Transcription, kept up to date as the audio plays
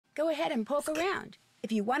Go ahead and poke around.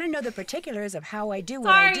 If you want to know the particulars of how I do what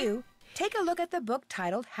I do, take a look at the book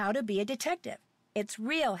titled How to Be a Detective. It's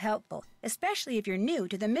real helpful, especially if you're new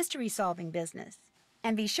to the mystery-solving business.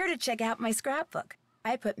 And be sure to check out my scrapbook.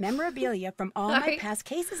 I put memorabilia from all my past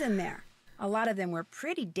cases in there. A lot of them were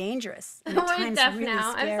pretty dangerous and at times really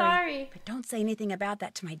scary. I'm sorry. But don't say anything about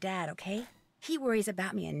that to my dad, okay? He worries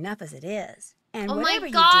about me enough as it is. And oh whatever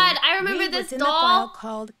my God, you do, I remember read this what's in doll. the file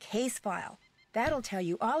called Case File. That'll tell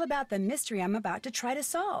you all about the mystery I'm about to try to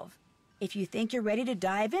solve. If you think you're ready to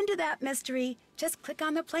dive into that mystery, just click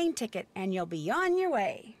on the plane ticket and you'll be on your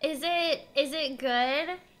way. Is it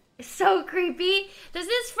good? It's so creepy. This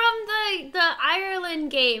is from the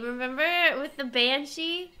Ireland game, remember? With the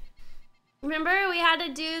Banshee? Remember we had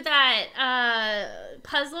to do that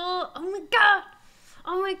puzzle? Oh my God.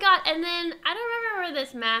 Oh my God. And then I don't remember where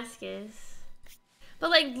this mask is. But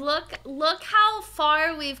like look how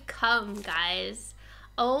far we've come, guys.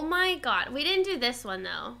 Oh my God. We didn't do this one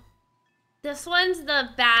though. This one's the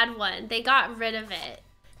bad one. They got rid of it.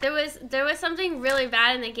 There was something really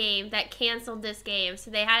bad in the game that canceled this game, so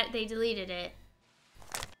they deleted it.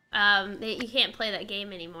 You can't play that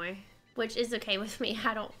game anymore, which is okay with me.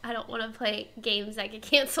 I don't want to play games that get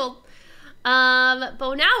canceled. But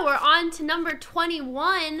now we're on to number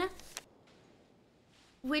 21,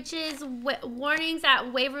 which is warnings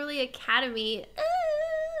at Waverly Academy.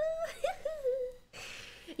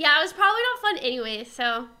 Yeah, it was probably not fun anyway,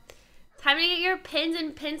 so time to get your pens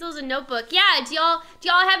and pencils and notebook. Yeah, do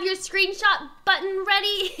y'all have your screenshot button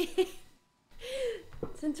ready?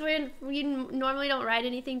 Since we normally don't write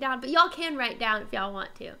anything down, but y'all can write down if y'all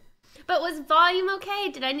want to. But was volume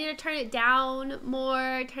okay? Did I need to turn it down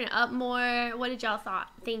more, turn it up more? What did y'all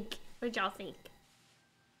think? What did y'all think?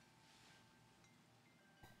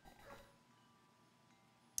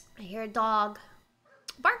 I hear a dog.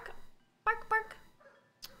 Bark, bark, bark.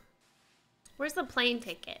 Where's the plane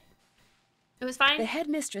ticket? It was fine? The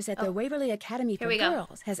headmistress at the Waverly Academy for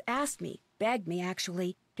Girls has asked me, begged me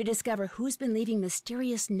actually, to discover who's been leaving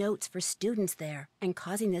mysterious notes for students there and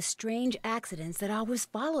causing the strange accidents that always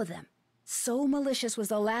follow them. So malicious was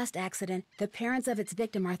the last accident, the parents of its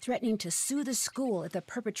victim are threatening to sue the school if the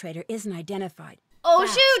perpetrator isn't identified. Oh,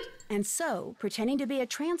 shoot! And so, pretending to be a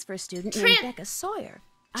transfer student named Becca Sawyer,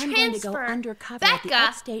 I'm going to go undercover at the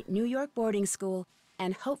upstate New York boarding school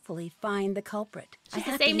and hopefully find the culprit. She's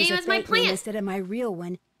the same name as my plant. Instead of my real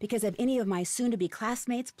one, because if any of my soon-to-be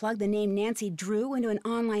classmates plug the name Nancy Drew into an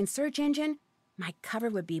online search engine, my cover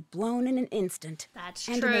would be blown in an instant. That's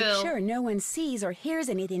and true. And to make sure no one sees or hears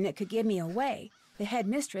anything that could give me away, the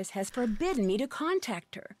headmistress has forbidden me to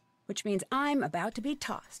contact her, which means I'm about to be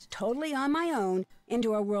tossed, totally on my own,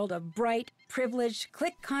 into a world of bright, privileged,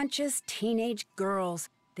 click-conscious teenage girls.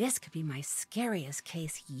 This could be my scariest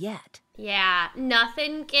case yet. Yeah,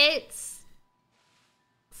 nothing gets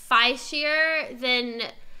feischier than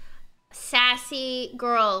sassy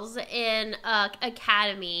girls in a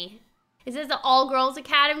academy. Is this an all-girls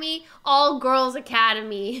academy? All-girls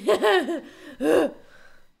academy.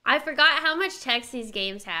 I forgot how much text these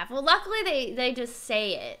games have. Well, luckily they just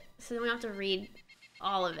say it, so then we don't have to read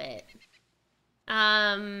all of it.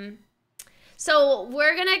 So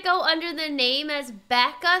we're gonna go under the name as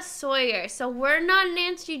Becca Sawyer. So we're not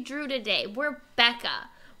Nancy Drew today. We're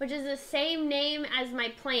Becca, which is the same name as my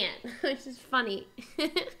plant, which is funny.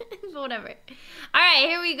 But whatever. All right,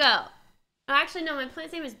 here we go. Oh, actually, no, my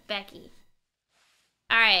plant's name is Becky.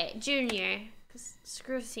 All right, junior.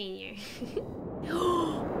 Screw senior.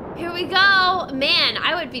 Here we go. Man,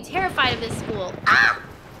 I would be terrified of this school. Ah!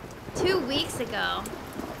 2 weeks ago.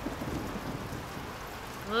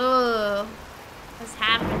 Ooh. What's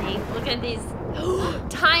happening? Look at these.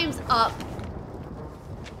 Time's up.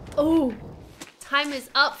 Oh, time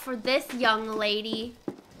is up for this young lady.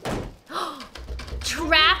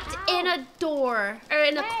 Trapped in a door, or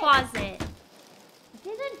in a closet.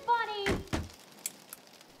 This isn't funny.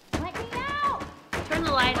 Let me out. Turn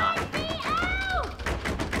the light off. Let me out.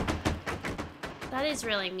 That is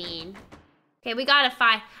really mean. Okay, we gotta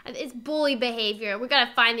find, it's bully behavior. We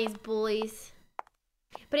gotta find these bullies.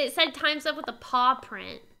 But it said time's up with a paw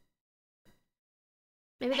print.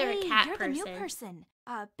 Maybe they're a cat person. You're the new person.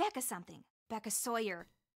 Becca something. Becca Sawyer.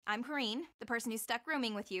 I'm Corrine, the person who stuck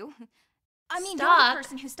rooming with you. I mean, you're the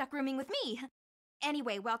person who stuck rooming with me.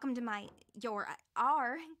 Anyway, welcome to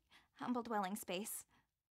our humble dwelling space.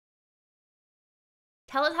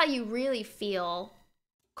 Tell us how you really feel,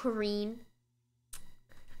 Corrine.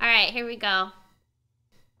 All right, here we go.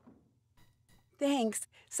 Thanks.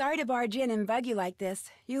 Sorry to barge in and bug you like this.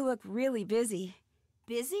 You look really busy.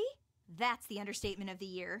 Busy? That's the understatement of the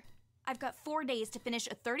year. I've got 4 days to finish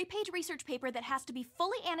a 30-page research paper that has to be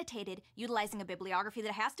fully annotated, utilizing a bibliography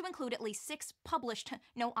that has to include at least 6 published,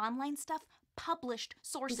 no online stuff, published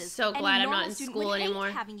sources. I'm so glad I'm not in school anymore.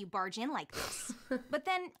 Having you barge in like this. But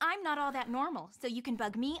then I'm not all that normal, so you can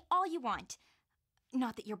bug me all you want.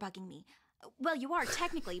 Not that you're bugging me. Well, you are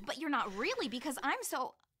technically, but you're not really because I'm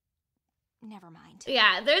so... Never mind.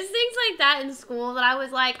 Yeah, there's things like that in school that I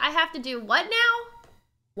was like, I have to do what now?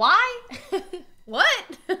 Why?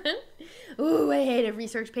 What? Ooh, I hated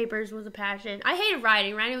research papers was a passion. I hated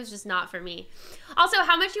writing. Writing was just not for me. Also,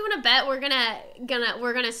 how much you want to bet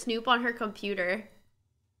we're gonna snoop on her computer?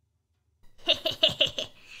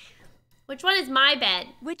 Which one is my bed?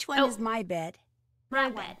 Which one is my bed? My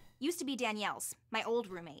bed. Used to be Danielle's, my old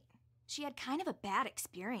roommate. She had kind of a bad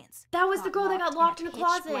experience. That was the girl that got locked in a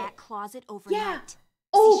closet. Black closet overnight. Yeah.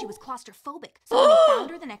 See, she was claustrophobic, so when they found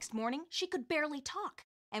her the next morning, she could barely talk.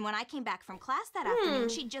 And when I came back from class that afternoon,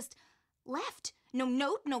 she just left. No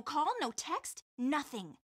note, no call, no text,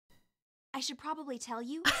 nothing. I should probably tell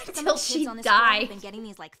you, some of the kids on this floor have been getting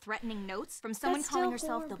these like threatening notes from someone calling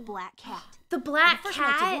herself the Black Cat. The Black Cat?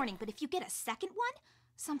 Cat? It's a warning, but if you get a second one,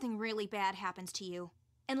 something really bad happens to you.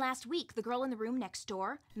 And last week, the girl in the room next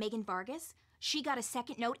door, Megan Vargas, she got a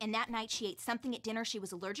second note, and that night she ate something at dinner she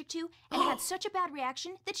was allergic to and had such a bad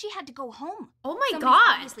reaction that she had to go home. Oh my Somebody's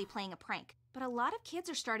God. obviously playing a prank, but a lot of kids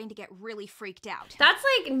are starting to get really freaked out. That's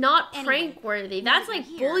like not Anyway, prank worthy. That's like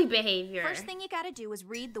bully behavior. First thing you gotta do is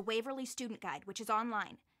read the Waverly Student Guide, which is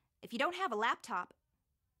online. If you don't have a laptop,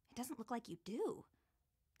 it doesn't look like you do.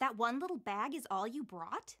 That one little bag is all you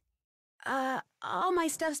brought? All my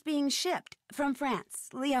stuff's being shipped from France,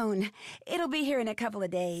 Lyon. It'll be here in a couple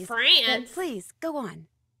of days. France? But please, go on.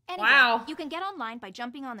 Anyway, Wow. you can get online by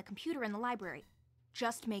jumping on the computer in the library.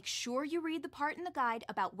 Just make sure you read the part in the guide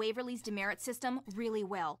about Waverly's demerit system really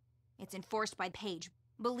well. It's enforced by Paige.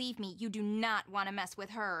 Believe me, you do not want to mess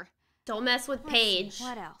with her. Don't mess with Let's see, Paige.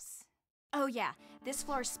 what else? Oh yeah, this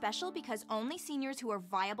floor is special because only seniors who are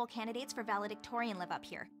viable candidates for valedictorian live up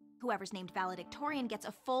here. Whoever's named valedictorian gets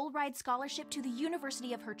a full ride scholarship to the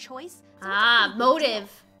university of her choice. So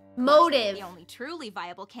Motive. Motive. The only truly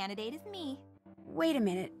viable candidate is me. Wait a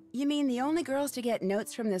minute. You mean the only girls to get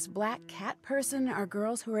notes from this Black Cat person are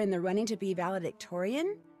girls who are in the running to be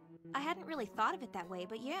valedictorian? I hadn't really thought of it that way,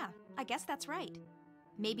 but yeah, I guess that's right.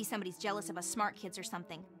 Maybe somebody's jealous of us smart kids or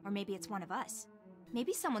something, or maybe it's one of us.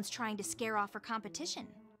 Maybe someone's trying to scare off her competition.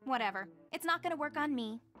 Whatever. It's not gonna work on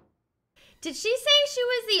me. Did she say she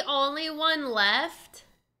was the only one left?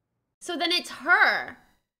 So then it's her.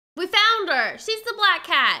 We found her. She's the Black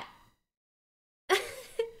Cat.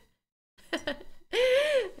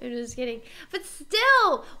 I'm just kidding. But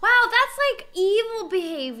still, wow, that's like evil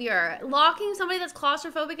behavior. Locking somebody that's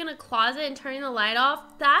claustrophobic in a closet and turning the light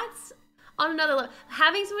off, that's on another level.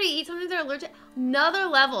 Having somebody eat something they're allergic, another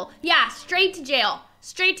level. Yeah, straight to jail.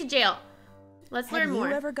 Straight to jail. Let's learn more.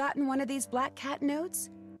 Have you ever gotten one of these Black Cat notes?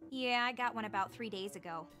 Yeah, I got one about 3 days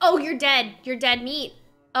ago. Oh, you're dead. You're dead meat.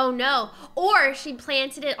 Oh no. Or she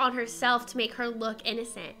planted it on herself to make her look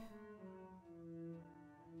innocent.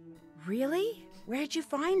 Really? Where'd you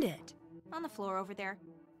find it? On the floor over there.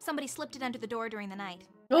 Somebody slipped it under the door during the night.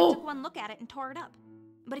 Oh. I took one look at it and tore it up.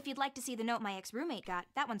 But if you'd like to see the note my ex-roommate got,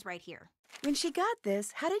 that one's right here. When she got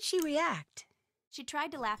this, how did she react? She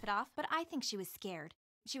tried to laugh it off, but I think she was scared.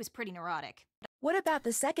 She was pretty neurotic. What about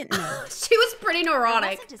the second note? She was pretty There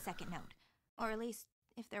neurotic. wasn't a second note. Or at least,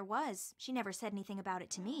 if there was, she never said anything about it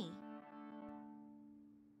to me.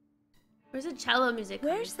 Where's the cello music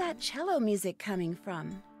coming Where's that cello music coming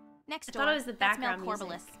from? Next I door, thought it was the that's Mel background music.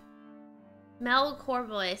 Corbelis. Mel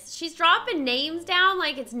Corbelis. She's dropping names down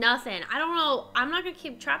like it's nothing. I don't know. I'm not gonna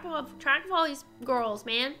keep track of all these girls,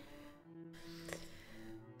 man.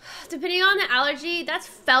 Depending on the allergy, that's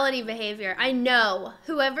felony behavior. I know.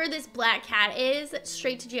 Whoever this Black Cat is,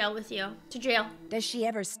 straight to jail with you. To jail. Does she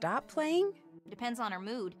ever stop playing? Depends on her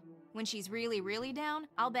mood. When she's really, really down,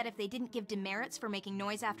 I'll bet if they didn't give demerits for making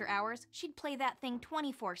noise after hours, she'd play that thing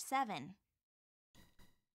 24/7.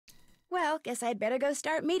 Well, guess I'd better go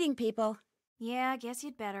start meeting people. Yeah, I guess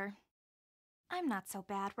you'd better. I'm not so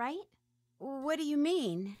bad, right? What do you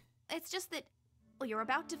mean? It's just that, well, you're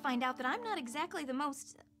about to find out that I'm not exactly the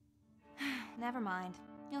most... Never mind.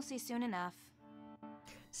 You'll see soon enough.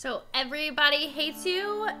 So everybody hates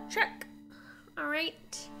you? Check. All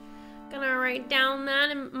right. Gonna write down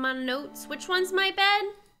that in my notes. Which one's my bed?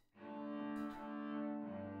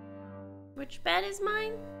 Which bed is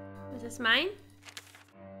mine? Is this mine?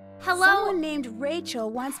 Hello? Someone named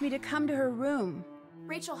Rachel wants me to come to her room.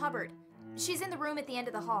 Rachel Hubbard. She's in the room at the end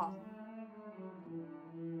of the hall.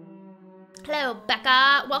 Hello,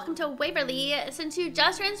 Becca. Welcome to Waverly. Since you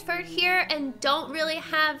just transferred here and don't really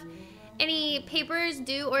have any papers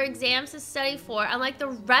due or exams to study for, unlike the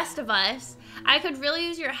rest of us, I could really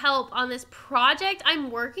use your help on this project I'm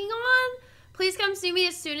working on. Please come see me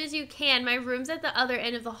as soon as you can. My room's at the other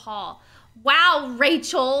end of the hall. Wow,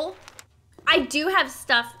 Rachel. I do have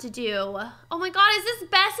stuff to do. Oh my god, is this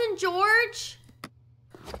Bess and George?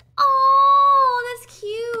 Oh, that's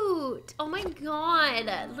cute. Oh my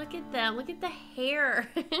god. Look at them. Look at the hair.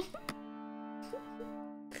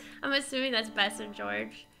 I'm assuming that's Bess and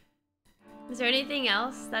George. Is there anything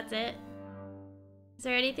else? That's it? Is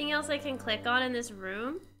there anything else I can click on in this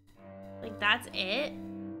room? Like, that's it?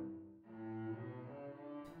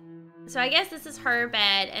 So I guess this is her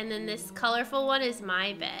bed, and then this colorful one is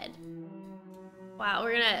my bed. Wow,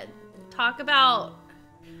 we're gonna talk about...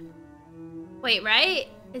 Wait, right?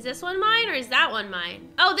 Is this one mine, or is that one mine?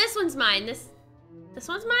 Oh, this one's mine. This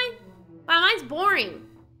one's mine? Wow, mine's boring.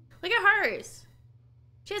 Look at hers.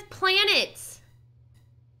 She has planets.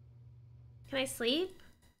 Can I sleep?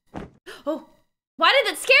 Oh, why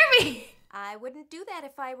did that scare me? I wouldn't do that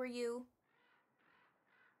if I were you.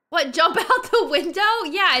 What, jump out the window?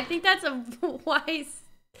 Yeah, I think that's a wise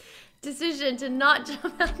decision to not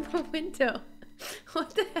jump out the window.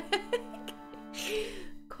 What the heck?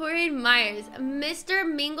 Corey Myers. Mr.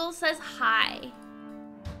 Mingle says hi.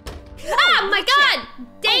 Oh my god!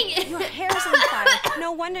 Dang it! Your hair's on fire.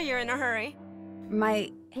 No wonder you're in a hurry.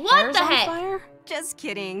 My What hair's the on heck? fire? Just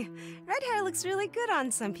kidding. Red hair looks really good on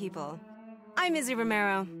some people. I'm Izzy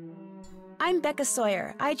Romero. I'm Becca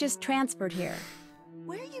Sawyer. I just transferred here.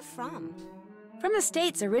 Where are you from? From the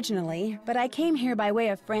States originally, but I came here by way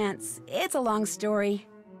of France. It's a long story.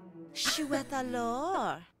 Chouette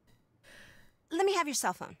alors. Let me have your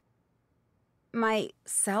cell phone. My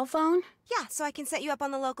cell phone? Yeah, so I can set you up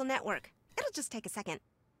on the local network. It'll just take a second.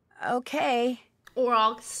 Okay. Or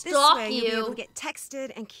I'll This stalk way you'll be able you. to get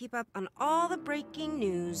texted and keep up on all the breaking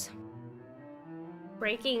news.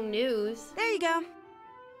 Breaking news. There you go.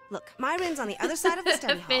 Look, my room's on the other side of the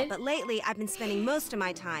study hall, Finn. but lately I've been spending most of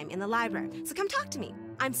my time in the library. So come talk to me.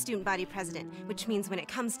 I'm student body president, which means when it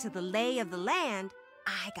comes to the lay of the land,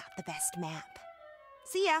 I got the best map.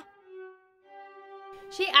 See ya.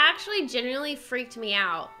 She actually genuinely freaked me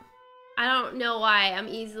out. I don't know why. I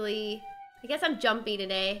guess I'm jumpy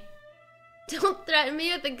today. Don't threaten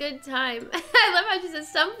me with a good time. I love how she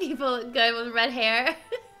says some people look good with red hair.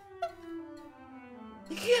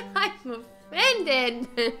 I'm offended.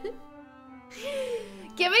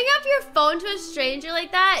 Giving up your phone to a stranger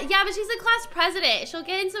like that? Yeah, but she's a class president. She'll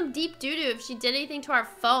get in some deep doo-doo if she did anything to our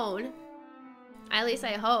phone. At least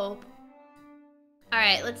I hope.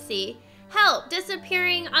 Alright, let's see. Help!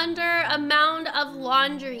 Disappearing under a mound of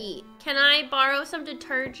laundry. Can I borrow some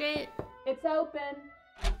detergent? It's open.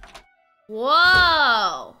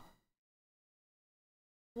 Whoa!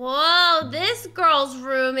 Whoa, this girl's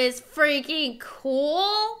room is freaking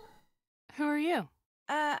cool. Who are you?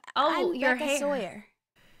 Oh, I'm your Becca hair. Sawyer.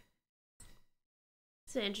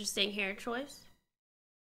 It's an interesting hair choice.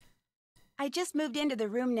 I just moved into the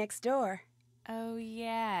room next door. Oh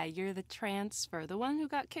yeah, you're the transfer, the one who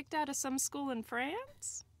got kicked out of some school in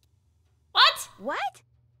France? What? What?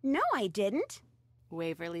 No, I didn't.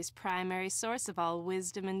 Waverly's primary source of all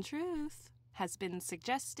wisdom and truth has been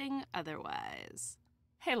suggesting otherwise.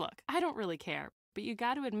 Hey look, I don't really care, but you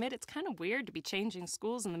gotta admit it's kind of weird to be changing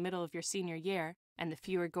schools in the middle of your senior year, and the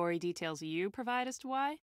fewer gory details you provide as to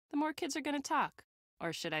why, the more kids are gonna talk.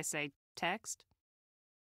 Or should I say, text?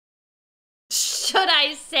 Should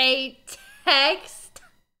I say text?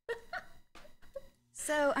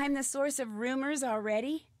 So I'm the source of rumors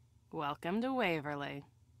already? Welcome to Waverly.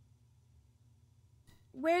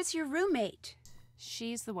 Where's your roommate?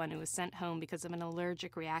 She's the one who was sent home because of an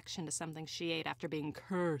allergic reaction to something she ate after being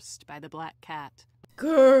cursed by the black cat.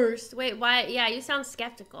 Cursed. Wait, why? Yeah, you sound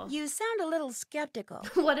skeptical. You sound a little skeptical.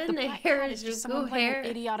 What in the black hair cat is is just your someone playing hair? an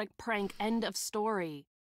idiotic prank. End of story.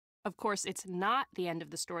 Of course, it's not the end of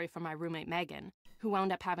the story for my roommate Megan, who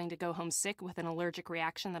wound up having to go home sick with an allergic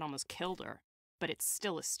reaction that almost killed her. But it's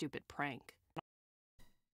still a stupid prank.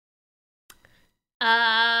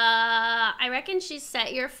 I reckon she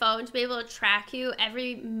set your phone to be able to track you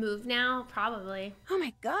every move now, probably. Oh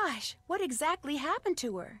my gosh, what exactly happened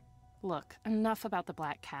to her? Look, enough about the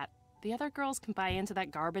black cat. The other girls can buy into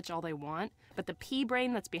that garbage all they want, but the pea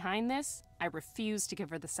brain that's behind this, I refuse to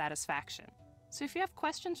give her the satisfaction. So if you have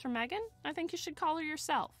questions for Megan, I think you should call her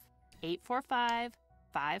yourself.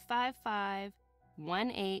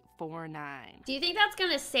 845-555-1849. Do you think that's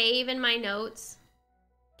gonna save in my notes?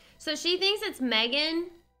 So she thinks it's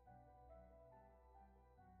Megan.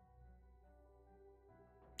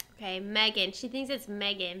 Okay, Megan. She thinks it's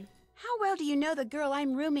Megan. How well do you know the girl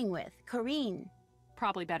I'm rooming with, Corinne?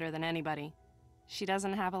 Probably better than anybody. She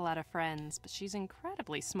doesn't have a lot of friends, but she's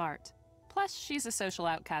incredibly smart. Plus, she's a social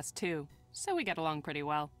outcast too, so we get along pretty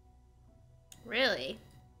well. Really?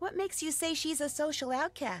 What makes you say she's a social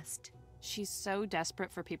outcast? She's so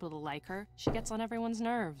desperate for people to like her, she gets on everyone's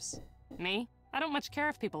nerves. Me? I don't much care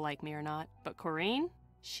if people like me or not, but Corinne?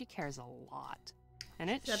 She cares a lot.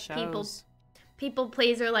 And it shows. People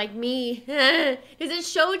pleaser like me. Is it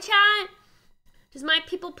show chat? Does my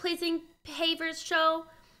people pleasing behaviors show?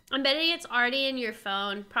 I'm betting it's already in your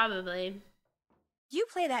phone, probably. You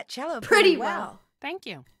play that cello pretty well. Thank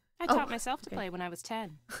you. I taught myself to play when I was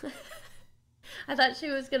 10. I thought she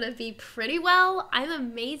was gonna be pretty well. I'm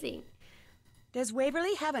amazing. Does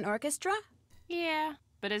Waverly have an orchestra? Yeah,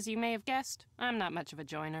 but as you may have guessed, I'm not much of a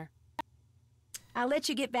joiner. I'll let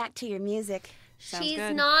you get back to your music. She's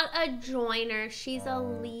not a joiner, she's a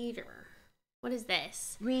leader. What is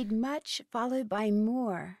this? Read much followed by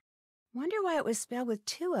more. Wonder why it was spelled with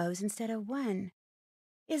 2 O's instead of 1.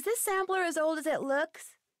 Is this sampler as old as it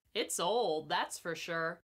looks? It's old, that's for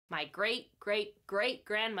sure. My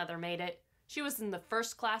great-great-great-grandmother made it. She was in the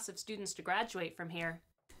first class of students to graduate from here.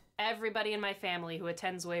 Everybody in my family who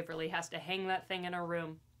attends Waverly has to hang that thing in her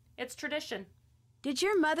room. It's tradition. Did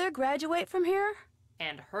your mother graduate from here?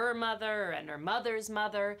 And her mother and her mother's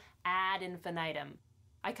mother ad infinitum.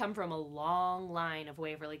 I come from a long line of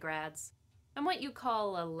Waverly grads. I'm what you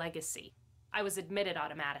call a legacy. I was admitted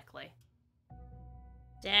automatically.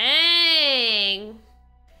 Dang.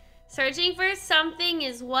 Searching for something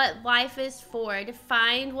is what life is for. To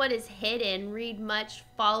find what is hidden, read much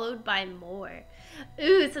followed by more.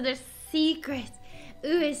 Ooh, so there's secrets.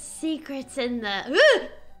 Ooh, it's secrets in the... Ooh!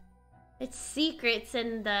 It's secrets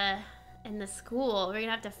in the school. We're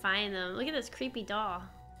gonna have to find them. Look at this creepy doll.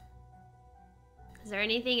 Is there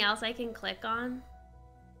anything else I can click on?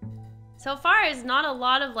 So far, it's not a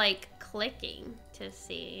lot of, like, clicking to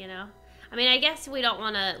see, you know? I mean, I guess we don't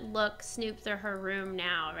want to snoop through her room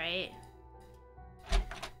now, right?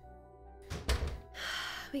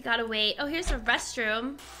 We gotta wait. Oh, here's a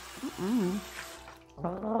restroom.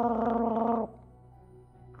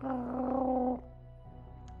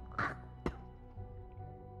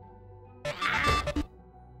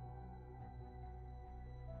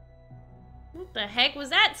 What the heck was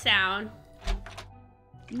that sound?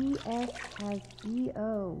 E-S has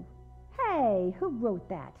E-O. Hey, who wrote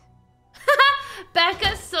that?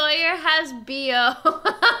 Becca Sawyer has B.O. Who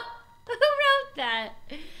wrote that?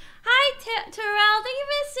 Hi, Terrell. Thank you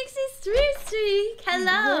for the 63 streak.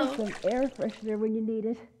 Hello. There's some air freshener when you need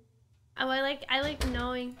it. Oh, I like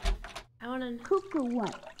knowing. I want to... Cuckoo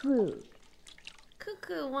want fruit.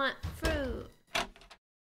 Cuckoo want fruit.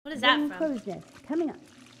 What is that from? Crow's nest coming up.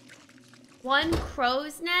 One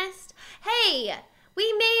crow's nest? Hey,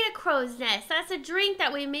 we made a crow's nest. That's a drink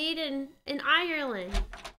that we made in Ireland.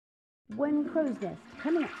 One crow's nest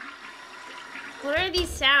coming up. What are these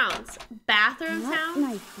sounds? Bathroom sounds? Not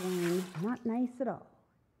nice, Wayne. Not nice at all.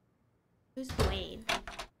 Who's Wayne?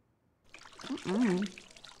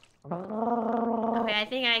 Okay, I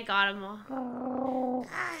think I got them all.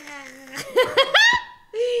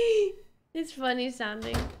 It's funny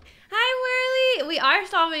sounding. Hi, Waverly. We are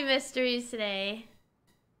solving mysteries today.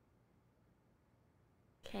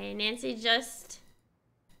 Okay, Nancy just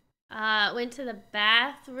went to the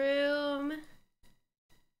bathroom.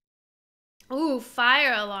 Ooh,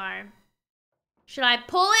 fire alarm. Should I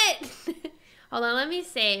pull it? Hold on, let me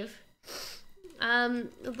save.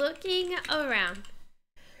 Looking around.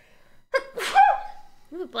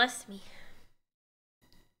 Ooh, bless me.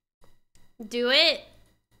 Do it.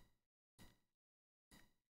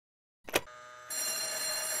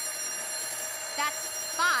 That's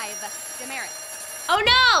 5 demerits. Oh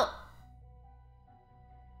no!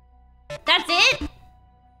 That's it?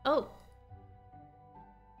 Oh.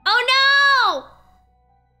 Oh no!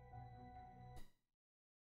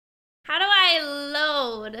 How do I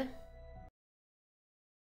load?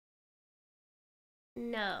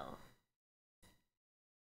 No.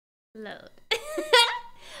 Load.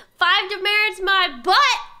 5 demerits my butt!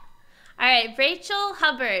 Alright, Rachel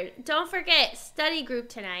Hubbard. Don't forget, study group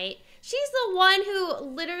tonight. She's the one who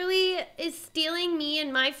literally is stealing me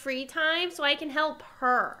in my free time so I can help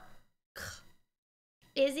her.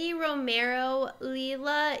 Izzy Romero,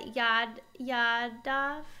 Leela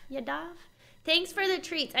Yadav? Thanks for the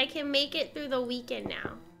treats. I can make it through the weekend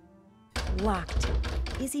now. Locked.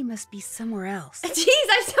 Izzy must be somewhere else. Jeez,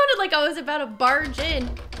 I sounded like I was about to barge in.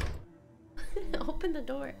 Open the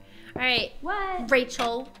door. All right. What?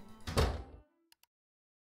 Rachel.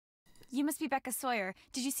 You must be Becca Sawyer.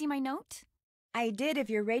 Did you see my note? I did if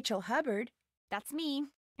you're Rachel Hubbard. That's me.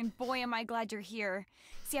 And boy, am I glad you're here.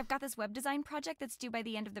 See, I've got this web design project that's due by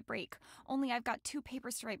the end of the break. Only I've got 2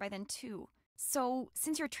 papers to write by then, too. So,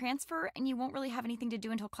 since you're a transfer and you won't really have anything to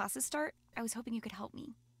do until classes start, I was hoping you could help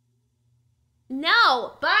me.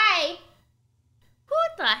 No! Bye!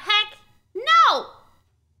 What the heck? No!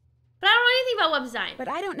 But I don't know anything about web design. But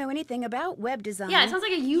I don't know anything about web design. Yeah, it sounds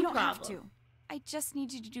like a you don't problem. Have to. I just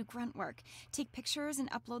need you to do grunt work. Take pictures and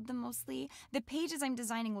upload them mostly. The pages I'm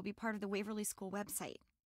designing will be part of the Waverly School website.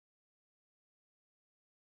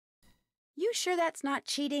 You sure that's not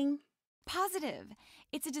cheating? Positive.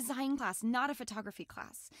 It's a design class, not a photography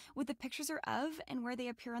class. What the pictures are of and where they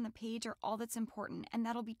appear on the page are all that's important, and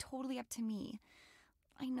that'll be totally up to me.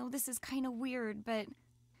 I know this is kind of weird, but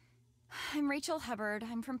I'm Rachel Hubbard.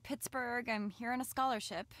 I'm from Pittsburgh. I'm here on a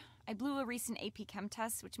scholarship. I blew a recent AP Chem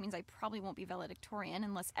test, which means I probably won't be valedictorian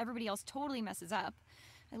unless everybody else totally messes up.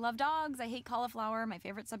 I love dogs, I hate cauliflower, my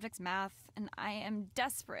favorite subject's math, and I am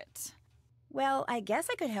desperate. Well, I guess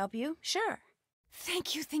I could help you. Sure.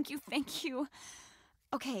 Thank you, thank you, thank you.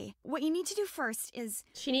 Okay, what you need to do first is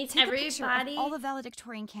she needs take a picture everybody. of all the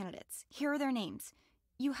valedictorian candidates. Here are their names.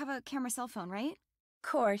 You have a camera cell phone, right?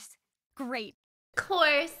 Course. Great.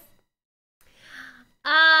 Course.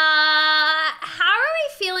 How are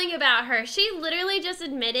we feeling about her? She literally just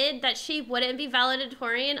admitted that she wouldn't be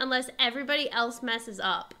valedictorian unless everybody else messes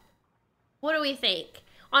up. What do we think?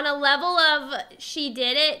 On a level of she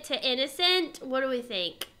did it to innocent, what do we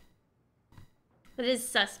think? That is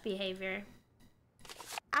sus behavior.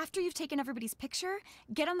 After you've taken everybody's picture,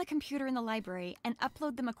 get on the computer in the library and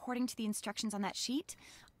upload them according to the instructions on that sheet.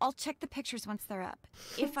 I'll check the pictures once they're up.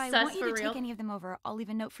 If I want you to take any of them over, I'll leave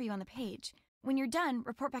a note for you on the page. When you're done,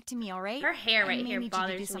 report back to me, all right? Her hair right here need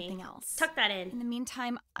bothers you to do me. something else. Tuck that in. In the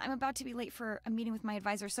meantime, I'm about to be late for a meeting with my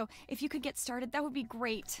advisor, so if you could get started, that would be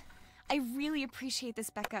great. I really appreciate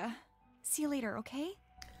this, Becca. See you later, okay?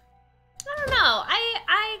 I don't know.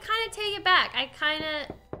 I kind of take it back.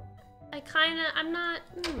 I'm not.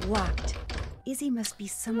 Locked. Izzy must be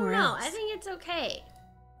somewhere else. No, I think it's okay.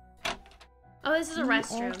 Oh, this is a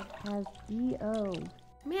restroom. Has D-O.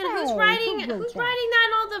 Man, who's writing that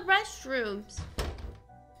in all the restrooms?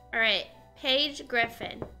 All right, Paige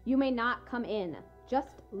Griffin. You may not come in. Just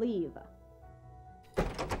leave.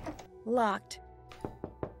 Locked.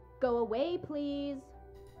 Go away, please.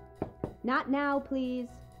 Not now, please.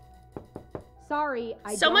 Sorry,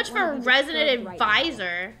 I So don't much for want to be resident disturbed right now.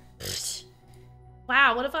 advisor.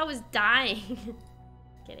 Wow, what if I was dying?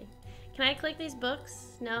 Kidding. Can I click these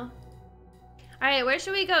books? No. All right, where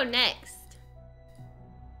should we go next?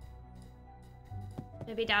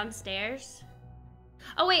 Maybe downstairs?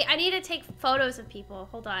 Oh wait, I need to take photos of people.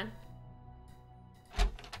 Hold on.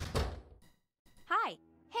 Hi.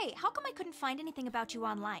 Hey, how come I couldn't find anything about you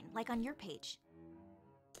online, like on your page?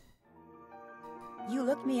 You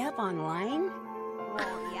looked me up online?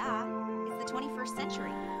 Well, yeah. It's the 21st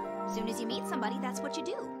century. As soon as you meet somebody, that's what you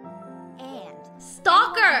do. And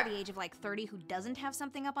Stalker! anyone under the age of like 30 who doesn't have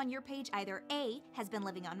something up on your page either A, has been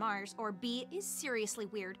living on Mars, or B, is seriously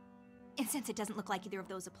weird. And since it doesn't look like either of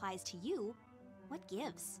those applies to you, what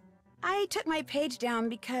gives? I took my page down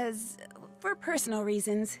because... for personal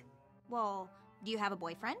reasons. Well, do you have a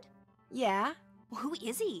boyfriend? Yeah. Well, who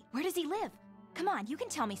is he? Where does he live? Come on, you can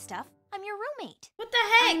tell me stuff. I'm your roommate. What the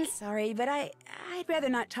heck? I'm sorry, but I'd rather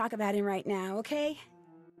not talk about him right now, okay?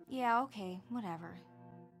 Yeah, okay, whatever.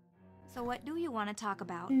 So what do you want to talk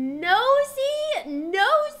about? Nosy?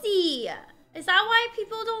 Nosy! Is that why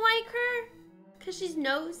people don't like her? Because she's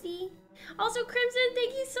nosy? Also, Crimson,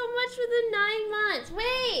 thank you so much for the 9 months.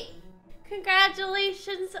 Wait!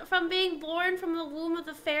 Congratulations from being born from the womb of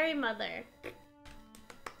the fairy mother.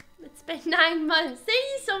 It's been 9 months. Thank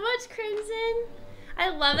you so much, Crimson. I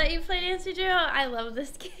love that you played Nancy Drew. I love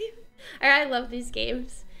this game. Or I love these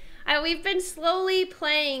games. We've been slowly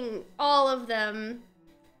playing all of them.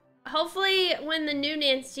 Hopefully when the new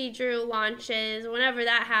Nancy Drew launches, whenever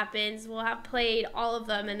that happens, we'll have played all of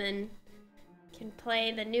them and then can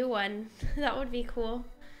play the new one. That would be cool.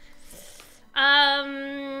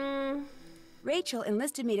 Rachel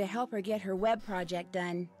enlisted me to help her get her web project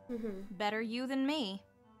done. Better you than me.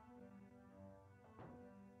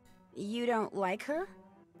 You don't like her?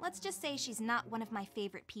 Let's just say she's not one of my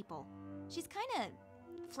favorite people. She's kind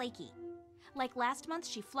of flaky. Like last month,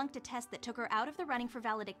 she flunked a test that took her out of the running for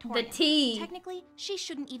valedictorian. The tea. Technically, she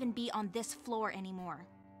shouldn't even be on this floor anymore.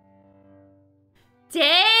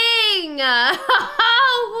 Dang!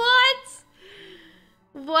 What?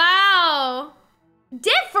 Wow.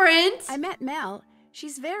 Different? I met Mel.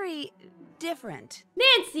 She's very different.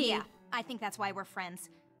 Nancy! Yeah, I think that's why we're friends.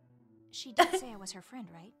 She did say I was her friend,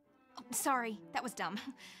 right? Oh, sorry, that was dumb.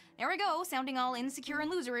 There we go, sounding all insecure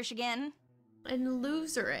and loserish again. And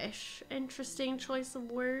loserish. Interesting choice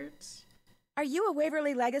of words. Are you a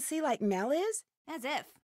Waverly legacy like Mel is? As if.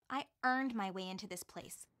 I earned my way into this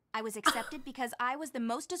place. I was accepted because I was the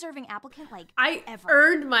most deserving applicant, ever.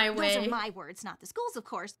 Earned my way. Those are my words, not the school's, of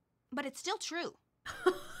course. But it's still true.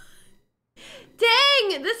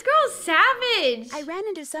 Dang, this girl's savage. I ran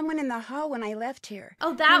into someone in the hall when I left here.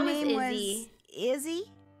 Oh, that Her was name Izzy.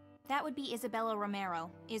 Izzy? That would be Isabella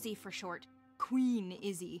Romero, Izzy for short. Queen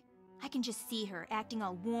Izzy. I can just see her, acting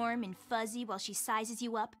all warm and fuzzy while she sizes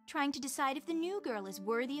you up, trying to decide if the new girl is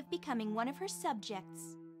worthy of becoming one of her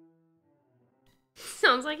subjects.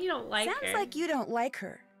 Sounds like you don't like her. Sounds like you don't like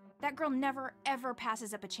her. That girl never, ever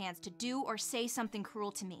passes up a chance to do or say something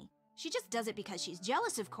cruel to me. She just does it because she's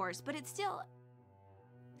jealous, of course, but it's still...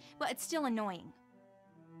 Well, it's still annoying.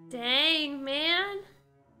 Dang, man.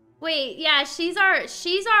 Wait, yeah, she's our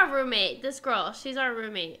roommate. This girl, she's our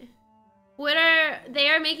roommate. They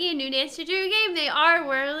are making a new Nancy Drew game? They are,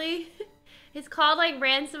 Waverly. It's called like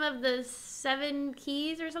Ransom of the Seven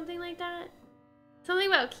Keys or something like that. Something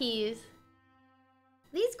about keys.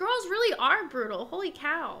 These girls really are brutal. Holy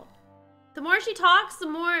cow. The more she talks,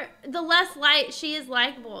 the less she is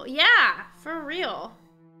likable. Yeah, for real.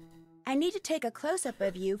 I need to take a close-up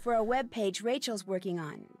of you for a web page Rachel's working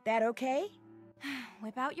on. That okay?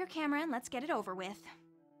 Whip out your camera and let's get it over with.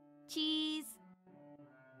 Cheese.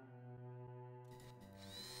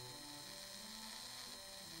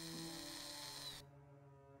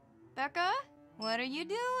 Becca, what are you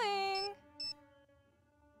doing?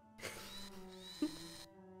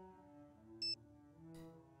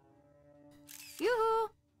 Yoo-hoo!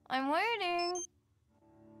 I'm waiting.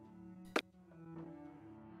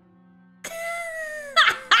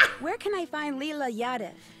 Where can I find Leela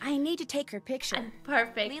Yadav? I need to take her picture.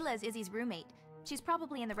 Perfect. Leela's Izzy's roommate. She's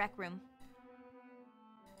probably in the rec room.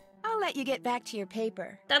 I'll let you get back to your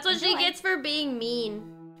paper. That's what she gets for being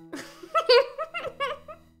mean.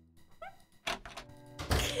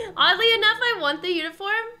 Oddly enough, I want the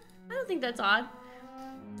uniform. I don't think that's odd.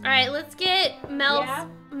 All right, let's get Mel's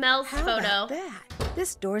How photo. about that?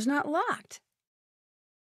 This door's not locked.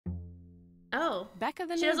 Oh, Becca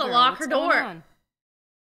the she new doesn't girl, lock what's her going door. on?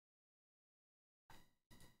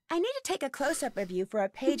 I need to take a close-up of you for a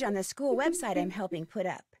page on the school website I'm helping put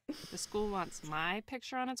up. The school wants my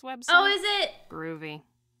picture on its website? Oh, is it? Groovy.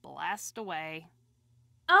 Blast away.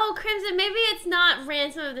 Oh, Crimson, maybe it's not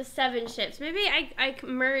Ransom of the Seven Ships. Maybe I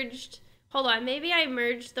merged... Hold on, maybe I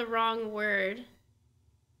merged the wrong word.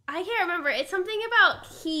 I can't remember. It's something about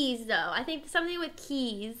keys, though. I think something with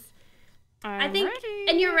keys. I'm I think... ready.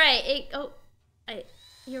 And you're right.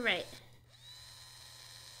 You're right.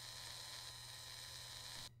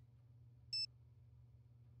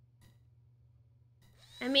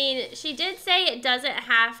 I mean, she did say it doesn't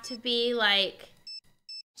have to be, like...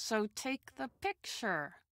 So take the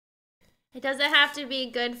picture. It doesn't have to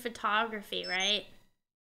be good photography, right?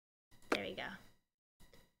 There we go.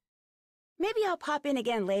 Maybe I'll pop in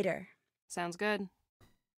again later. Sounds good.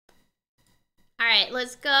 All right,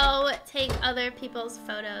 let's go take other people's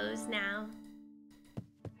photos now.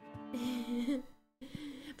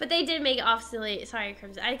 But they did make it obsolete. Sorry,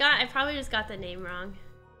 Crimson. I probably just got the name wrong.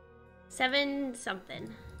 7 something.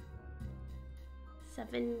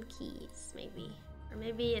 7 keys, maybe. Or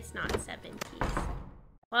maybe it's not 7 keys.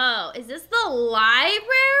 Whoa, is this the library?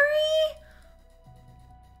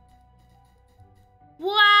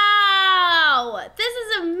 Wow, this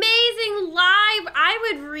is amazing live. I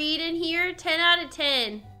would read in here 10 out of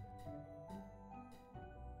 10.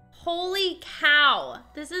 Holy cow.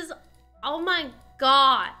 This is, oh my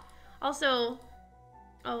God. Also,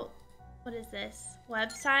 oh, what is this?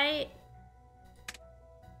 Website?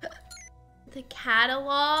 The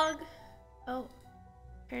catalog? Oh,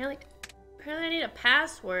 apparently I need a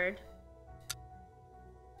password.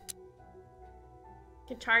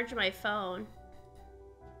 To charge my phone.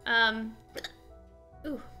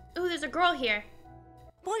 Ooh, there's a girl here.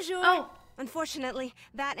 Bonjour. Oh. Unfortunately,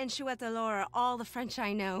 that and chouette alors are all the French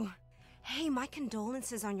I know. Hey, my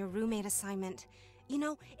condolences on your roommate assignment. You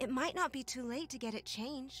know, it might not be too late to get it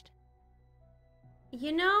changed.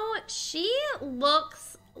 You know, she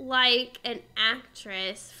looks like an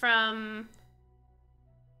actress from...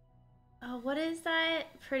 Oh, what is that?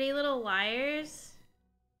 Pretty Little Liars?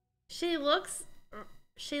 She looks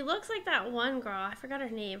like that one girl. I forgot her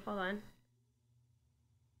name. Hold on.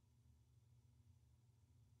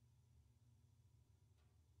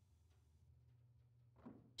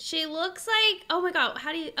 She looks like, oh my God,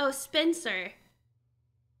 Spencer.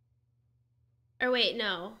 Or wait,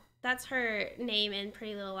 no. That's her name in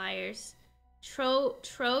Pretty Little Liars.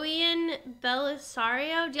 Trojan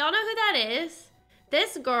Belisario? Do y'all know who that is?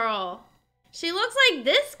 This girl. She looks like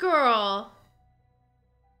this girl.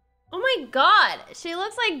 Oh my god. She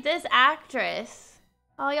looks like this actress.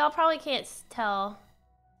 Oh, y'all probably can't tell.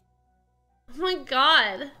 Oh my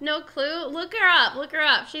god. No clue? Look her up. Look her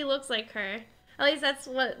up. She looks like her. At least that's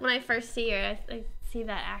what, when I first see her, I see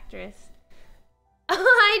that actress.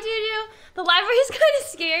 Hi, Juju. The library's kind of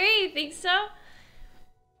scary. You think so?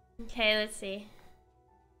 Okay, let's see.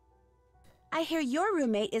 I hear your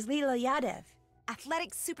roommate is Leela Yadev.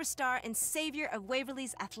 Athletic superstar and savior of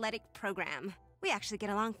Waverly's athletic program. We actually get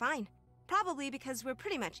along fine. Probably because we're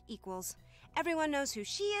pretty much equals. Everyone knows who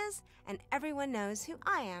she is, and everyone knows who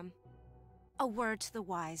I am. A word to the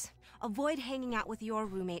wise. Avoid hanging out with your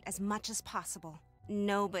roommate as much as possible.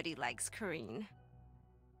 Nobody likes Kyliee.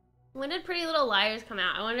 When did Pretty Little Liars come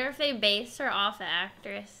out? I wonder if they based her off the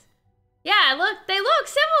actress. Yeah, look, they look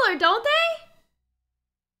similar, don't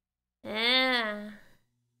they? Yeah.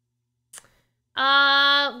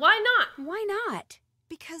 Why not? Why not?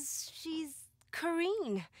 Because she's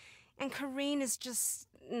Kyliee, and Kyliee is just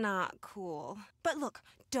not cool. But look,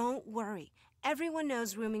 don't worry. Everyone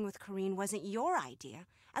knows rooming with Kyliee wasn't your idea.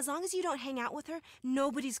 As long as you don't hang out with her,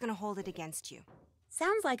 nobody's gonna hold it against you.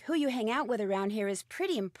 Sounds like who you hang out with around here is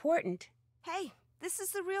pretty important. Hey, this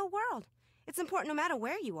is the real world. It's important no matter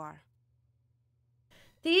where you are.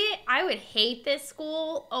 I would hate this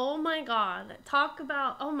school. Oh my god. Talk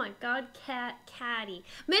about, oh my god, Caddy.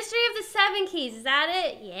 Mystery of the Seven Keys, is that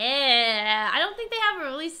it? Yeah. I don't think they have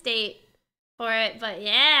a release date for it, but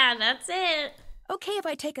yeah, that's it. Okay if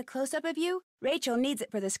I take a close-up of you? Rachel needs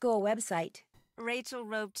it for the school website. Rachel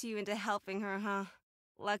roped you into helping her, huh?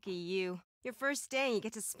 Lucky you. Your first day and you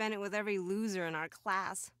get to spend it with every loser in our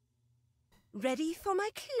class. Ready for my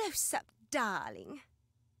close-up, darling?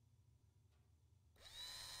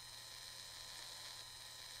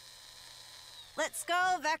 Let's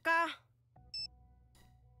go, Becca.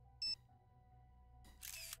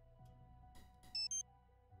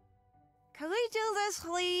 Can we do this,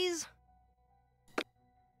 please?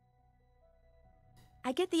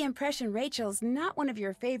 I get the impression Rachel's not one of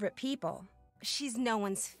your favorite people. She's no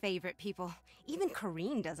one's favorite people. Even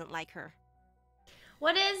Kyliee doesn't like her.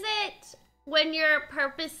 What is it when you're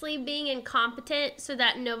purposely being incompetent so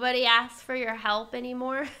that nobody asks for your help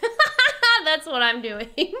anymore? That's what I'm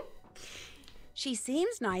doing. She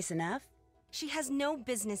seems nice enough. She has no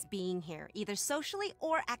business being here, either socially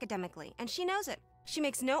or academically, and she knows it. She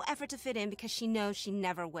makes no effort to fit in because she knows she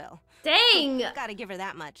never will. Dang! Gotta give her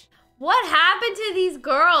that much. What happened to these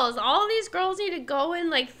girls? All these girls need to go in,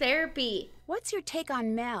 like, therapy. What's your take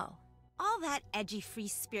on Mel? All that edgy, free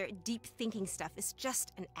spirit, deep thinking stuff is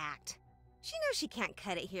just an act. She knows she can't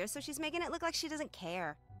cut it here, so she's making it look like she doesn't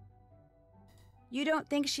care. You don't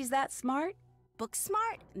think she's that smart? Book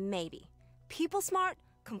smart? Maybe. People smart?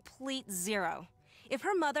 Complete zero. If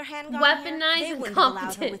her mother hadn't gone here, they wouldn't have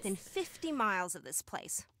allowed her within 50 miles of this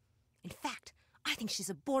place. In fact, I think she's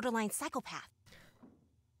a borderline psychopath.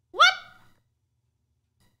 What?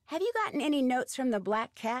 Have you gotten any notes from the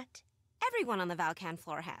Black Cat? Everyone on the Valcan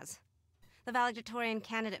floor has. The valedictorian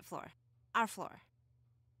candidate floor. Our floor.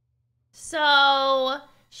 So,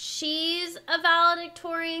 she's a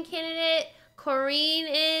valedictorian candidate,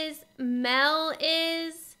 Kyliee is, Mel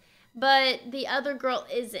is, but the other girl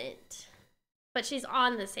isn't. But she's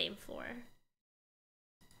on the same floor.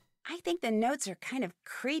 I think the notes are kind of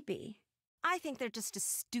creepy. I think they're just a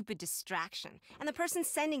stupid distraction, and the person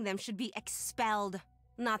sending them should be expelled.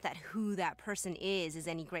 Not that who that person is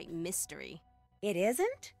any great mystery. It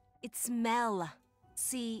isn't? It's Mel.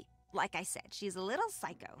 See, like I said, she's a little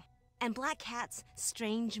psycho. And Black Cat's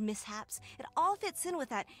strange mishaps, it all fits in with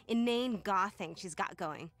that inane goth thing she's got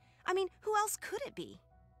going. I mean, who else could it be?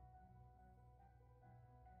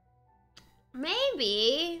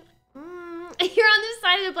 Maybe. You're on this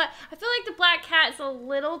side of the black. I feel like the Black Cat's a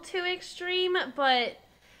little too extreme, but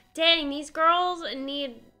dang, these girls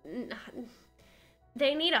need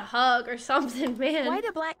a hug or something, man. Why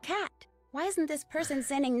the Black Cat? Why isn't this person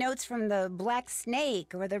sending notes from the Black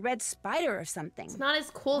Snake or the Red Spider or something? It's not as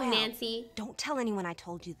cool, well, Nancy. Don't tell anyone I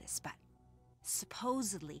told you this, but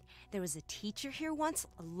supposedly there was a teacher here once,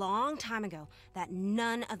 a long time ago, that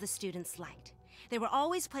none of the students liked. They were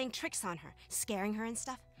always playing tricks on her, scaring her and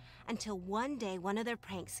stuff, until one day one of their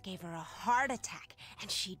pranks gave her a heart attack and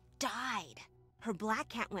she died. Her Black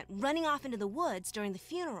Cat went running off into the woods during the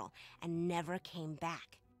funeral and never came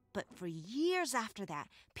back. But for years after that,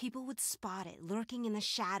 people would spot it lurking in the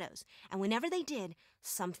shadows, and whenever they did,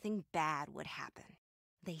 something bad would happen.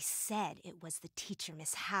 They said it was the teacher,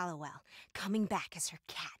 Miss Hallowell, coming back as her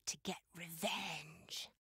cat to get revenge.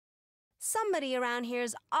 Somebody around here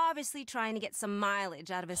is obviously trying to get some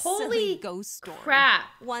mileage out of a Holy silly ghost story. crap.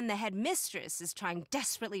 One the headmistress is trying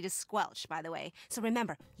desperately to squelch, by the way. So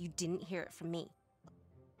remember, you didn't hear it from me.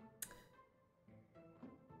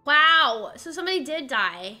 Wow. So somebody did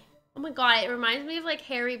die. Oh my god, it reminds me of like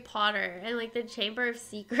Harry Potter and like the Chamber of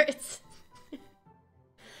Secrets.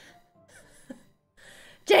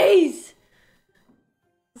 Jeez!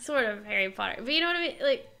 Sort of Harry Potter. But you know what I mean?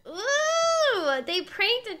 Like, ooh! They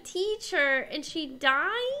pranked a teacher and she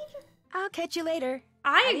died? I'll catch you later.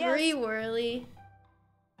 I Adios. agree, Whirly.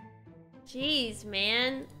 Jeez,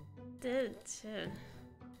 man.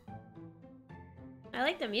 I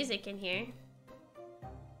like the music in here.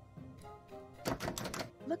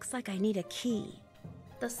 Looks like I need a key.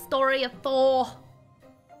 The story of Thor.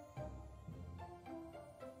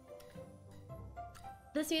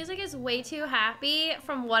 This music is way too happy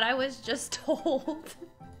from what I was just told.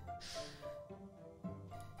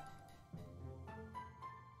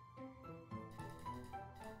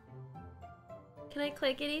 Can I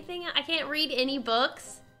click anything? I can't read any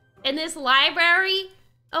books in this library.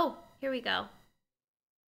 Oh, here we go.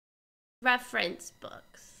 Reference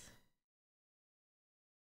books.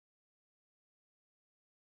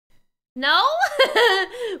 No?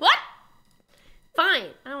 What? Fine.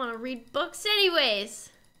 I don't want to read books anyways.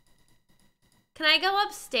 Can I go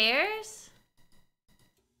upstairs?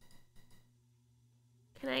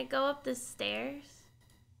 Can I go up the stairs?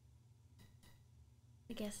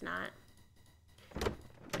 I guess not.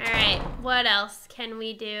 Alright, what else can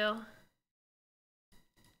we do?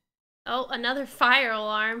 Oh, another fire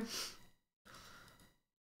alarm.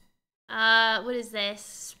 What is this?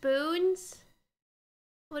 Spoons?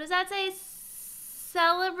 What does that say?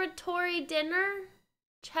 Celebratory dinner?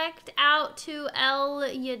 Checked out to El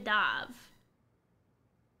Yadav.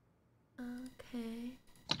 Okay.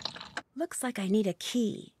 Looks like I need a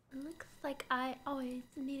key. Looks like I always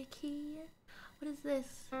need a key. What is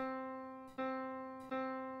this?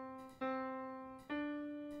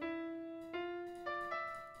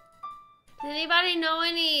 Does anybody know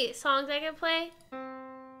any songs I can play?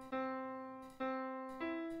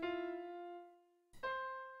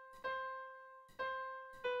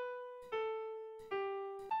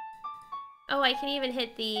 Oh, I can even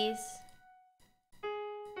hit these.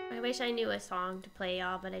 I wish I knew a song to play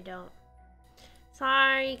y'all, but I don't.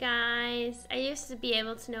 Sorry, guys. I used to be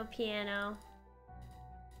able to know piano.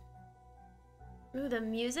 Ooh, the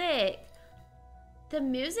music. The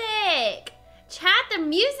music. Chat, the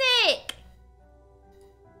music.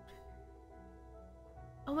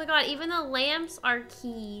 Oh my god, even the lamps are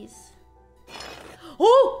keys.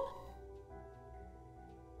 Oh!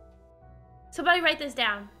 Somebody write this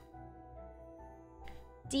down.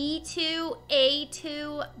 D2,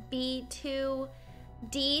 A2, B2,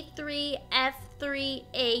 D3, F3,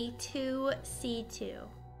 A2, C2.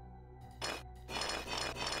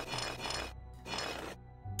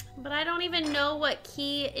 But I don't even know what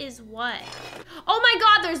key is what. Oh my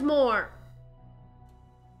god, there's more!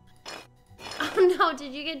 Oh no,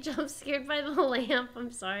 did you get jump scared by the lamp?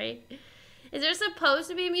 I'm sorry. Is there supposed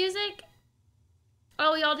to be music?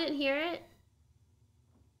 Oh, y'all didn't hear it?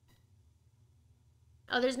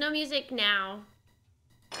 Oh, there's no music now.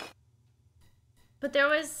 But there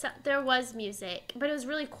was music, but it was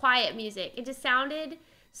really quiet music. It just sounded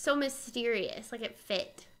so mysterious, like it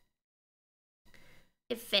fit.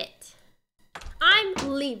 It fit. I'm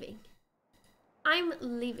leaving. I'm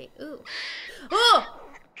leaving. Ooh. Oh!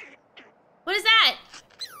 What is that?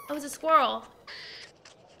 Oh, it's a squirrel.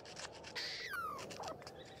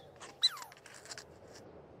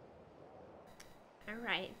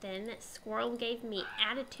 Alright, then. Squirrel gave me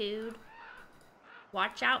attitude.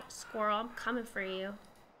 Watch out, squirrel. I'm coming for you.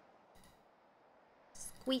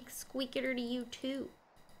 Squeak, squeaker to you, too.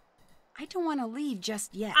 I don't want to leave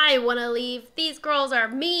just yet. I want to leave. These girls are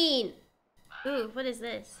mean. Ooh, what is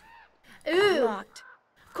this? Ooh. Locked.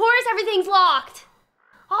 Of course, everything's locked.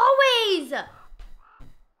 Always.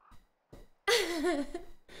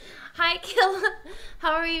 Hi, Kyliee.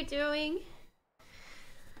 How are you doing?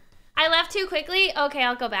 I left too quickly? Okay,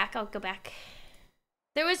 I'll go back. I'll go back.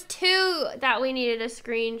 There was 2 that we needed a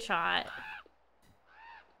screenshot.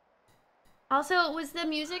 Also, was the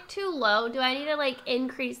music too low? Do I need to, like,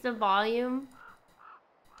 increase the volume?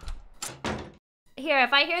 Here,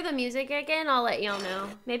 if I hear the music again, I'll let y'all know.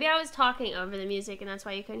 Maybe I was talking over the music and that's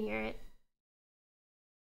why you couldn't hear it.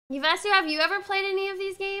 Yvestu, have you ever played any of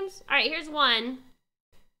these games? Alright, here's one.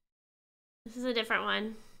 This is a different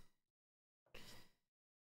one.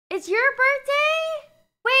 It's your birthday?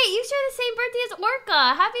 Wait, you share the same birthday as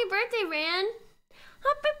Orca. Happy birthday, Ran.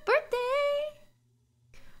 Happy birthday.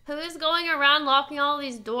 Who Who's going around locking all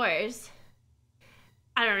these doors?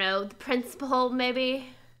 I don't know. The principal, maybe?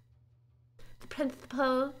 The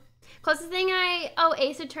principal. Closest thing oh,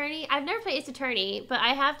 Ace Attorney. I've never played Ace Attorney, but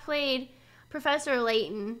I have played Professor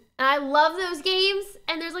Layton. And I love those games.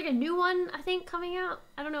 And there's like a new one, I think, coming out.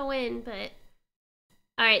 I don't know when, but...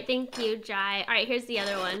 Alright, thank you, Jai. Alright, here's the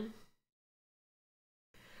other one.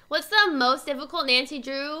 What's the most difficult Nancy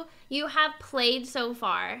Drew you have played so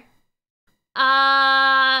far?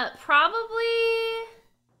 Probably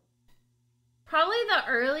the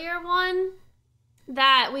earlier one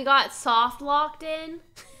that we got soft locked in.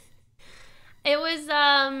 It was,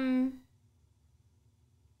 I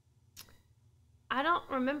don't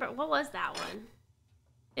remember. What was that one?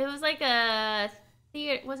 It was like a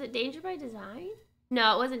theater. Was it Danger by Design?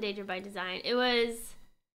 No, it wasn't Danger by Design. It was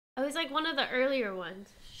like one of the earlier ones.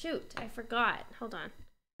 Shoot, I forgot. Hold on.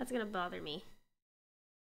 That's gonna bother me.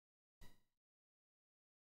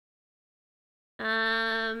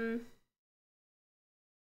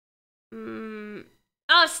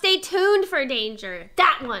 Oh, Stay Tuned for Danger.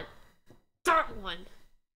 That one. That one.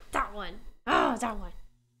 That one. Oh, that one.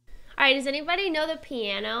 Alright, does anybody know the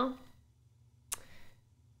piano?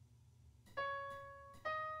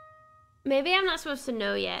 Maybe I'm not supposed to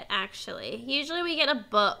know yet, actually. Usually we get a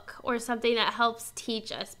book or something that helps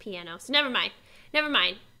teach us piano. So never mind. Never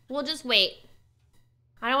mind. We'll just wait.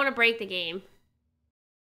 I don't want to break the game.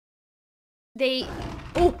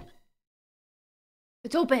 Oh!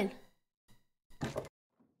 It's open.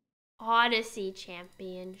 Odyssey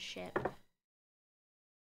Championship.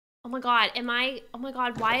 Oh my god, oh my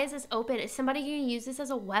god, why is this open? Is somebody gonna use this as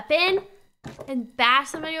a weapon? And bash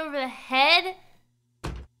somebody over the head?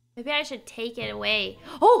 Maybe I should take it away.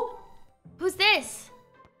 Oh! Who's this?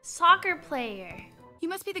 Soccer player. You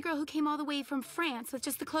must be the girl who came all the way from France with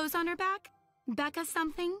just the clothes on her back? Becca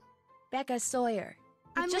something? Becca Sawyer.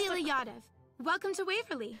 I'm Leela Yadav. Welcome to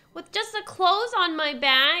Waverly. With just the clothes on my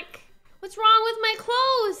back? What's wrong with my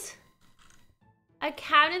clothes? A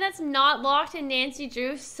cabinet that's not locked in Nancy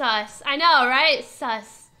Drew? Sus. I know, right?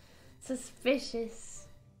 Sus. Suspicious.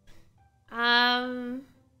 How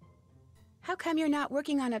come you're not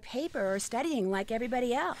working on a paper or studying like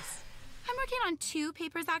everybody else? I'm working on 2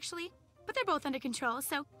 papers, actually. But they're both under control,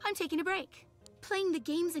 so I'm taking a break. Playing the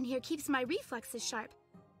games in here keeps my reflexes sharp.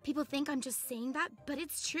 People think I'm just saying that, but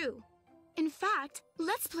it's true. In fact,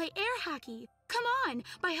 let's play air hockey. Come on!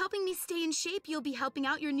 By helping me stay in shape, you'll be helping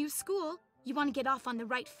out your new school. You want to get off on the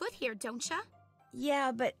right foot here, don't ya?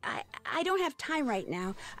 Yeah, but I don't have time right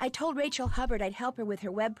now. I told Rachel Hubbard I'd help her with her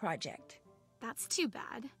web project. That's too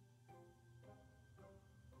bad.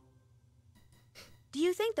 Do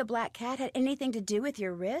you think the black cat had anything to do with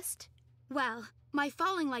your wrist? Well, my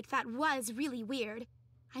falling like that was really weird.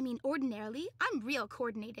 I mean, ordinarily, I'm real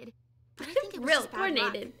coordinated. But I think it was real just bad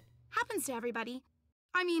coordinated. luck. Happens to everybody.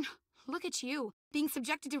 I mean, look at you, being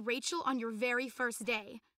subjected to Rachel on your very first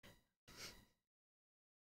day.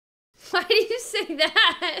 Why do you say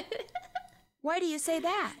that? Why do you say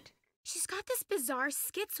that? She's got this bizarre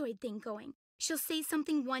schizoid thing going. She'll say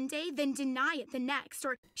something one day, then deny it the next,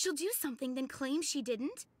 or she'll do something, then claim she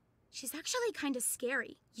didn't. She's actually kind of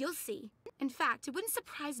scary. You'll see. In fact, it wouldn't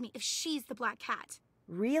surprise me if she's the black cat.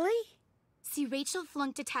 Really? See, Rachel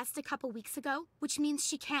flunked a test a couple weeks ago, which means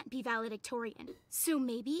she can't be valedictorian. So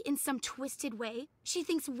maybe, in some twisted way, she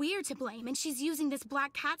thinks we're to blame and she's using this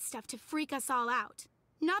black cat stuff to freak us all out.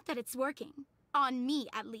 Not that it's working. On me,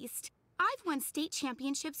 at least. I've won state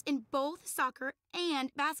championships in both soccer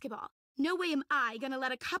and basketball. No way am I gonna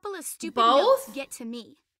let a couple of stupid notes get to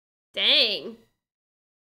me. Dang.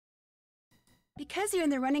 Because you're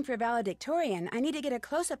in the running for valedictorian, I need to get a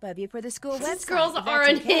close-up of you for the school website. These girls are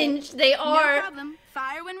unhinged. They are. No problem.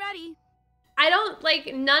 Fire when ready. I don't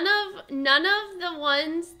like none of the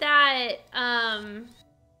ones that I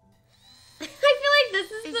feel like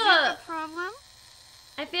this is there a problem?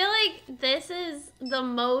 I feel like this is the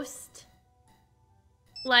most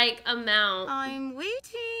like amount I'm waiting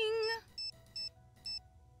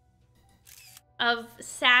of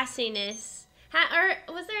sassiness. Or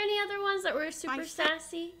was there any other ones that were super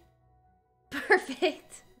sassy?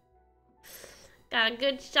 Perfect. Got a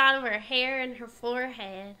good shot of her hair and her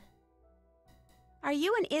forehead. Are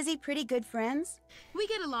you and Izzy pretty good friends? We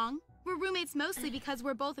get along. We're roommates mostly because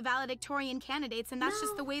we're both valedictorian candidates, and that's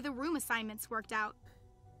just the way the room assignments worked out.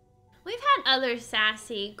 We've had other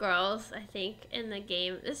sassy girls, I think, in the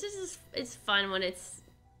game. This is just, it's fun when it's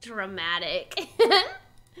dramatic.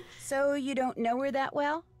 So you don't know her that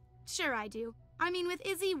well? Sure I do. I mean, with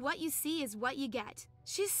Izzy, what you see is what you get.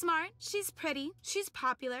 She's smart, she's pretty, she's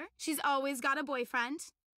popular, she's always got a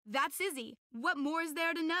boyfriend. That's Izzy. What more is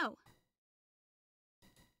there to know?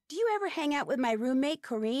 Do you ever hang out with my roommate,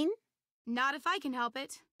 Corinne? Not if I can help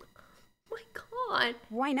it. Oh my God.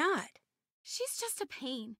 Why not? She's just a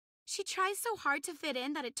pain. She tries so hard to fit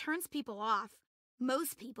in that it turns people off.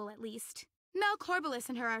 Most people, at least. Mel Corbelis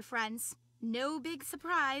and her are friends. No big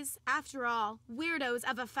surprise. After all, weirdos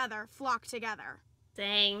of a feather flock together.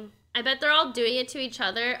 Dang. I bet they're all doing it to each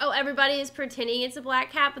other. Oh, everybody is pretending it's a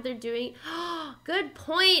black cat, but they're doing... Good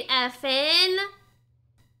point, Effin.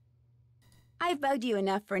 I've bugged you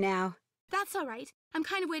enough for now. That's all right. I'm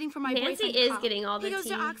kind of waiting for my Nancy boyfriend to is call. getting all the He goes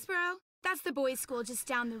tea. to Oxborough. That's the boys' school just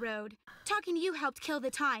down the road. Talking to you helped kill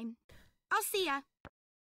the time. I'll see ya.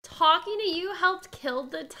 Talking to you helped kill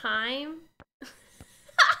the time?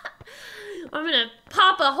 I'm gonna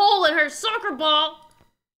pop a hole in her soccer ball.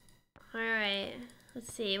 Alright.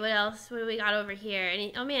 Let's see. What else? What do we got over here?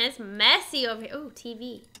 Oh man, it's messy over here. Oh,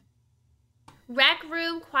 TV. Rec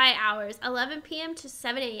room, quiet hours. 11 p.m. to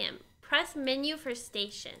 7 a.m. Press menu for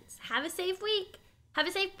stations. Have a safe week. Have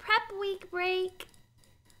a safe prep week break.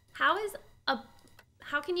 How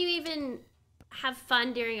can you even have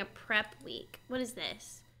fun during a prep week? What is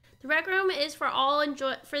this? The rec room is for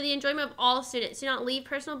the enjoyment of all students. Do not leave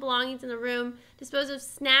personal belongings in the room. Dispose of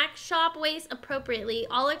snack shop waste appropriately.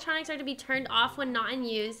 All electronics are to be turned off when not in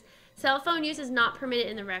use. Cell phone use is not permitted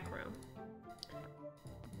in the rec room.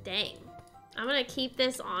 Dang. I'm gonna keep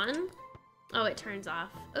this on. Oh, it turns off.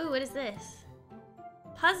 Oh, what is this?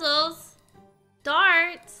 Puzzles.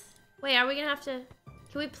 Darts. Wait, are we gonna have to...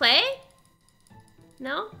 Can we play?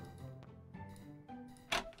 No?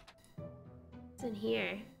 What's in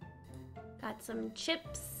here? Got some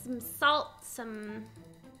chips, some salt, some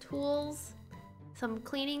tools, some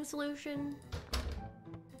cleaning solution.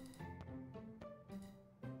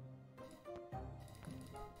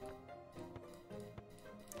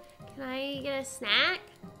 Can I get a snack?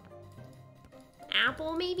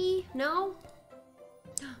 Apple, maybe? No?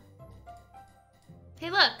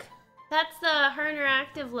 Hey, look. That's the Her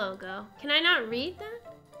Interactive logo. Can I not read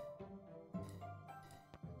that?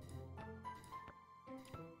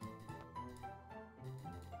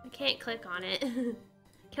 I can't click on it. Can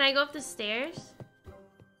I go up the stairs?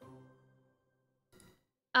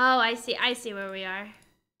 Oh, I see. I see where we are.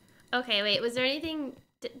 Okay, wait. Was there anything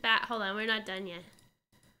bad? Hold on. We're not done yet.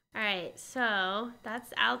 Alright, so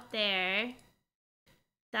that's out there.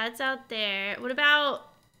 That's out there. What about...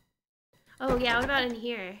 Oh, yeah, what about in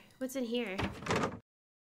here? What's in here?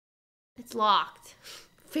 It's locked.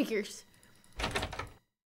 Figures.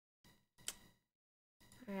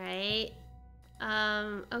 Alright.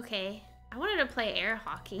 Okay. I wanted to play air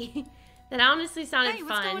hockey. That honestly sounded fun. Hey,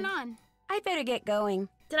 what's going on? I better get going.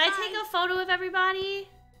 Did I take a photo of everybody?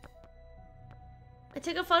 I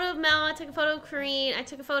took a photo of Mel, I took a photo of Corinne, I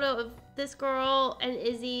took a photo of this girl and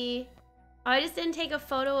Izzy. Oh, I just didn't take a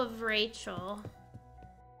photo of Rachel.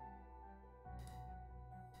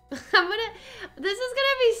 This is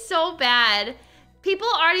gonna be so bad. People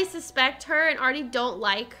already suspect her and already don't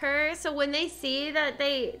like her, so when they see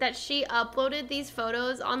that she uploaded these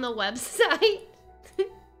photos on the website,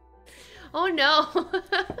 oh no.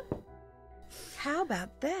 How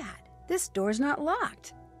about that? This door's not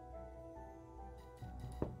locked.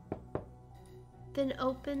 Then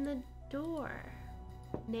open the door.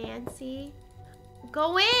 Nancy.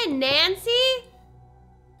 Go in, Nancy!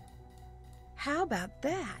 How about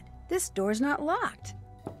that? This door's not locked.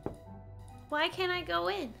 Why can't I go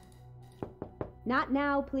in? Not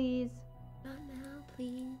now, please. Not now,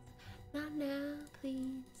 please. Not now,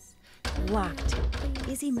 please. Locked.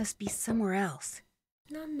 Izzy must be somewhere else.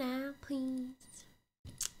 Not now, please.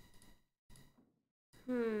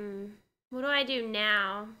 What do I do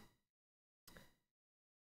now?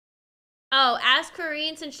 Oh, ask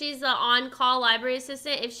Corinne, since she's the on-call library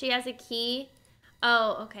assistant, if she has a key.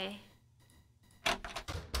 Oh, okay. I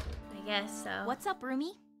guess so. What's up,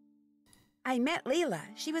 roomie? I met Leela.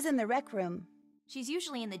 She was in the rec room. She's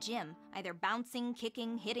usually in the gym, either bouncing,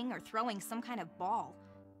 kicking, hitting, or throwing some kind of ball.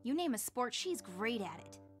 You name a sport, she's great at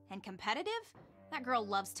it. And competitive? That girl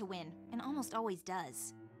loves to win, and almost always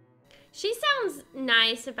does. She sounds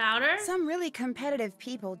nice about her. Some really competitive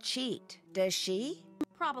people cheat. Does she?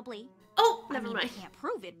 Probably. Oh, I never mean, mind. I can't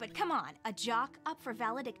prove it, but come on. A jock up for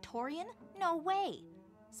valedictorian? No way.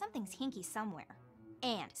 Something's hinky somewhere.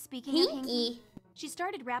 And speaking of hinky, she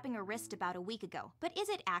started wrapping her wrist about a week ago. But is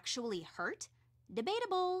it actually hurt?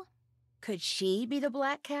 Debatable. Could she be the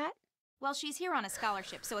black cat? Well, she's here on a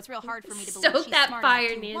scholarship, so it's real hard for me to Stoke believe she's that smart fire,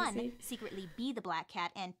 enough to, Nancy. 1, secretly be the black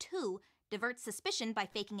cat, and 2, divert suspicion by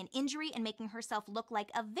faking an injury and making herself look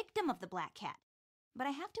like a victim of the black cat. But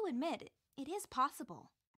I have to admit, it is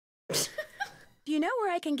possible. Do you know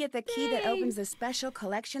where I can get the key that opens the special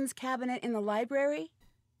collections cabinet in the library?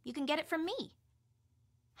 You can get it from me.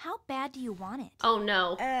 How bad do you want it? Oh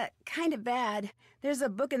no. Kind of bad. There's a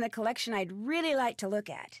book in the collection I'd really like to look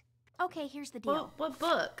at. Okay, here's the deal. What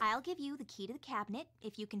book? I'll give you the key to the cabinet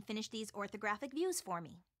if you can finish these orthographic views for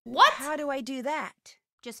me. What? How do I do that?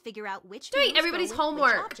 Just figure out which Doing views everybody's go with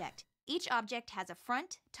homework. Which object. Each object has a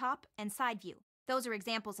front, top, and side view. Those are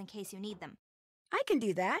examples in case you need them. I can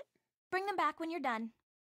do that. Bring them back when you're done.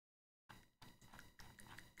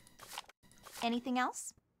 Anything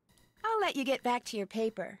else? I'll let you get back to your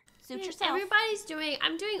paper. Suit yourself.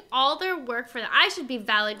 I'm doing all their work for them. I should be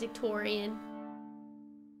valedictorian.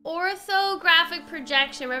 Orthographic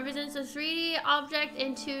projection represents a 3D object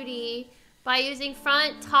in 2D by using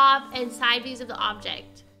front, top, and side views of the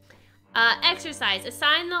object. Exercise.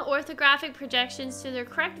 Assign the orthographic projections to their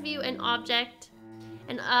correct view and object.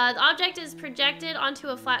 And the object is projected onto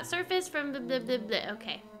a flat surface from blah, blah, blah, blah.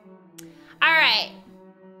 Okay. Alright.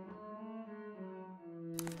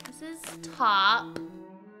 This is top.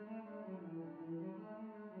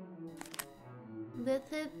 This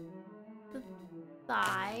is the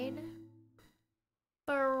side.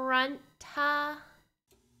 Fronta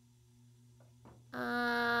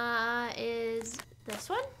is this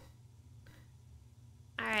one.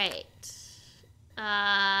 All right.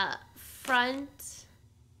 Front,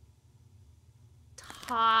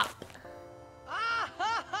 top,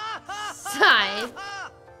 side.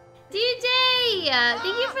 DJ, thank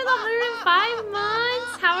you for the 105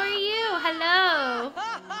 months. How are you? Hello.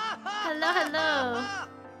 Hello, hello.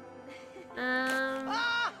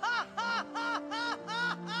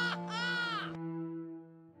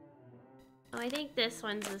 Oh, I think this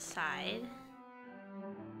one's the side.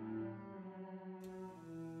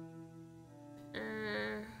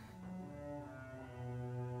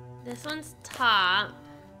 This one's top.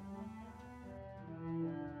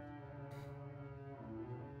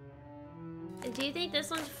 Do you think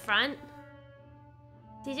this one's front?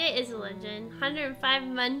 DJ is a legend. 105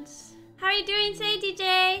 months. How are you doing today,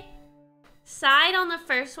 DJ? Side on the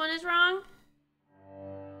first one is wrong.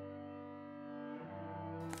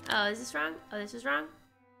 Oh, is this wrong? Oh, this is wrong.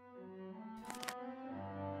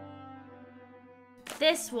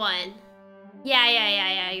 This one.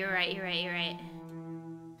 Yeah. You're right.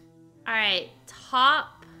 All right,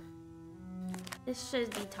 top. This should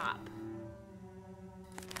be top.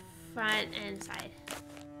 Front and side.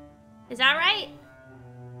 Is that right?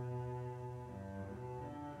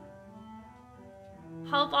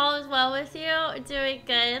 Hope all is well with you. Doing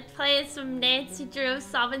good. Playing some Nancy Drew,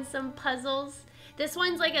 solving some puzzles. This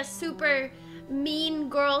one's like a super mean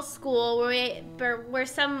girl school where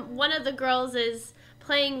one of the girls is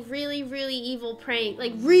playing really evil pranks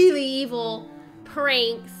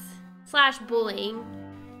 / bullying,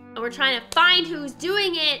 and we're trying to find who's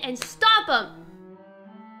doing it and stop them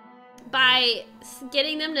by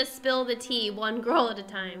getting them to spill the tea one girl at a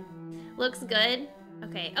time. Looks good.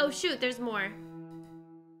 Okay. Oh shoot, there's more.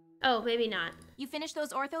 Oh, maybe not. You finished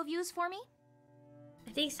those ortho views for me?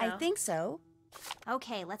 I think so. I think so.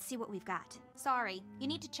 Okay, let's see what we've got. Sorry, you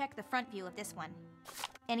need to check the front view of this one.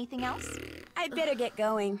 Anything else? I'd better get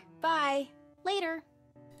going. Bye. Later.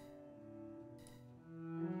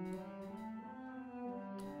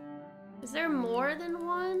 Is there more than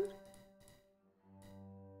one?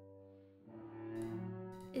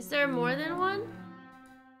 Is there more than one?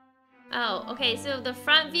 Oh, okay, so the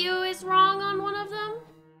front view is wrong on one of them?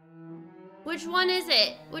 Which one is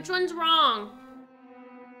it? Which one's wrong?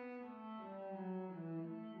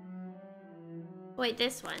 Wait,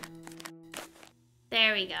 this one.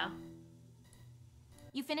 There we go.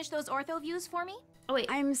 You finished those ortho views for me? Oh, wait.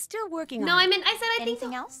 I'm still working on No, it. I said I think so.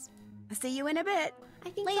 Anything else? I'll see you in a bit. I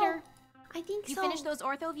think Later. so. I think You so. finished those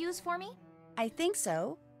ortho views for me? I think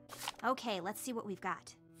so. Okay, let's see what we've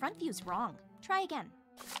got. Front view's wrong. Try again.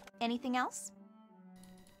 Anything else?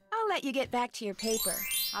 I'll let you get back to your paper.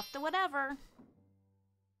 Off to whatever.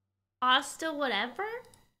 Asta whatever?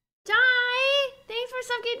 Die! Thanks for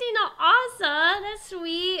subgifting to Asa. That's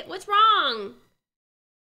sweet. What's wrong?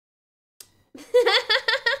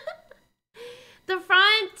 The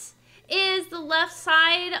front is the left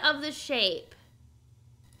side of the shape.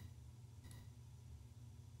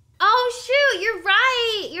 Oh shoot, you're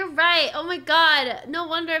right. You're right. Oh my god. No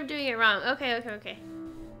wonder I'm doing it wrong. Okay. Okay.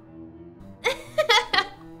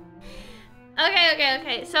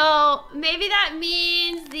 So maybe that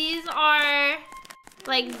means these are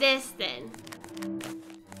like this then.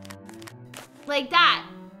 Like that,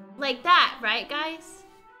 right guys?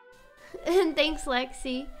 And thanks,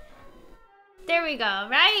 Lexi. There we go,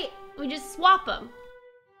 right? We just swap them.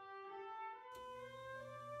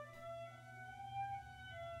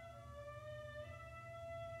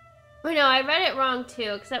 Oh no, I read it wrong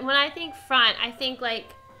too. Except when I think front, I think like,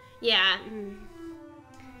 yeah.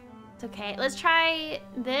 It's okay. Let's try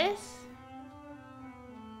this.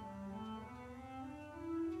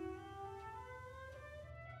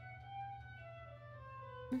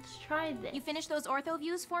 Let's try this. You finished those ortho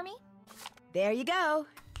views for me? There you go.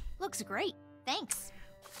 Looks great. Thanks.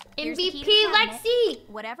 Here's the key MVP to the cabinet. Lexi!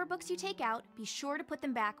 Whatever books you take out, be sure to put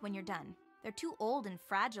them back when you're done. They're too old and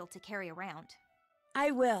fragile to carry around.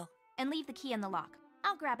 I will. And leave the key in the lock.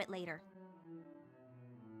 I'll grab it later.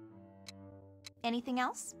 Anything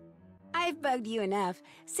else? I've bugged you enough.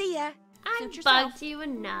 See ya. I Suit yourself. bugged you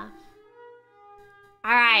enough.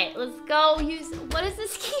 Alright, let's go use... What is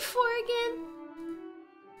this key for again?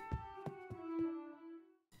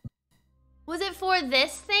 Was it for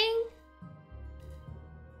this thing?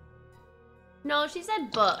 No, she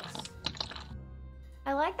said books.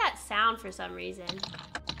 I like that sound for some reason.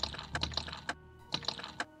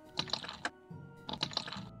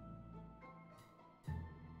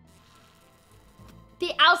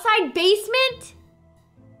 The outside basement?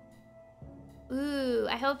 Ooh,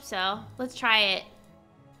 I hope so. Let's try it.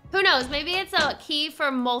 Who knows? Maybe it's a key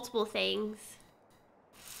for multiple things.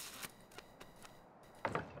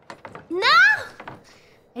 No!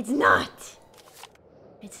 It's not.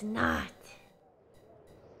 It's not.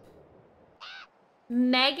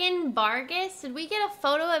 Megan Vargas? Did we get a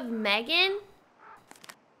photo of Megan?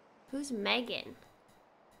 Who's Megan?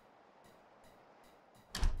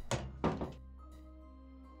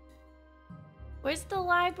 Where's the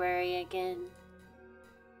library again?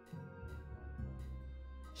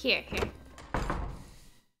 Here.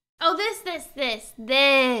 Oh, this.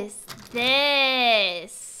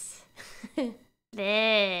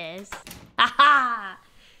 This. Aha!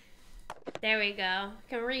 There we go.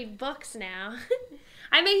 Can read books now.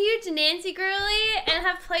 I'm a huge Nancy girly and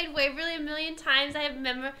have played Waverly a million times. I have it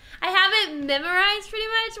memorized pretty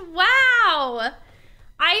much. Wow!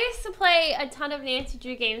 I used to play a ton of Nancy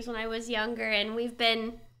Drew games when I was younger, and we've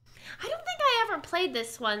been... I don't think I ever played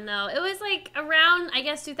this one, though. It was like around, I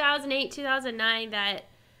guess, 2008, 2009 that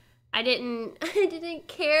I didn't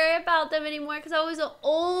care about them anymore because I was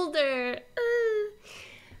older.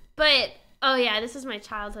 But, oh yeah, this is my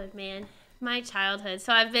childhood, man. My childhood.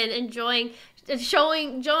 So I've been enjoying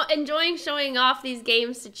showing off these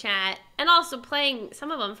games to chat and also playing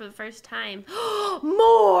some of them for the first time.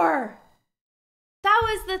 More! That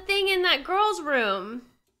was the thing in that girl's room.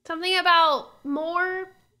 Something about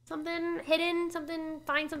more, something hidden,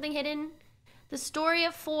 find something hidden. The Story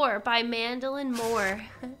of Four by Mandolin Moore.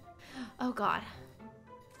 Oh God.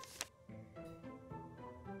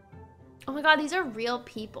 Oh my God, these are real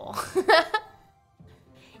people.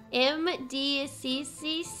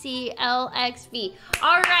 MDCCCLXV.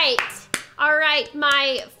 All right,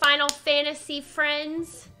 my Final Fantasy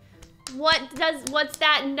friends. What's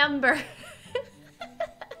that number?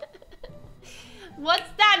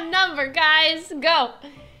 What's that number, guys? Go.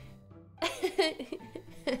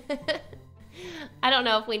 I don't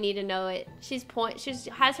know if we need to know it. She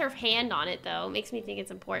has her hand on it though. Makes me think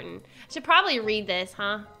it's important. I should probably read this,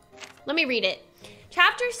 huh? Let me read it.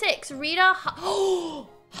 Chapter 6, Rita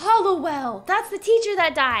Hollowell. That's the teacher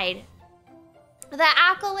that died. The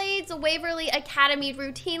accolades Waverly Academy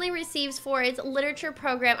routinely receives for its literature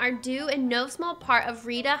program are due in no small part of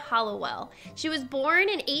Rita Hollowell. She was born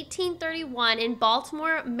in 1831 in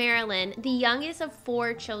Baltimore, Maryland, the youngest of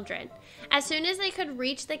 4 children. As soon as they could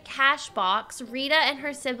reach the cash box, Rita and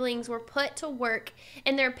her siblings were put to work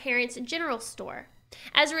in their parents' general store.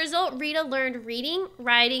 As a result, Rita learned reading,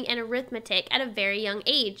 writing, and arithmetic at a very young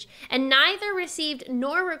age, and neither received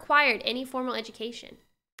nor required any formal education.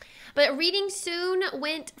 But reading soon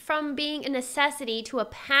went from being a necessity to a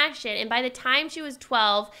passion, and by the time she was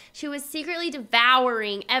 12, she was secretly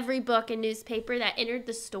devouring every book and newspaper that entered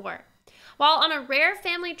the store. While on a rare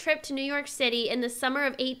family trip to New York City in the summer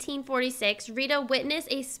of 1846, Rita witnessed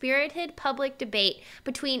a spirited public debate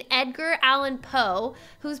between Edgar Allan Poe,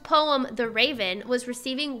 whose poem The Raven was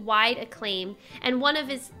receiving wide acclaim, and one of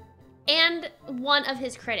his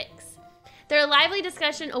critics. Their lively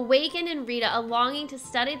discussion awakened in Rita a longing to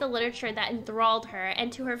study the literature that enthralled her,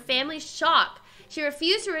 and to her family's shock, she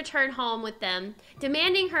refused to return home with them,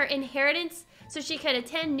 demanding her inheritance so she could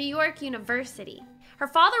attend New York University. Her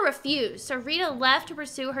father refused, so Rita left to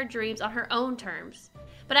pursue her dreams on her own terms.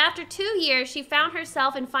 But after 2 years, she found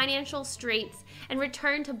herself in financial straits and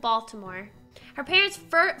returned to Baltimore. Her parents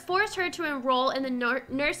forced her to enroll in the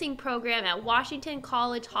nursing program at Washington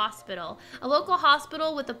College Hospital, a local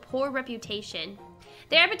hospital with a poor reputation.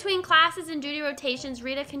 There, between classes and duty rotations,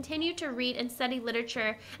 Rita continued to read and study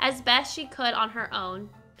literature as best she could on her own.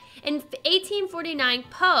 In 1849,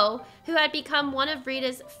 Poe, who had become one of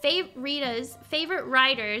Rita's favorite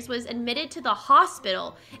writers, was admitted to the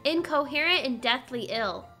hospital, incoherent and deathly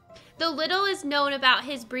ill. Though little is known about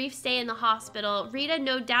his brief stay in the hospital, Rita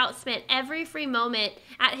no doubt spent every free moment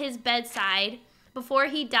at his bedside before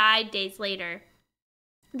he died days later.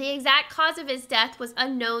 The exact cause of his death was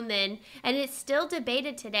unknown then, and is still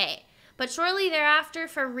debated today. But shortly thereafter,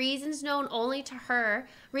 for reasons known only to her,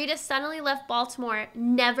 Rita suddenly left Baltimore,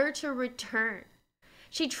 never to return.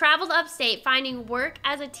 She traveled upstate, finding work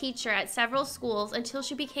as a teacher at several schools until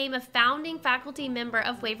she became a founding faculty member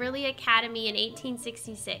of Waverly Academy in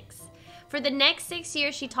 1866. For the next 6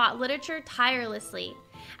 years, she taught literature tirelessly.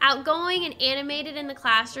 Outgoing and animated in the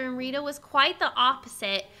classroom, Rita was quite the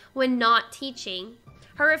opposite when not teaching.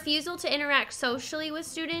 Her refusal to interact socially with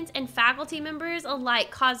students and faculty members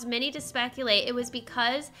alike caused many to speculate it was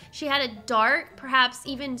because she had a dark, perhaps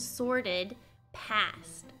even sordid,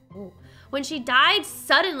 past. When she died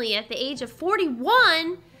suddenly at the age of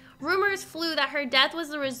 41, rumors flew that her death was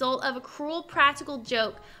the result of a cruel practical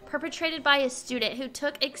joke perpetrated by a student who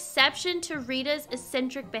took exception to Rita's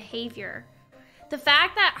eccentric behavior. The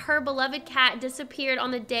fact that her beloved cat disappeared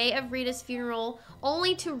on the day of Rita's funeral,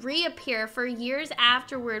 only to reappear for years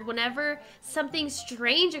afterward whenever something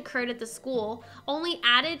strange occurred at the school, only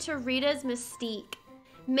added to Rita's mystique,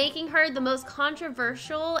 making her the most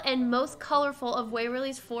controversial and most colorful of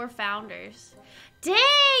Waverly's 4 founders.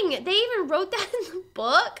 Dang! They even wrote that in the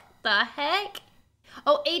book? The heck?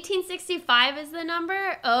 Oh, 1865 is the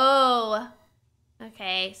number? Oh.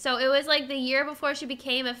 Okay, so it was like the year before she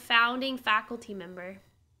became a founding faculty member.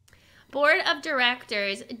 Board of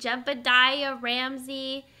Directors: Jebediah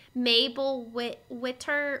Ramsey, Mabel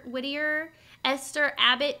Whittier, Esther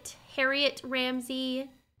Abbott, Harriet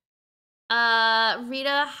Ramsey,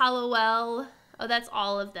 Rita Hallowell. Oh, that's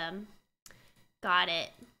all of them. Got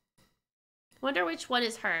it. Wonder which one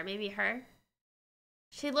is her. Maybe her?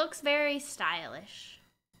 She looks very stylish.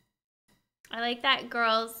 I like that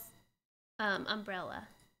girl's umbrella.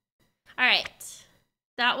 All right.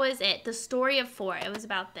 That was it. The story of 4. It was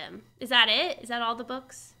about them. Is that it? Is that all the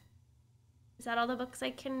books? Is that all the books I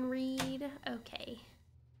can read? Okay.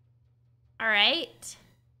 All right.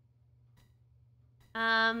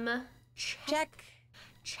 Check.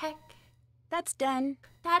 Check. That's done.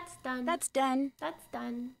 That's done. That's done. That's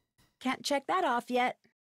done. Can't check that off yet.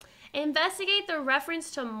 Investigate the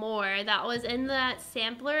reference to more that was in that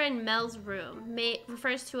sampler in Mel's room.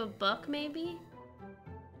 Refers to a book, maybe?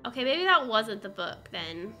 Okay, maybe that wasn't the book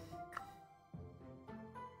then.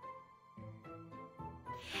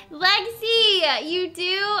 Lexi, you do?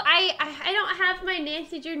 I don't have my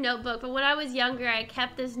Nancy Drew notebook, but when I was younger, I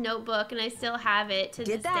kept this notebook, and I still have it to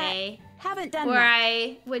this day. Haven't done where that.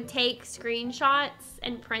 I would take screenshots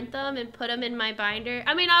and print them and put them in my binder.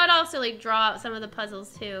 I mean, I would also like draw out some of the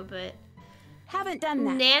puzzles too, but haven't done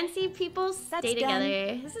that. Nancy people stay together.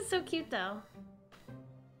 Done. This is so cute though.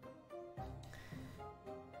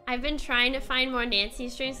 I've been trying to find more Nancy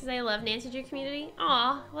streams because I love Nancy Drew community.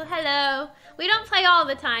 Aw, well hello. We don't play all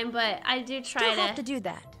the time, but I do try Still have to do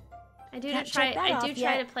that. I do Can't try. check that I off do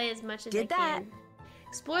try yet. to play as much as Did I that. can.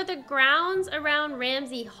 Explore the grounds around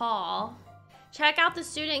Ramsey Hall. Check out the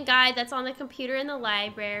student guide that's on the computer in the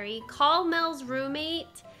library. Call Mel's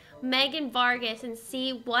roommate, Megan Vargas, and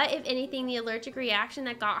see what, if anything, the allergic reaction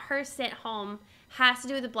that got her sent home has to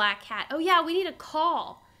do with the black cat. Oh yeah, we need a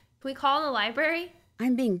call. Can we call in the library?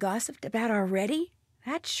 I'm being gossiped about already?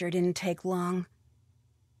 That sure didn't take long.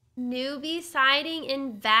 Newbie sighting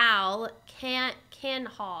in Val Can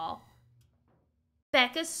Hall.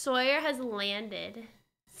 Becca Sawyer has landed.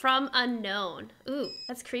 From unknown. Ooh,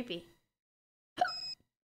 that's creepy.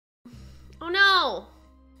 Oh no!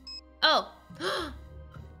 Oh.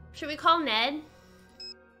 Should we call Ned?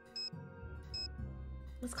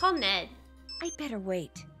 Let's call Ned. I better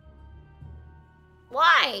wait.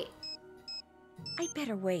 Why? I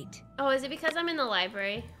better wait. Oh, is it because I'm in the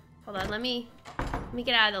library? Hold on, let me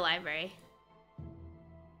get out of the library.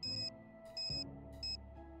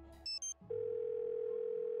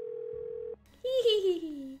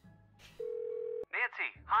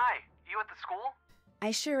 Nancy, hi. You at the school?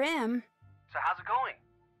 I sure am. So how's it going?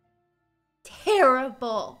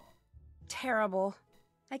 Terrible. Terrible.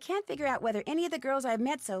 I can't figure out whether any of the girls I've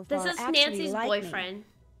met so far This is actually Nancy's like boyfriend. me.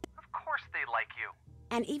 Of course they like you.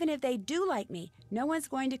 And even if they do like me, no one's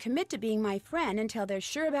going to commit to being my friend until they're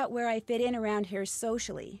sure about where I fit in around here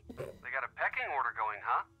socially. They got a pecking order going,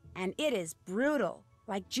 huh? And it is brutal,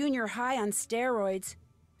 like junior high on steroids.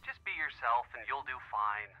 Just be yourself and you'll do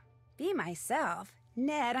fine. Be myself?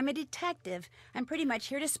 Ned, I'm a detective. I'm pretty much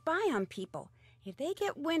here to spy on people. If they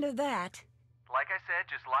get wind of that... Like I said,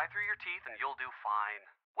 just lie through your teeth and you'll do fine.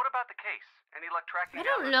 What about the case? Any luck tracking I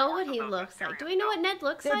down don't the know source what of he those looks like. Do mysterious we know what notes? Ned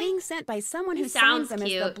looks They're like? being sent by someone He who signs sounds them as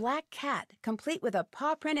cute. the Black Cat, complete with a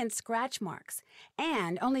paw print and scratch marks.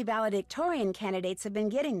 And only valedictorian candidates have been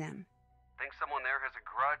getting them. Think someone there has a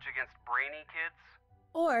grudge against brainy kids?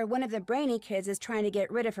 Or one of the brainy kids is trying to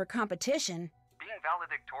get rid of her competition. Being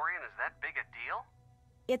valedictorian is that big a deal?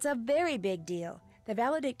 It's a very big deal. The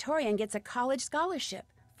valedictorian gets a college scholarship,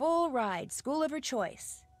 full ride, school of her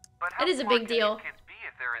choice. But how It is a smart big can deal. these kids be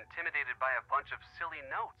if they're intimidated by a bunch of silly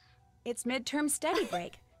notes? It's midterm study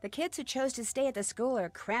break. The kids who chose to stay at the school are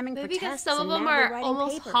cramming Maybe for because tests some of and them madly are writing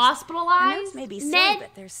almost papers. The hospitalized. notes may be silly, Ned,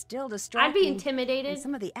 but they're still I'd distracting. be intimidated. And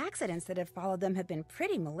some of the accidents that have followed them have been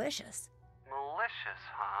pretty malicious. Malicious,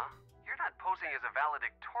 huh? You're not posing as a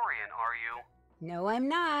valedictorian, are you? No, I'm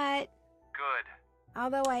not. Good.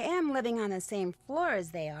 Although I am living on the same floor as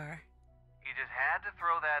they are. You just had to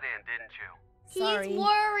throw that in, didn't you? Sorry. He's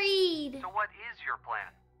worried. So what is your plan?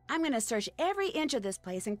 I'm going to search every inch of this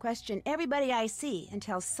place and question everybody I see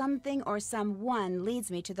until something or someone leads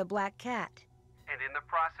me to the Black Cat. And in the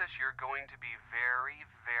process, you're going to be very,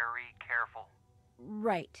 very careful.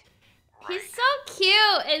 Right. He's so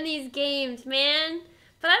cute in these games, man.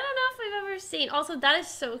 But I don't know if we've ever seen. Also, that is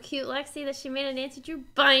so cute, Lexi, that she made a Nancy Drew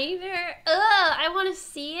binder. Ugh, I want to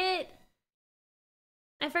see it.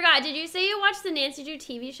 I forgot. Did you say you watched the Nancy Drew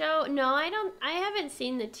TV show? No, I don't. I haven't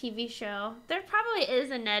seen the TV show. There probably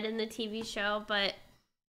is a Ned in the TV show, but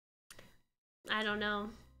I don't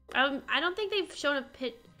know. I don't think they've shown a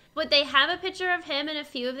but they have a picture of him in a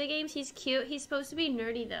few of the games. He's cute. He's supposed to be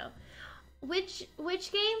nerdy though. Which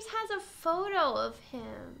games has a photo of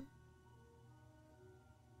him?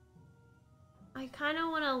 I kind of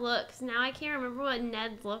want to look, 'cause now I can't remember what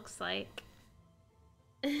Ned looks like.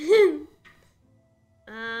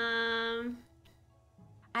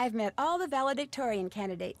 I've met all the valedictorian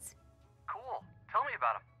candidates. Cool. Tell me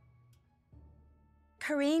about him.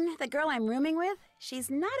 Kareen, the girl I'm rooming with, she's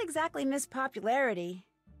not exactly Miss Popularity.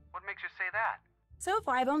 What makes you say that? So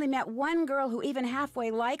far, I've only met one girl who even halfway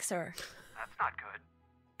likes her. That's not good.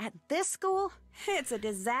 At this school, it's a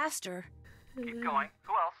disaster. Keep going.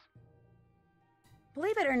 Who else?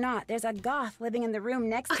 Believe it or not, there's a goth living in the room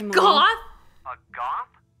next to mine. Goth? A goth?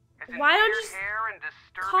 As in Why don't weird you hair and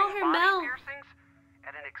disturbing call her body Mel? piercings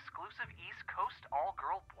at an exclusive East Coast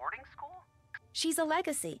all-girl boarding school? She's a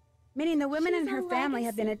legacy, meaning the women She's in her a family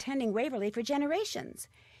have been legacy. attending Waverly for generations.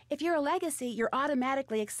 If you're a legacy, you're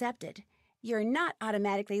automatically accepted. You're not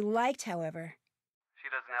automatically liked, however. She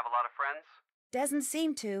doesn't have a lot of friends? Doesn't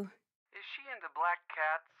seem to. Is she into black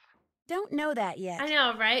cats? Don't know that yet. I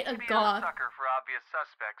know, right? A Maybe I'm a goth. sucker for obvious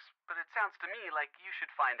suspects, but it sounds to me like you should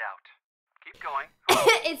find out. Keep going.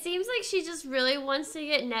 It seems like she just really wants to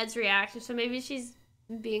get Ned's reaction, so maybe she's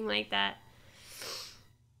being like that.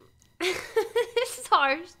 It's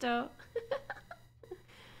harsh, though.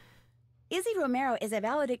 Izzy Romero is a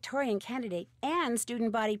valedictorian candidate and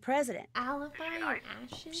student body president. Alibi Is she and nice?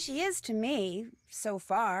 ashes? She is to me, so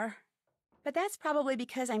far. But that's probably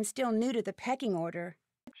because I'm still new to the pecking order.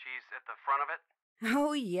 She's at the front of it?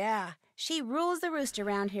 Oh, yeah. She rules the roost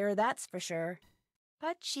around here, that's for sure.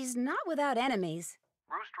 But she's not without enemies.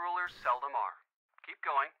 Roost rulers seldom are. Keep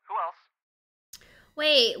going. Who else?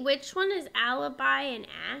 Wait, which one is Alibi and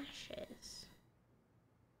Ashes?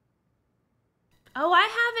 Oh, I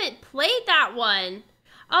haven't played that one.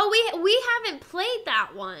 Oh, we haven't played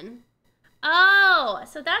that one. Oh,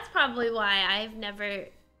 so that's probably why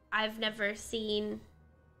I've never seen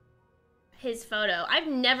his photo. I've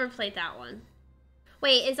never played that one.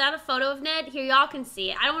 Wait, is that a photo of Ned? Here, y'all can see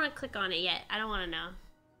it. I don't want to click on it yet. I don't want to know.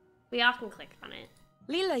 We all can click on it.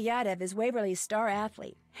 Leela Yadav is Waverly's star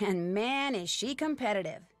athlete, and man, is she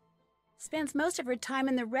competitive. Spends most of her time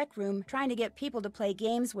in the rec room trying to get people to play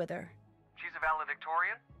games with her. She's a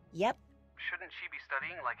valedictorian? Yep. Shouldn't she be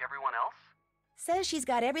studying like everyone else? Says she's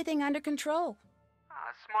got everything under control.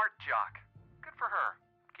 Smart jock. Good for her.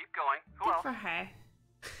 Keep going. Who Good else? for her.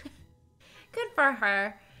 Good for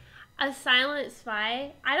her. A Silent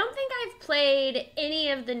Spy. I don't think I've played any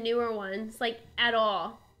of the newer ones, like, at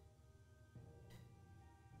all.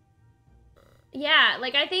 Yeah,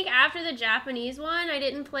 like, I think after the Japanese one, I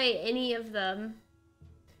didn't play any of them.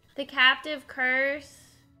 The Captive Curse.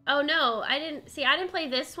 Oh, no, I didn't play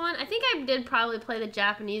this one. I think I did probably play the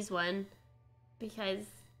Japanese one because,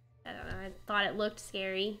 I don't know, I thought it looked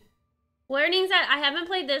scary. Learnings that I haven't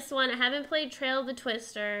played this one. I haven't played Trail of the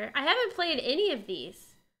Twister. I haven't played any of these.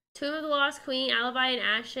 Tomb of the Lost Queen, Alibi and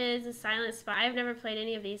Ashes, The Silent Spy. I've never played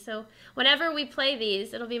any of these. So whenever we play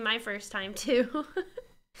these, it'll be my first time too.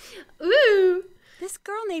 Ooh. This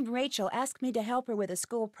girl named Rachel asked me to help her with a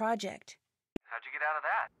school project. How'd you get out of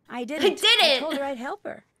that? I didn't. I didn't! I told her I'd help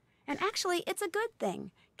her. And actually, it's a good thing.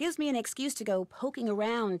 Gives me an excuse to go poking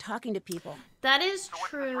around, talking to people. That is So what's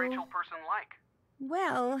true. this Rachel person like?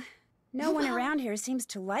 Well, no one around here seems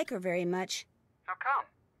to like her very much. How come?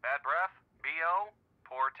 Bad breath? B.O.?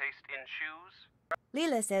 Poor taste in shoes?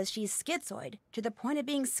 Leela says she's schizoid, to the point of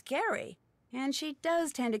being scary. And she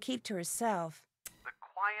does tend to keep to herself. The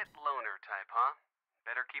quiet loner type, huh?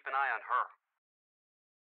 Better keep an eye on her.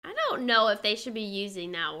 I don't know if they should be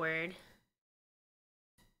using that word.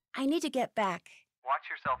 I need to get back. Watch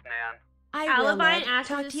yourself, Nan. I Alibi will, and Ned. Ashes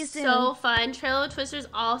Talk to you is soon. so fun. Trail of Twister's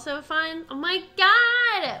also fun. Oh my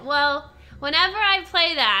god! Well, whenever I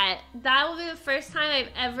play that, that will be the first time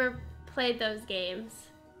I've ever played those games.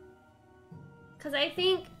 Because I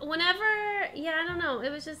think whenever, yeah, I don't know, it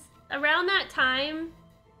was just around that time,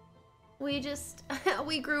 we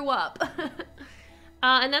grew up.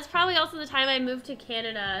 And that's probably also the time I moved to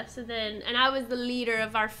Canada. So then, and I was the leader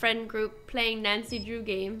of our friend group playing Nancy Drew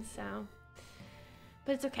games, so.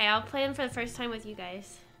 But it's okay, I'll play them for the first time with you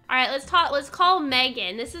guys. All right, let's call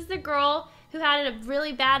Megan. This is the girl who had a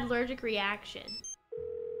really bad allergic reaction.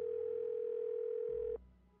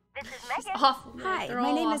 This is Megan. Awful. Hi, They're my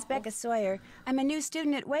all name is awful. Becca Sawyer. I'm a new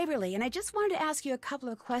student at Waverly, and I just wanted to ask you a couple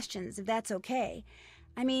of questions, if that's okay.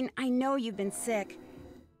 I mean, I know you've been sick.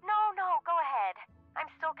 No, go ahead. I'm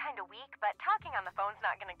still kind of weak, but talking on the phone's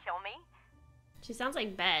not gonna kill me. She sounds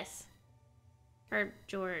like Bess. Or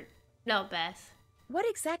George. No, Bess. What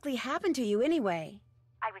exactly happened to you anyway?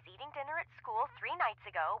 I was eating dinner at school 3 nights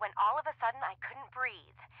ago when all of a sudden I couldn't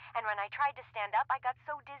breathe. And when I tried to stand up, I got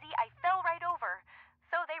so dizzy I fell right over.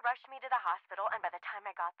 So they rushed me to the hospital, and by the time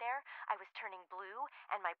I got there, I was turning blue,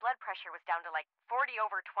 and my blood pressure was down to like 40/20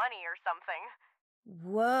 or something.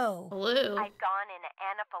 Whoa. Blue. I'd gone into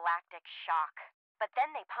anaphylactic shock. But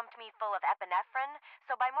then they pumped me full of epinephrine,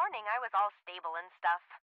 so by morning I was all stable and stuff.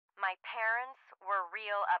 My parents were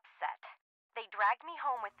real upset. They dragged me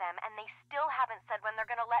home with them, and they still haven't said when they're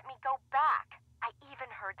gonna let me go back. I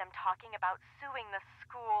even heard them talking about suing the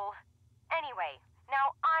school. Anyway,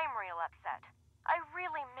 now I'm real upset. I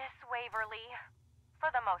really miss Waverly.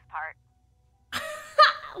 For the most part.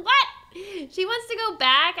 What? She wants to go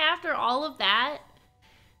back after all of that?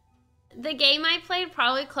 The game I played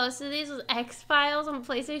probably close to these was X-Files on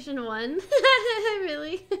PlayStation 1.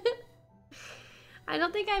 Really? I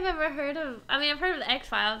don't think I've ever heard of... I mean, I've heard of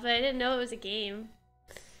X-Files, but I didn't know it was a game.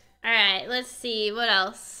 Alright, let's see. What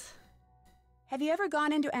else? Have you ever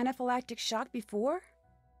gone into anaphylactic shock before?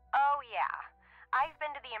 Oh, yeah. I've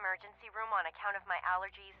been to the emergency room on account of my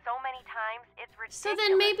allergies so many times, it's ridiculous. So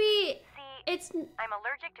then maybe... See, it's... I'm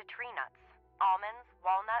allergic to tree nuts, almonds,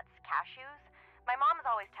 walnuts, cashews. My mom's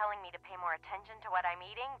always telling me to pay more attention to what I'm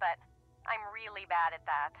eating, but I'm really bad at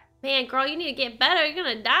that. Man, girl, you need to get better. You're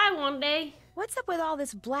gonna die one day. What's up with all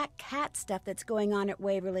this black cat stuff that's going on at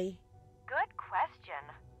Waverly? Good question.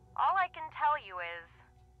 All I can tell you is,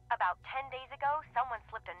 about 10 days ago, someone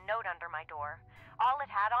slipped a note under my door. All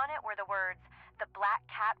it had on it were the words, "The black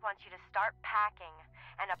cat wants you to start packing,"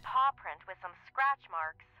 and a paw print with some scratch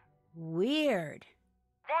marks. Weird.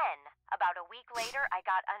 Then, about a week later, I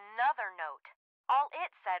got another note. All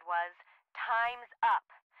it said was, "Time's up."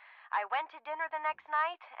 I went to dinner the next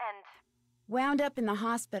night and... Wound up in the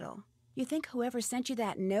hospital. You think whoever sent you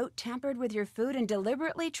that note tampered with your food and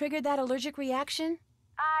deliberately triggered that allergic reaction?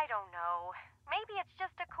 I don't know. Maybe it's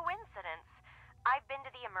just a coincidence. I've been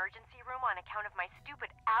to the emergency room on account of my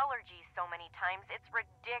stupid allergies so many times, it's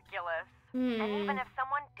ridiculous. And even if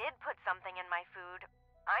someone did put something in my food,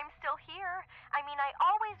 I'm still here. I mean, I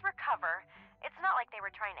always recover. It's not like they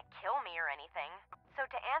were trying to kill me or anything. So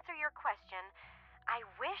to answer your question, I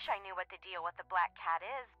wish I knew what the deal with the black cat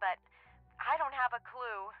is, but I don't have a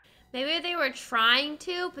clue. Maybe they were trying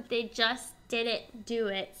to, but they just didn't do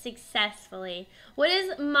it successfully. What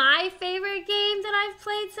is my favorite game that I've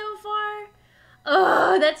played so far?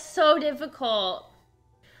 Oh, that's so difficult.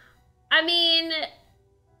 I mean...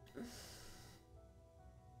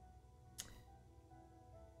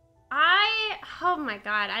 oh my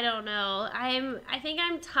god, I don't know. I think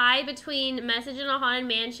I'm tied between Message in a Haunted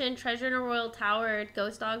Mansion, Treasure in a Royal Tower,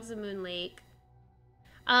 Ghost Dogs of Moon Lake.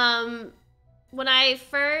 When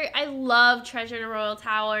I loved Treasure in a Royal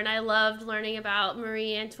Tower, and I loved learning about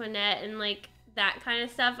Marie Antoinette and like that kind of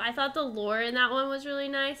stuff. I thought the lore in that one was really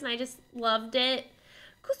nice, and I just loved it.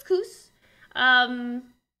 Couscous.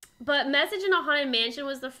 But Message in a Haunted Mansion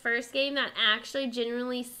was the first game that actually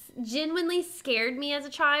genuinely scared me as a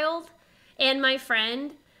child and my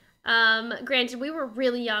friend. Granted, we were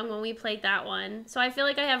really young when we played that one, so I feel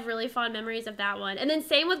like I have really fond memories of that one. And then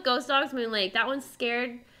same with Ghost Dogs Moon Lake. That one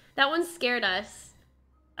scared us.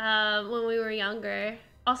 when we were younger.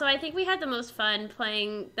 Also, I think we had the most fun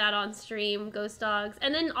playing that on stream, Ghost Dogs.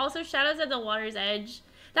 And then also Shadows at the Water's Edge.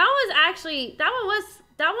 That one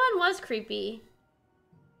was creepy.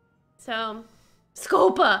 So,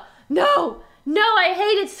 Scopa! No! No, I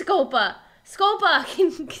hated Scopa! Scopa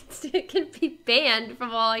can be banned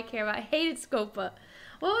from all I care about. I hated Scopa.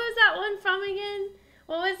 What was that one from again?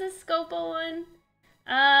 What was the Scopa one?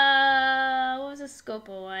 What was the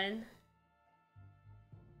Scopa one?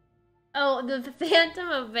 Oh, the Phantom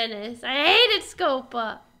of Venice. I hated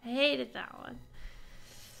Scopa. I hated that one.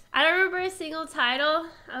 I don't remember a single title.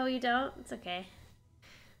 Oh, you don't? It's okay.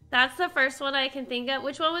 That's the first one I can think of.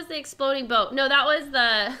 Which one was the exploding boat? No, that was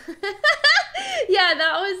the... yeah,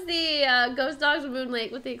 that was the Ghost Dogs Moon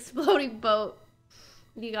Lake with the exploding boat.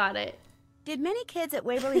 You got it. Did many kids at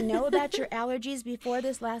Waverly know about your allergies before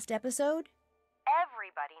this last episode?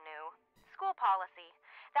 Everybody knew. School policy.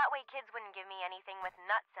 That way kids wouldn't give me anything with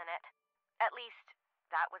nuts in it. At least,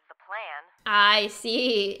 that was the plan. I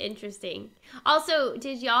see. Interesting. Also,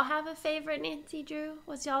 did y'all have a favorite Nancy Drew?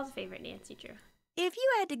 What's y'all's favorite Nancy Drew? If you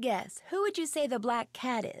had to guess, who would you say the black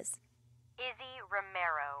cat is? Izzy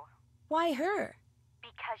Romero. Why her?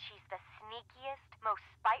 Because she's the sneakiest, most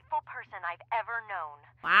spiteful person I've ever known.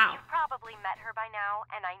 Wow. You've probably met her by now,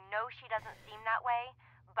 and I know she doesn't seem that way,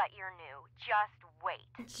 but you're new. Just wait.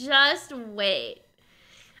 Just wait.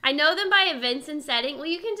 I know them by events and setting. Well,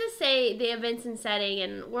 you can just say the events and setting,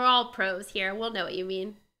 and we're all pros here. We'll know what you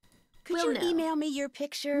mean. Could you email me your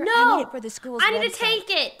picture? No! I need it for the school's I need website. to take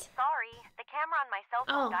it! Sorry, the camera on my cell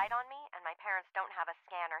phone died on me, and my parents don't have a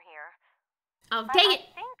scanner here. Oh, but dang it!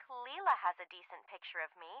 I think Leela has a decent picture of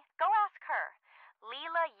me. Go ask her.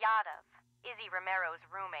 Leela Yadav, Izzy Romero's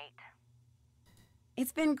roommate. It's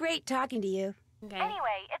been great talking to you. Okay.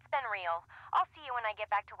 Anyway, it's been real. I'll see you when I get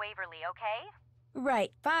back to Waverly, okay?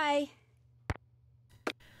 Right, bye.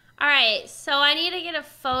 Alright, so I need to get a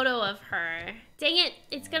photo of her. Dang it,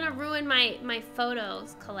 it's gonna ruin my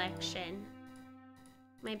photos collection.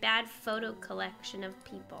 My bad photo collection of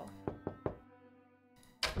people.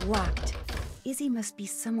 Locked. Izzy must be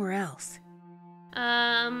somewhere else.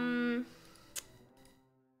 Alright.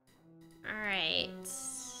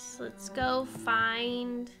 Let's go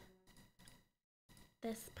find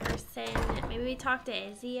this person. Maybe we talk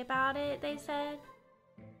to Izzy about it, they said.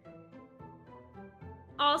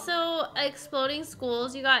 Also, exploding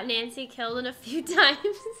schools. You got Nancy killed in a few times.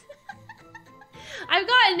 I've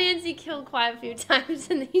gotten Nancy killed quite a few times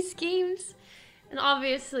in these games. And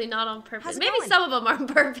obviously not on purpose. Maybe some of them are on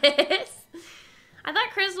purpose. I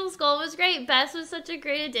thought Crystal Skull was great. Bess was such a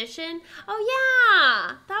great addition. Oh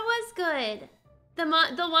yeah, that was good. The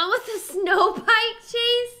one with the snow bike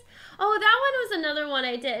chase. Oh, that one was another one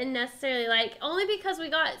I didn't necessarily like. Only because we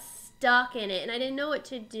got stuck in it and I didn't know what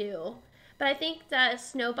to do. But I think the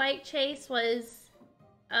snow bike chase was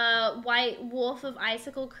White Wolf of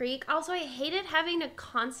Icicle Creek. Also, I hated having to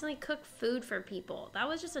constantly cook food for people. That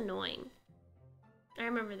was just annoying. I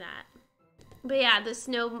remember that. But yeah, the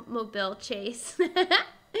snowmobile chase.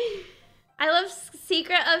 I love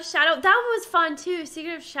Secret of Shadow. That one was fun too.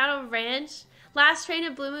 Secret of Shadow Ranch. Last Train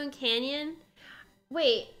of Blue Moon Canyon.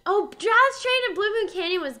 Wait. Oh, Last Train of Blue Moon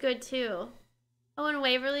Canyon was good too. Oh, and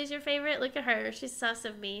Waverly's your favorite? Look at her. She's sus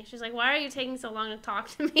of me. She's like, why are you taking so long to talk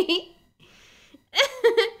to me?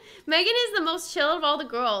 Megan is the most chill of all the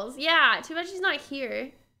girls. Yeah, too bad she's not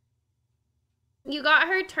here. You got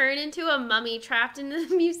her turned into a mummy trapped in the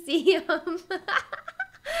museum. Oh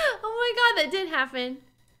my god, that did happen.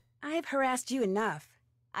 I've harassed you enough.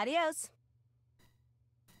 Adios.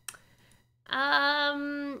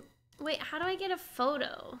 Wait, how do I get a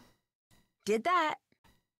photo? Did that.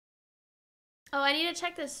 Oh, I need to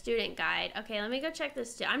check the student guide. Okay, let me go check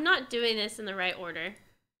this. I'm not doing this in the right order.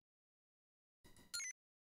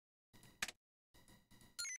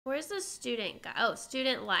 Where's the student guide? Oh,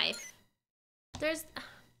 student life. There's...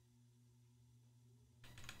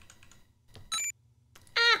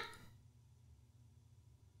 Ah!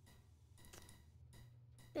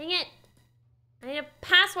 Dang it. I need a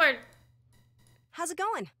password. How's it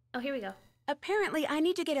going? Oh, here we go. Apparently, I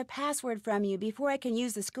need to get a password from you before I can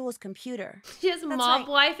use the school's computer. She has mob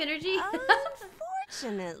wife energy.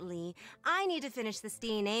 Unfortunately, I need to finish this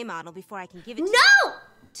DNA model before I can give it to you. No!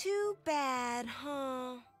 Too bad,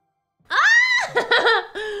 huh? Ah!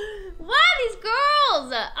 What? These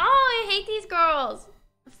girls! Oh, I hate these girls.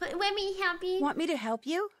 Let me help you. Want me to help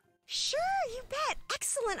you? Sure, you bet.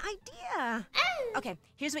 Excellent idea. Okay,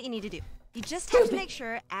 here's what you need to do. You just have to make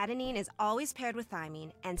sure adenine is always paired with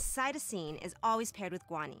thymine and cytosine is always paired with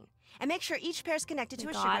guanine. And make sure each pair is connected to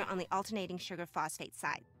a sugar on the alternating sugar phosphate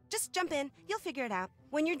side. Just jump in. You'll figure it out.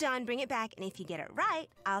 When you're done, bring it back, and if you get it right,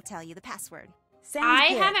 I'll tell you the password. I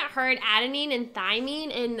haven't heard adenine and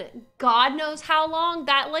thymine in God knows how long.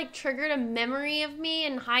 That like triggered a memory of me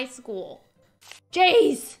in high school.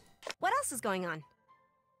 Jeez. What else is going on?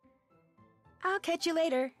 I'll catch you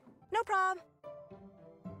later. No prob.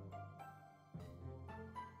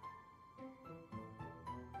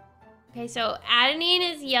 Okay, so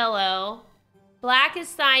adenine is yellow, black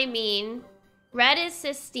is thymine, red is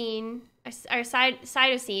cysteine, or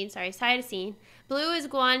cytosine, blue is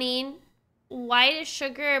guanine, white is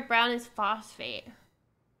sugar, brown is phosphate.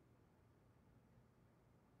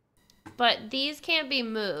 But these can't be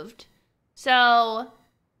moved. So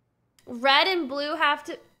red and blue have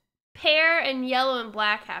to pair and yellow and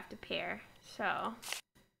black have to pair. So,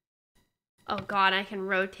 oh God, I can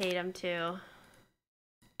rotate them too.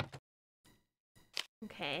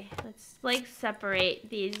 Okay, let's like separate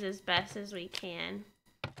these as best as we can.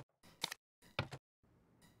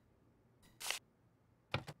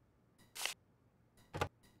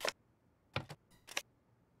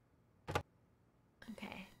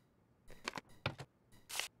 Okay.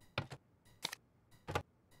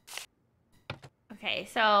 Okay,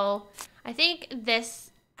 so I think this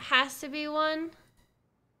has to be one.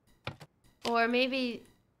 Or maybe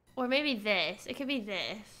this. It could be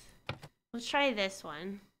this. Let's try this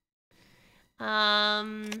one.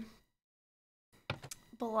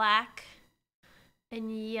 Black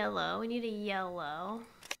and yellow. We need a yellow.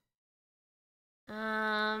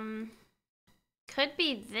 Could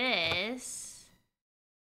be this.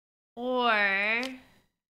 Or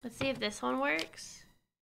let's see if this one works.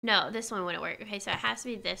 No, this one wouldn't work. Okay, so it has to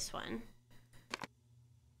be this one.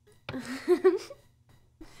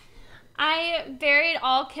 I buried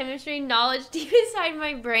all chemistry knowledge deep inside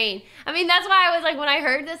my brain. I mean, that's why I was like, when I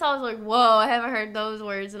heard this, I was like, whoa, I haven't heard those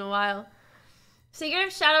words in a while. Secret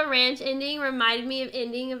of Shadow Ranch ending reminded me of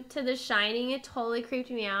ending of To The Shining. It totally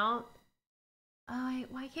creeped me out. Oh,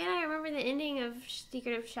 why can't I remember the ending of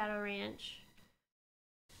Secret of Shadow Ranch?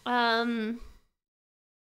 Oh,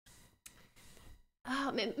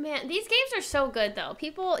 man, these games are so good, though.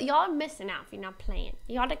 People, y'all are missing out if you're not playing.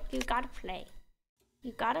 You gotta play.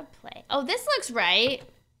 You gotta play. Oh, this looks right.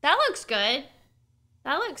 That looks good.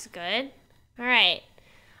 That looks good. All right.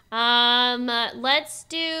 Let's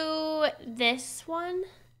do this one.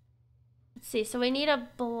 Let's see. So we need a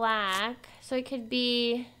black. So it could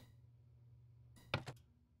be.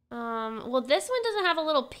 Well, this one doesn't have a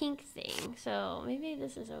little pink thing, so maybe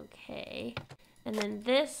this is okay. And then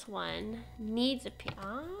this one needs a pink.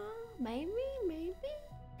 Maybe.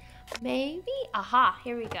 Aha,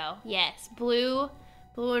 here we go. Yes, blue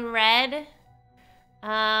and red.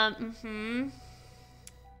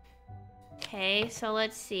 Okay, so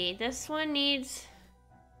let's see. This one needs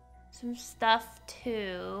some stuff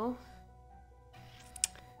too.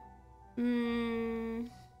 Is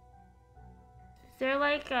there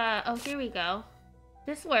like a, oh, here we go.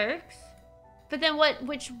 This works. But then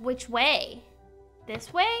which way?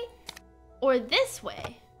 This way or this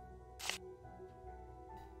way?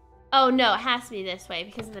 Oh no, it has to be this way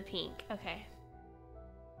because of the pink. Okay.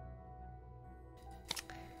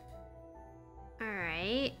 All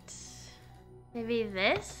right. Maybe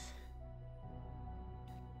this?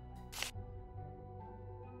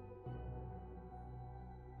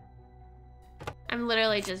 I'm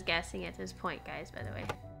literally just guessing at this point, guys, by the way.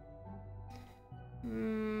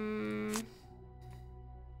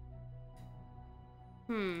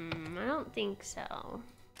 I don't think so.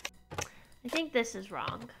 I think this is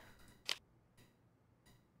wrong.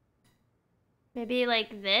 Maybe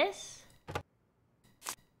like this?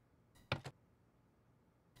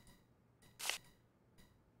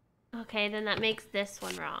 Okay, then that makes this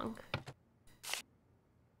one wrong.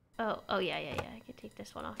 Oh yeah, I could take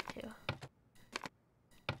this one off too.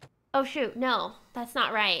 Oh shoot, no, that's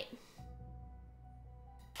not right.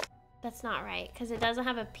 That's not right, because it doesn't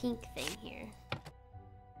have a pink thing here.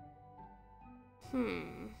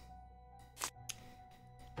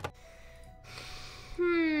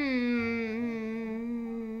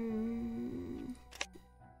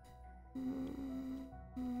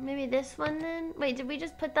 Maybe this one then? Wait, did we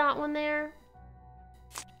just put that one there?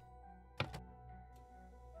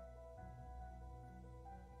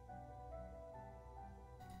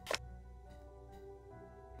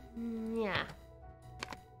 Yeah.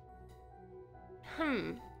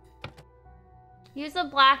 Use the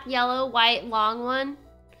black, yellow, white, long one.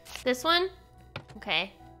 This one?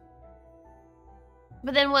 Okay.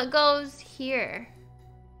 But then what goes here?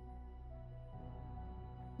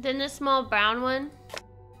 Then the small brown one?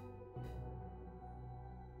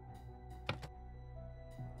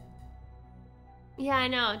 Yeah, I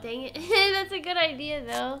know. Dang it. That's a good idea,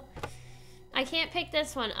 though. I can't pick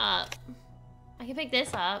this one up. I can pick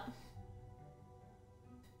this up.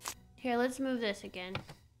 Here, let's move this again.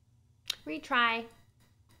 Retry.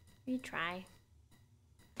 Retry.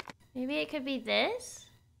 Maybe it could be this?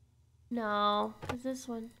 No, it's this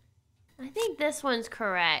one. I think this one's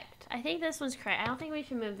correct. I think this one's correct. I don't think we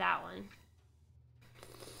should move that one.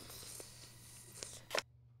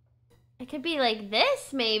 It could be like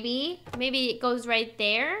this, maybe. Maybe it goes right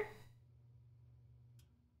there.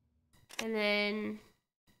 And then...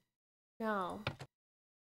 No.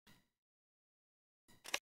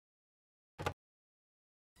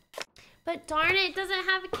 But darn it, it doesn't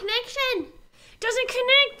have a connection. It doesn't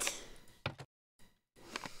connect.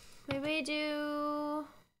 Maybe do...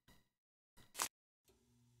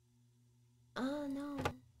 Oh, no.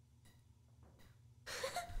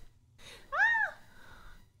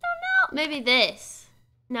 Don't know. Maybe this.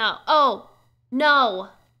 No. Oh, no.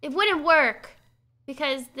 It wouldn't work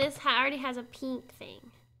because this already has a pink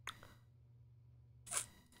thing.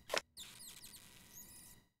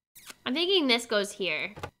 I'm thinking this goes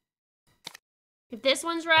here. If this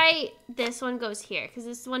one's right, this one goes here because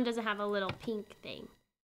this one doesn't have a little pink thing.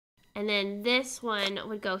 And then this one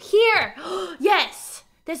would go here. Yes,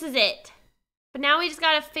 this is it. But now we just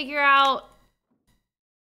gotta figure out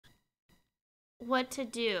what to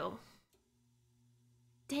do.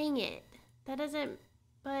 Dang it. That doesn't,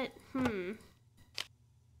 but,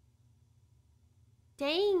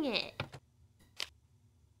 Dang it.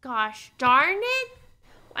 Gosh darn it.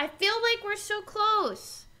 I feel like we're so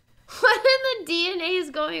close. What in the DNA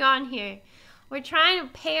is going on here? We're trying to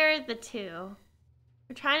pair the two.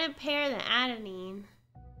 We're trying to pair the adenine.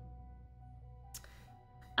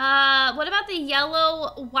 What about the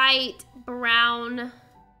yellow, white, brown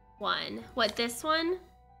one? What, this one?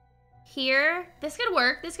 Here? This could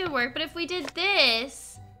work, but if we did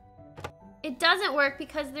this, it doesn't work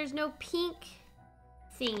because there's no pink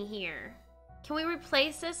thing here. Can we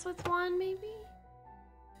replace this with one, maybe?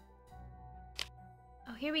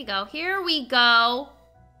 Oh, here we go. Here we go.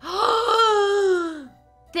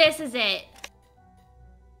 This is it.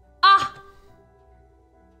 Ah!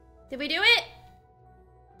 Did we do it?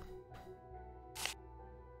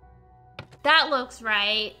 That looks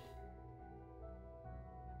right.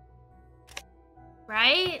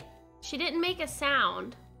 Right? She didn't make a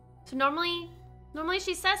sound. So normally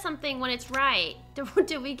she says something when it's right.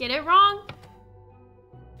 Did we get it wrong?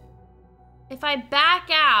 If I back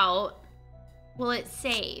out, will it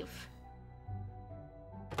save?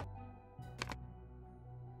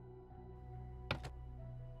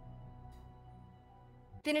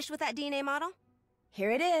 Finished with that DNA model?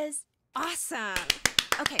 Here it is. Awesome.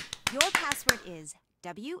 Okay, your password is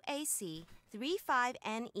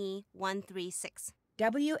WAC35NE136.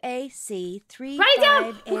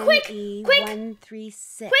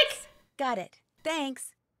 WAC35NE136. Quick! Got it.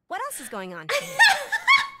 Thanks. What else is going on?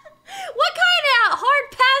 What kind of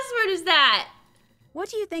hard password is that? What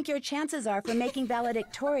do you think your chances are for making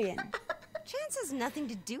valedictorian? Chance has nothing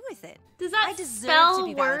to do with it. Does that I deserve spell to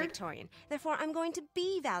be word? valedictorian. Therefore, I'm going to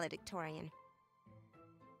be valedictorian.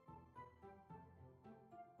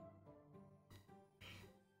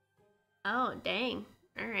 Oh, dang.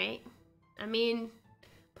 All right. I mean,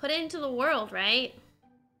 put it into the world, right?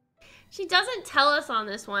 She doesn't tell us on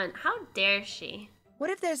this one. How dare she? What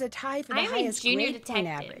if there's a tie for the highest grade point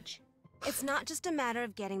average? It's not just a matter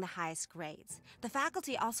of getting the highest grades. The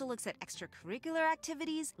faculty also looks at extracurricular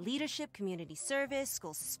activities, leadership, community service,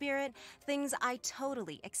 school spirit, things I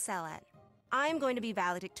totally excel at. I'm going to be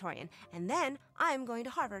valedictorian, and then I'm going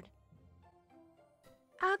to Harvard.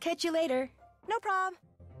 I'll catch you later. No prob.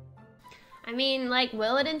 I mean, like,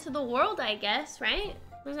 will it into the world, I guess, right?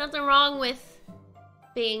 There's nothing wrong with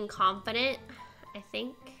being confident, I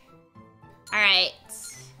think. All right,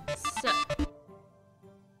 so...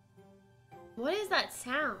 What is that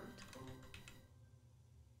sound?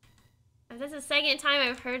 That's the second time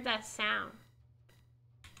I've heard that sound.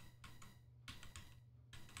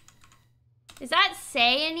 Does that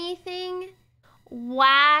say anything?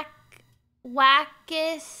 Wackus,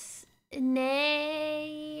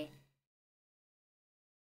 nay.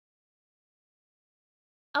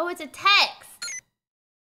 Oh, it's a text.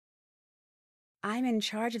 I'm in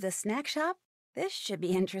charge of the snack shop? This should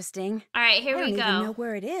be interesting. All right, here we go. I don't even know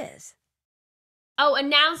where it is. Oh,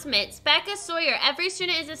 announcements. Becca Sawyer. Every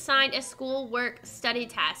student is assigned a school work study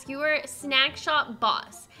task. You are snack shop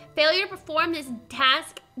boss. Failure to perform this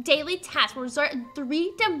daily task will result in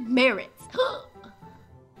 3 demerits.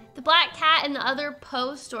 The Black Cat and the Other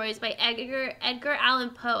Poe Stories by Edgar Allan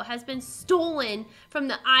Poe has been stolen from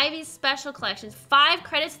the Ivy Special Collections. 5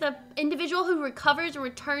 credits to the individual who recovers and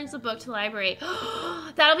returns the book to the library.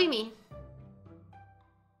 That'll be me.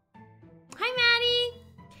 Hi, Maddie.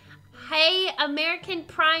 Hey, American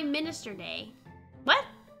Prime Minister Day. What?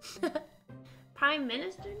 Prime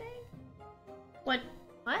Minister Day? What?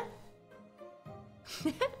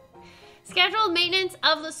 Scheduled maintenance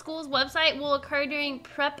of the school's website will occur during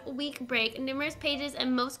prep week break. Numerous pages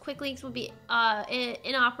and most quick links will be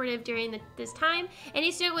inoperative during this time. Any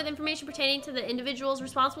student with information pertaining to the individuals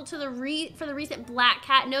responsible for the recent Black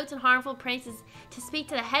Cat notes and harmful pranks is to speak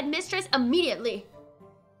to the headmistress immediately.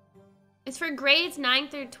 It's for grades 9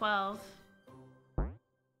 through 12.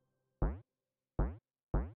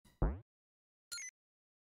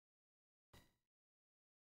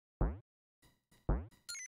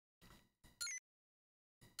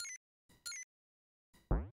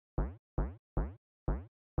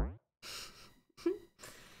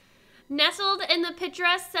 Nestled in the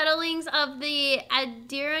picturesque settlings of the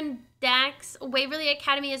Adirondacks, Waverly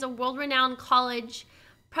Academy is a world-renowned college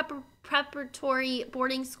preparatory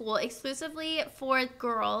boarding school exclusively for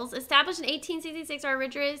girls. Established in 1866, our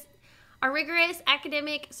rigorous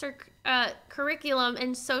academic curriculum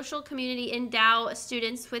and social community endow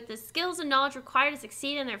students with the skills and knowledge required to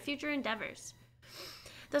succeed in their future endeavors.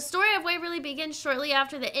 The story of Waverly begins shortly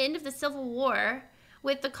after the end of the Civil War,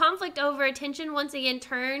 with the conflict over, attention once again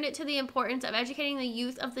turned to the importance of educating the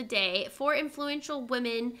youth of the day. 4 influential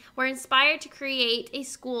women were inspired to create a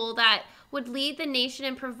school that would lead the nation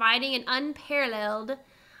in providing an unparalleled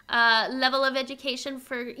level of education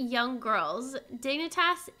for young girls.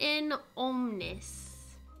 Dignitas in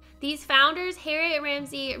omnis. These founders, Harriet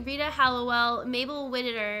Ramsay, Rita Hallowell, Mabel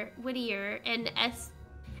Whittier, and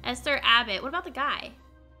Esther Abbott. What about the guy?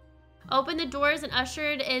 Opened the doors and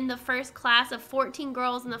ushered in the first class of 14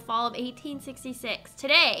 girls in the fall of 1866.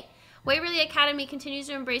 Today, Waverly Academy continues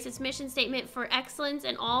to embrace its mission statement for excellence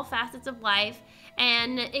in all facets of life,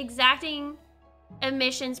 and exacting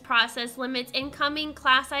admissions process limits incoming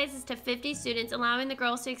class sizes to 50 students, allowing the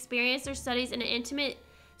girls to experience their studies in an intimate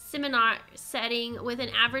seminar setting with an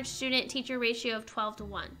average student-teacher ratio of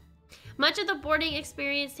 12:1. Much of the boarding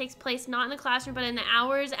experience takes place not in the classroom, but in the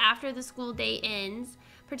hours after the school day ends.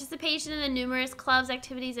 Participation in the numerous clubs,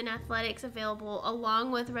 activities, and athletics available,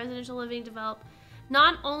 along with residential living, develop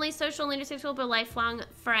not only social and leadership skills, but lifelong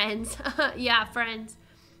friends. Yeah, friends.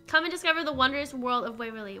 Come and discover the wondrous world of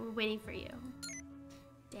Waverly. We're waiting for you.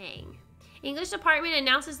 Dang. English department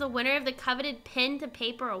announces the winner of the coveted pen to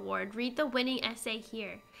paper award. Read the winning essay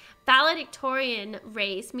here. Valedictorian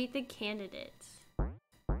race. Meet the candidates.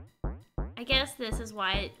 I guess this is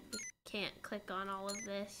why we can't click on all of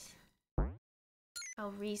this.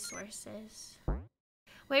 Oh, resources.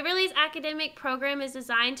 Waverly's academic program is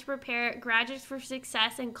designed to prepare graduates for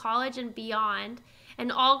success in college and beyond. An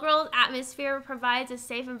all-girls atmosphere provides a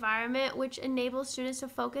safe environment which enables students to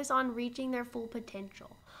focus on reaching their full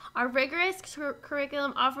potential. Our rigorous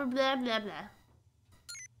curriculum offers blah, blah, blah.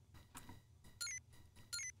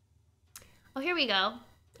 Oh, here we go.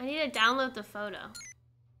 I need to download the photo.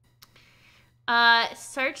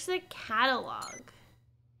 Search the catalog.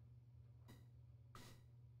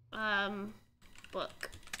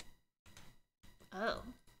 Book. Oh.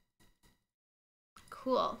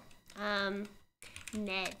 Cool.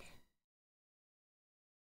 Ned.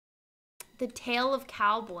 The Tale of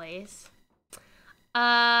Cowboys.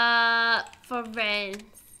 Friends.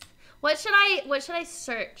 What should I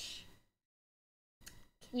search?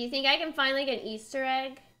 You think I can find like an Easter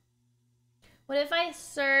egg? What if I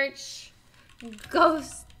search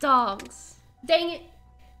ghost dogs? Dang it.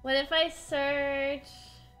 What if I search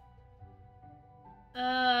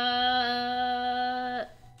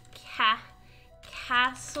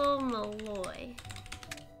Castle Malloy?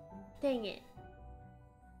 Dang it.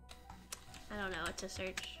 I don't know what to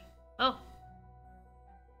search. Oh.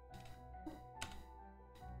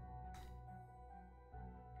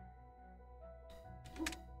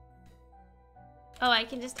 Oh, I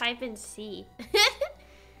can just type in C.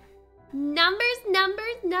 Numbers,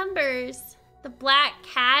 numbers, numbers. The Black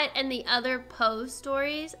Cat and the Other Poe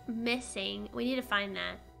Stories missing. We need to find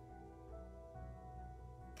that.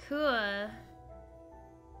 Cool.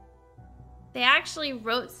 They actually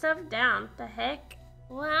wrote stuff down. What the heck?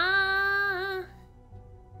 Wow.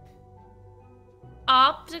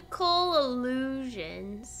 Optical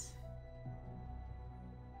illusions.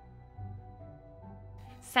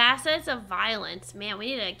 Facets of violence. Man,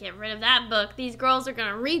 we need to get rid of that book. These girls are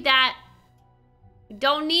gonna read that. We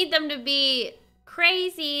don't need them to be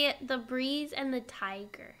crazy. The Breeze and the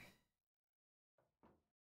Tiger.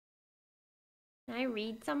 Can I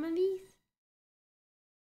read some of these?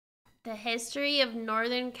 The history of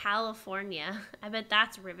Northern California. I bet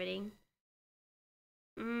that's riveting.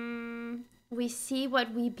 We see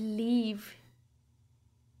what we believe.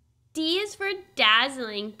 D is for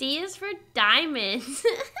dazzling. D is for diamonds.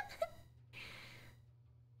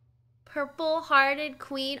 Purple-hearted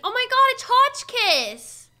queen. Oh my god, it's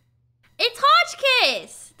Hotchkiss! It's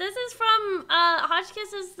Hotchkiss! This is from,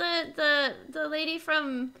 Hotchkiss is the lady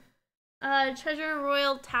from, Treasure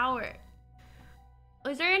Royal Tower.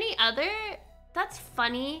 Was there any other? That's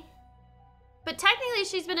funny. But technically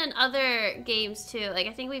she's been in other games too. Like,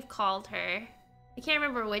 I think we've called her. I can't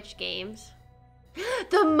remember which games.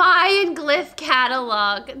 The Mayan glyph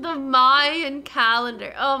catalog. The Mayan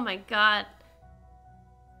calendar. Oh my god.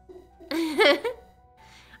 I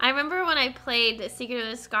remember when I played The Secret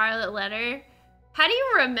of the Scarlet Letter. How do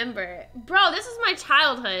you remember? Bro, this is my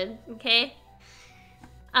childhood, okay?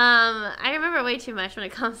 I remember way too much when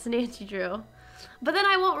it comes to Nancy Drew. But then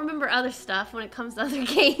I won't remember other stuff when it comes to other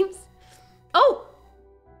games. Oh!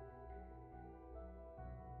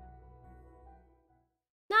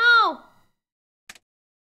 No!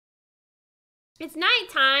 It's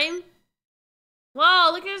nighttime.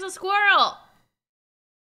 Whoa, look, there's a squirrel.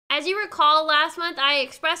 As you recall, last month I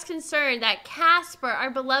expressed concern that Casper,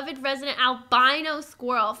 our beloved resident albino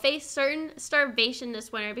squirrel, faced certain starvation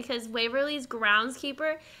this winter because Waverly's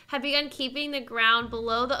groundskeeper had begun keeping the ground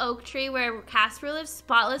below the oak tree where Casper lives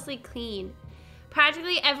spotlessly clean.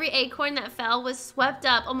 Practically every acorn that fell was swept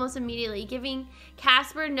up almost immediately, giving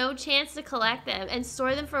Casper no chance to collect them and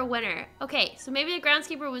store them for winter. Okay, so maybe the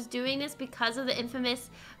groundskeeper was doing this because of the infamous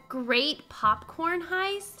Great Popcorn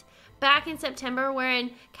Heist back in September,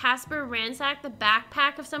 wherein Casper ransacked the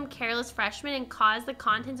backpack of some careless freshman and caused the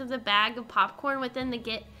contents of the bag of popcorn within to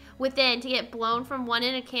get blown from one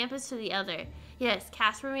end of campus to the other. Yes,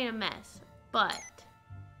 Casper made a mess, but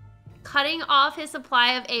cutting off his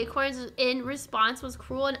supply of acorns in response was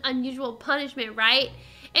cruel and unusual punishment, right?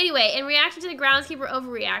 Anyway, in reaction to the groundskeeper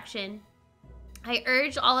overreaction, I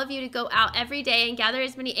urge all of you to go out every day and gather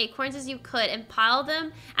as many acorns as you could and pile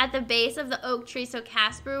them at the base of the oak tree so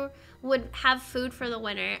Casper would have food for the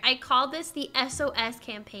winter. I called this the SOS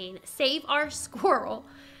campaign, Save Our Squirrel.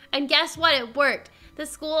 And guess what? It worked. The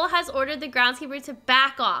school has ordered the groundskeeper to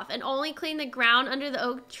back off and only clean the ground under the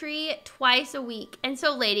oak tree twice a week. And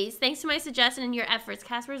so, ladies, thanks to my suggestion and your efforts,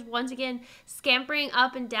 Casper is once again scampering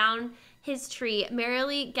up and down his tree,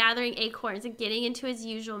 merrily gathering acorns and getting into his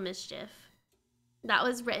usual mischief. That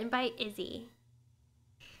was written by Izzy.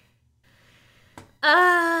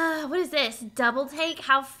 What is this? Double take?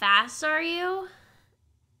 How fast are you?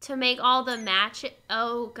 To make all the match.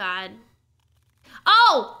 Oh, God.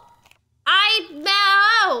 Oh! I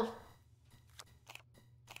know!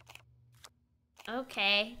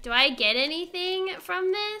 Okay. Do I get anything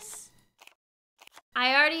from this?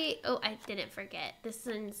 I already... Oh, I didn't forget. This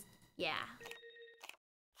one's... Yeah.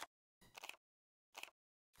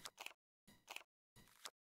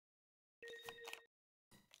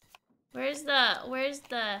 Where's the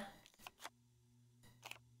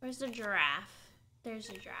giraffe? There's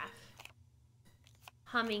a giraffe.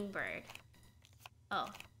 Hummingbird. Oh.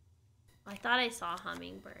 I thought I saw a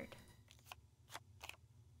hummingbird.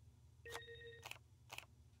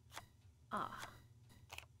 Ah. Oh.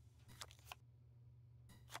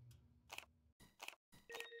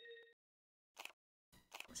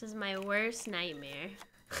 This is my worst nightmare.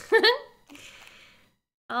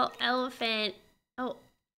 Oh, elephant. Oh.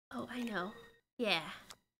 Oh, I know. Yeah.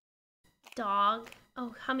 Dog.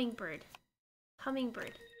 Oh, hummingbird.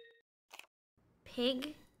 Hummingbird.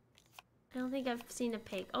 Pig? I don't think I've seen a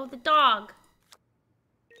pig. Oh, the dog.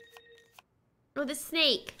 Oh, the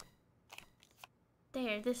snake.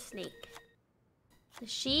 There, the snake. The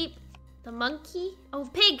sheep. The monkey. Oh,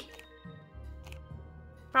 pig.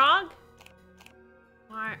 Frog.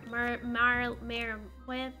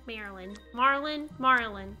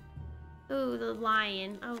 Marlin. Ooh, the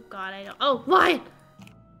lion. Oh God, I don't. Oh, lion!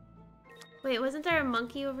 Wait, wasn't there a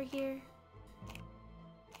monkey over here?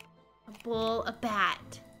 A bull, a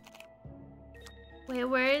bat. Wait,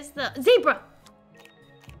 where is the zebra?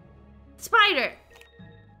 Spider.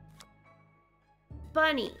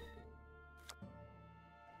 Bunny.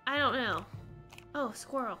 I don't know. Oh,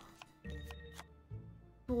 squirrel.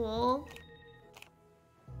 Bull.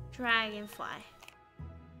 Dragonfly.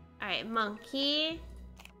 All right, monkey.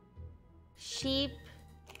 Sheep.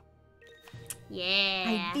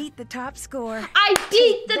 Yeah. I beat the top score. I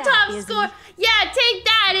beat the top score. Yeah, take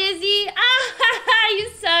that, Izzy. Ah, you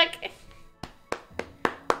suck.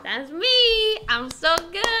 That's me. I'm so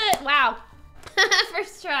good. Wow.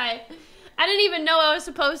 First try. I didn't even know I was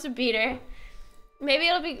supposed to beat her. Maybe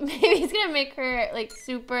it'll be, maybe he's gonna make her like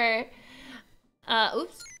super,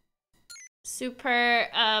 super,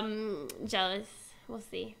 jealous. We'll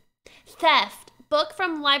see. Theft. Book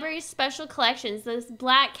from library special collections. This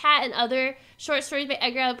Black Cat and other short stories by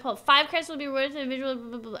Edgar Allan Poe. 5 credits will be rewarded to visual,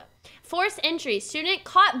 blah, blah, blah. Forced entry. Student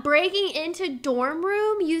caught breaking into dorm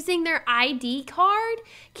room using their ID card.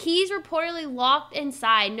 Keys reportedly locked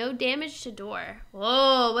inside. No damage to door.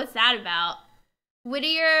 Whoa, what's that about?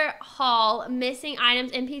 Whittier Hall, missing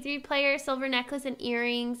items, MP3 player, silver necklace, and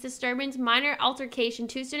earrings. Disturbance, minor altercation.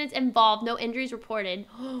 2 students involved, no injuries reported.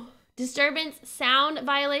 Disturbance, sound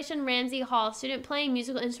violation, Ramsey Hall. Student playing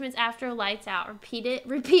musical instruments after lights out.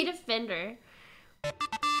 Repeat offender.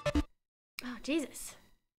 Oh, Jesus.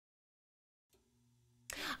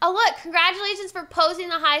 Oh, look, congratulations for posting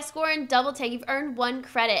the high score in double take. You've earned 1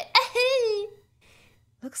 credit.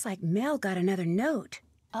 Looks like Mel got another note.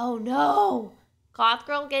 Oh, no. Goth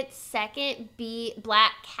Girl gets second, B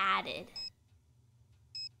Black Catted.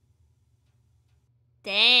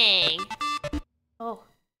 Dang. Oh.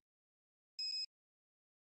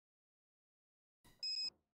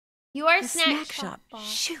 You are the snack shop.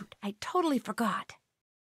 Shoot, I totally forgot.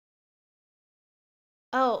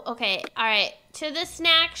 Oh, okay. All right. To the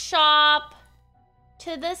snack shop.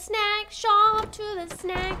 To the snack shop. To the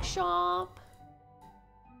snack shop.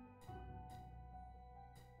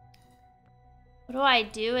 What do I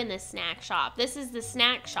do in the snack shop? This is the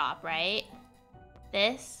snack shop, right?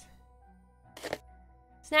 This.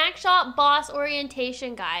 Snack shop boss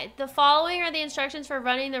orientation guide. The following are the instructions for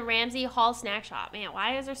running the Ramsey Hall snack shop. Man,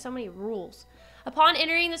 why is there so many rules? Upon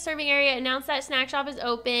entering the serving area, announce that snack shop is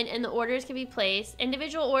open and the orders can be placed.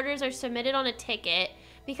 Individual orders are submitted on a ticket.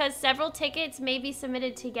 Because several tickets may be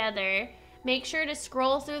submitted together, make sure to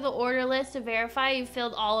scroll through the order list to verify you've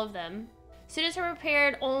filled all of them. Students are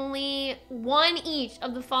prepared only 1 each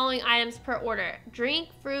of the following items per order: drink,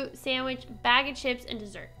 fruit, sandwich, bag of chips, and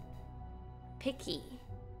dessert. Picky.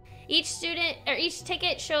 Each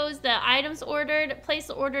ticket shows the items ordered. Place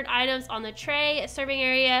the ordered items on the tray. A serving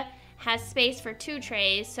area has space for 2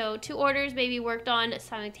 trays, so 2 orders may be worked on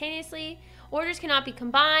simultaneously. Orders cannot be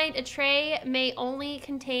combined. A tray may only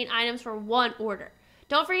contain items for 1 order.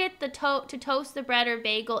 Don't forget to toast the bread or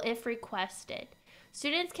bagel if requested.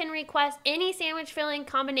 Students can request any sandwich filling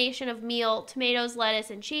combination of meal, tomatoes, lettuce,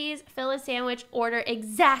 and cheese. Fill a sandwich order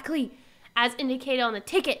exactly as indicated on the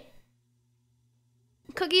ticket.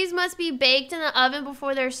 Cookies must be baked in the oven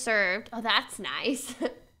before they're served. Oh, that's nice.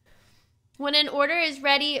 When an order is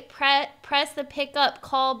ready, press the pickup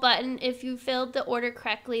call button. If you filled the order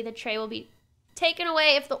correctly, the tray will be taken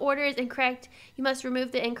away. If the order is incorrect, you must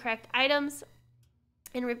remove the incorrect items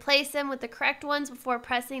and replace them with the correct ones before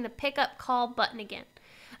pressing the pickup call button again.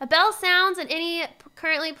 A bell sounds and any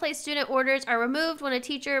currently placed student orders are removed when a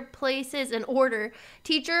teacher places an order.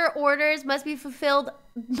 Teacher orders must be filled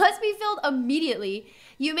immediately.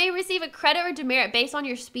 You may receive a credit or demerit based on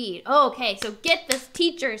your speed. Oh, okay, so get the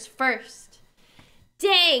teachers first.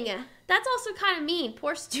 Dang, that's also kind of mean.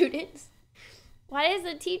 Poor students. Why does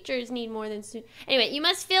the teachers need more than students? Anyway, you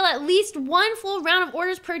must fill at least 1 full round of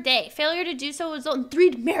orders per day. Failure to do so will result in 3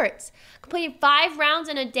 demerits. Completing 5 rounds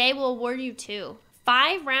in a day will award you 2.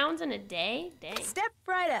 5 rounds in a day? Dang. Step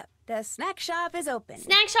right up. The snack shop is open.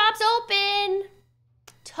 Snack shop's open.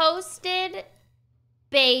 Toasted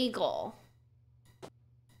bagel.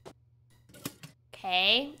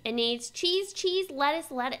 Okay. It needs cheese,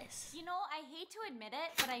 lettuce. You know, I hate to admit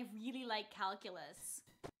it, but I really like calculus.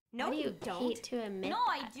 No, you don't. Hate to admit No,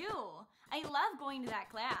 that? I do. I love going to that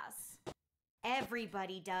class.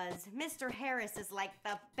 Everybody does. Mr. Harris is like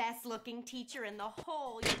the best looking teacher in the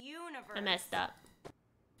whole universe. I messed up.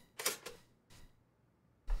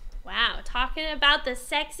 Wow, talking about the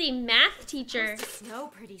sexy math teacher. It's supposed to snow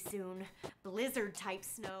pretty soon. Blizzard type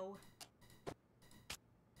snow.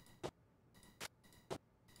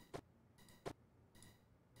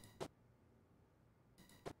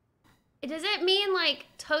 Does it mean like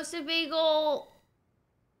toasted bagel?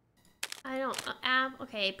 I don't know.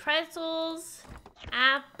 Okay, pretzels,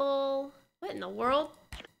 apple. What in the world?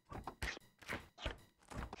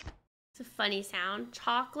 It's a funny sound.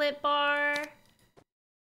 Chocolate bar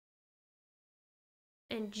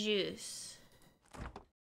and juice.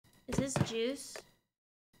 Is this juice?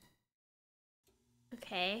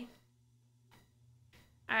 Okay.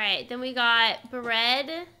 All right, then we got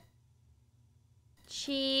bread.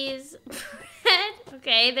 Cheese, bread.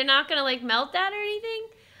 Okay, they're not gonna like melt that or anything.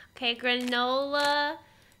 Okay, granola,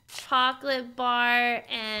 chocolate bar,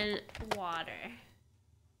 and water.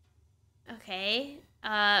 Okay,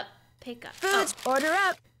 pick up. Foods, order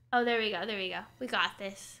up. Oh, there we go. We got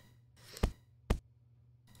this.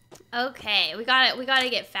 Okay, we gotta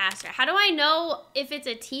get faster. How do I know if it's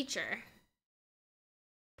a teacher?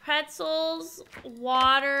 Pretzels,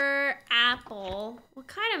 water, apple. What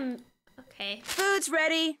kind of... Okay. Food's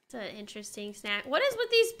ready. It's an interesting snack. What is with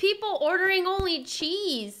these people ordering only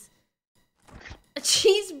cheese? A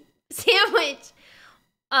cheese sandwich.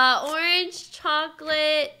 Orange,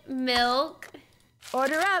 chocolate, milk.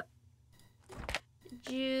 Order up.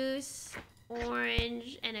 Juice,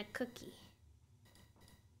 orange, and a cookie.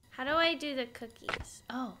 How do I do the cookies?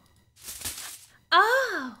 Oh.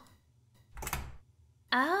 Oh!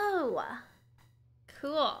 Oh.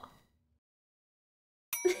 Cool.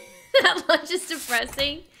 That lunch is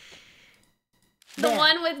depressing. The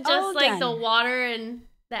one with just like the water and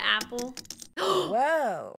the apple.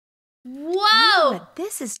 Whoa. Whoa! But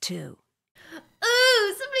this is two.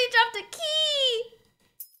 Ooh, somebody dropped a key.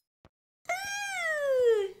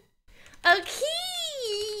 Ooh. A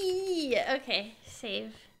key. Okay,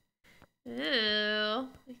 save. Ooh,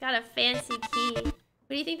 we got a fancy key. What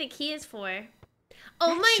do you think the key is for?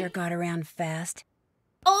 Oh That sure got around fast.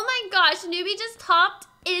 Oh my gosh, Newbie just topped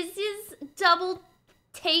Izzy's double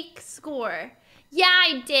take score. Yeah,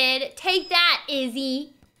 I did. Take that,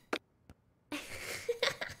 Izzy.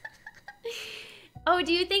 Oh,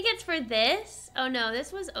 do you think it's for this? Oh no,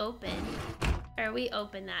 this was open. Or we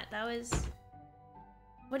opened that. That was...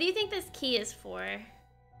 What do you think this key is for?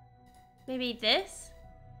 Maybe this?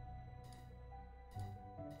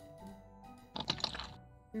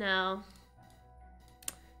 No.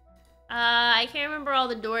 I can't remember all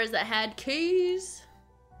the doors that had keys.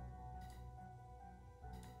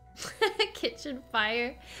 Kitchen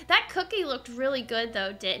fire. That cookie looked really good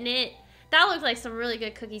though, didn't it? That looked like some really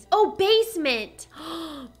good cookies. Oh, basement.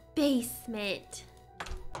 Basement.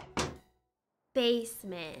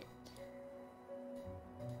 Basement.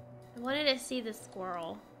 I wanted to see the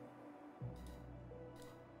squirrel.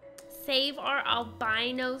 Save our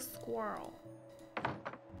albino squirrel.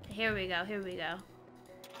 Here we go, here we go.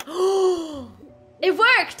 It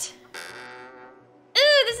worked!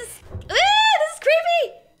 Ooh, this is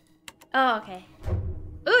creepy! Oh, okay.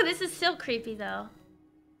 Ooh, this is still creepy though.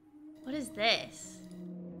 What is this?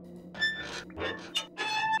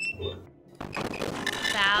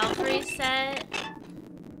 Valve reset.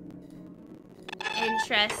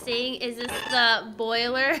 Interesting. Is this the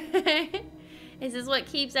boiler? Is this what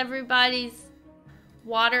keeps everybody's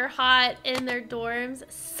water hot in their dorms?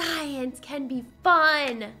 Science can be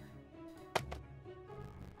fun.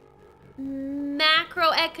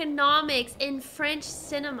 Macroeconomics in French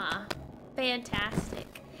cinema.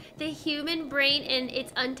 Fantastic. The human brain and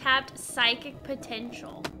its untapped psychic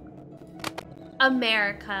potential.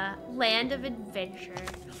 America, land of adventure.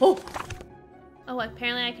 Oh,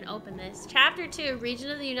 apparently I can open this. Chapter 2,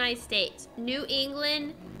 region of the United States. New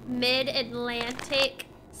England, Mid-Atlantic,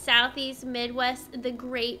 Southeast, Midwest, the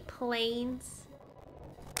Great Plains.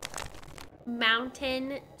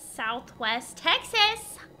 Mountain, Southwest,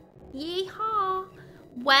 Texas. Yeehaw.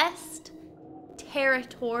 West,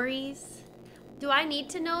 territories. Do I need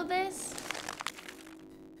to know this?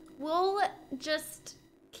 We'll just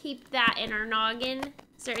keep that in our noggin.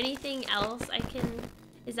 Is there anything else I can...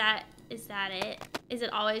 Is that it? Is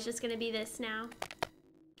it always just gonna be this now?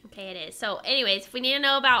 Okay, it is. So anyways, if we need to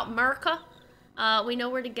know about Merca, we know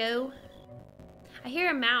where to go. I hear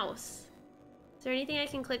a mouse. Is there anything I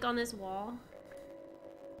can click on this wall?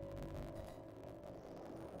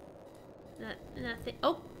 Nothing.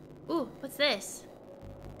 Oh, ooh, what's this?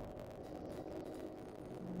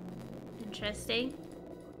 Interesting.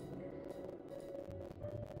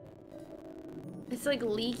 It's like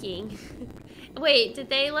leaking. Wait, did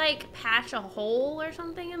they like patch a hole or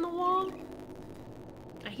something in the wall?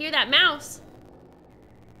 I hear that mouse.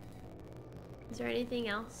 Is there anything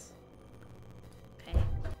else? Okay,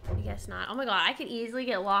 I guess not. Oh my god, I could easily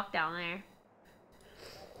get locked down there.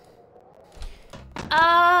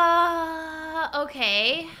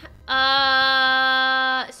 Okay.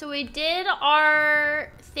 So we did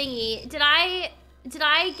our thingy. Did I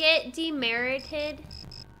get demerited?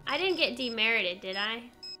 I didn't get demerited, did I?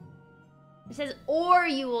 It says, or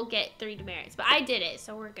you will get 3 demerits, but I did it,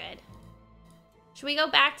 so we're good. Should we go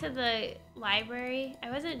back to the library?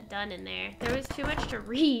 I wasn't done in there. There was too much to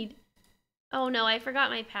read. Oh no, I forgot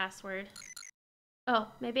my password.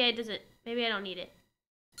 Oh, maybe I don't need it.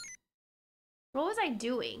 What was I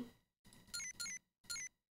doing?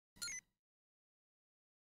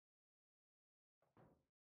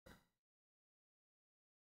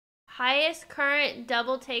 Highest current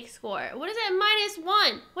double take score. What is it?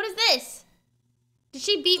 -1. What is this? Did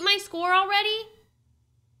she beat my score already?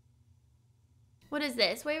 What is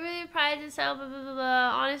this? Waverly prizes, blah, blah, blah,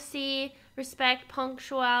 blah. Honesty, respect,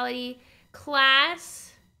 punctuality,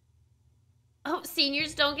 class. Oh,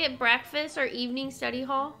 seniors don't get breakfast or evening study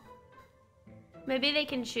hall. Maybe they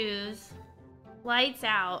can choose. Lights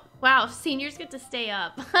out. Wow, seniors get to stay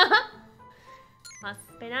up.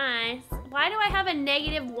 Must be nice. Why do I have a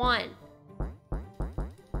 -1?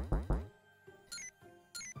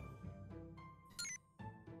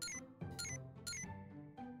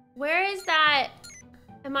 Where is that?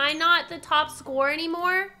 Am I not the top score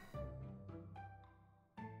anymore?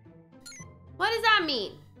 What does that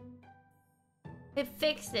mean? It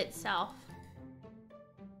fixed itself.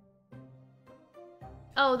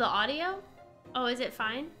 Oh, the audio? Oh, is it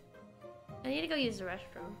fine? I need to go use the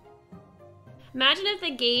restroom. Imagine if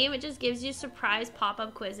the game, it just gives you surprise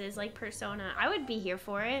pop-up quizzes like Persona. I would be here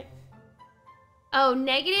for it. Oh,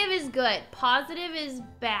 negative is good. Positive is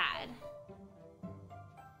bad.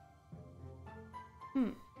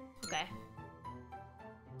 Okay.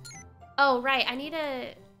 Oh, right. I need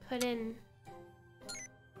to put in...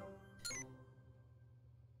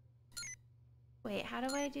 Wait, how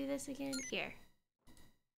do I do this again? Here.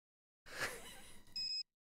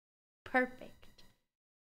 Perfect.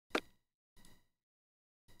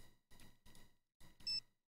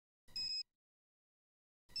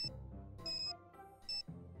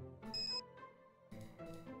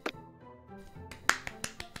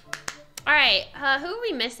 All right, who are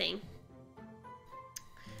we missing?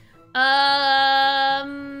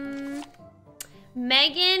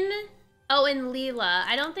 Megan. Oh, and Leela.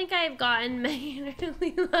 I don't think I've gotten Megan or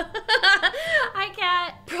Leela. I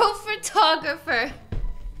can't. Pro photographer.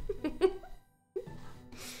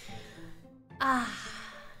 All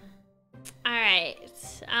right.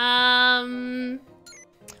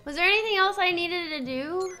 Was there anything else I needed to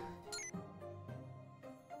do?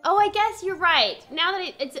 Oh, I guess you're right. Now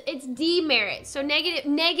that it's demerit, so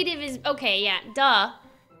negative is okay. Yeah, duh.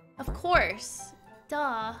 Of course,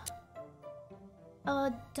 duh.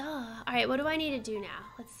 Duh. All right, what do I need to do now?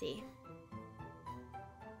 Let's see.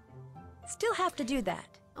 Still have to do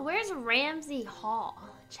that. Where's Ramsey Hall?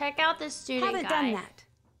 Check out the student guide. Haven't done that.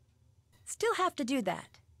 Still have to do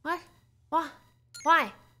that. What? What?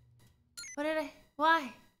 Why? What did I?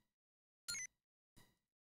 Why?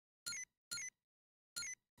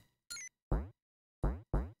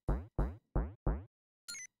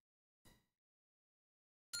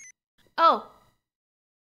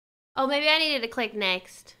 Oh, maybe I needed to click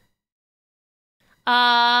next.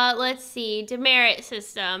 Let's see. Demerit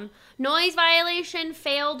system. Noise violation,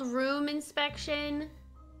 failed room inspection.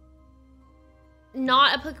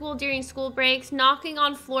 Not applicable during school breaks. Knocking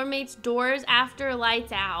on floor mates' doors after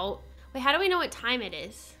lights out. Wait, how do we know what time it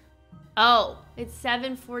is? Oh, it's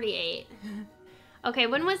 7:48. Okay,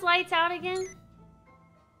 when was lights out again?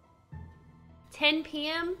 10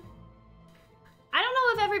 p.m.? I don't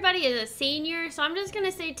know if everybody is a senior, so I'm just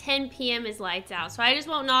gonna say 10 p.m. is lights out. So I just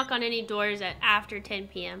won't knock on any doors after 10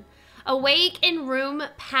 p.m. Awake in room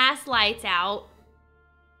past lights out.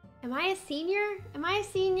 Am I a senior? Am I a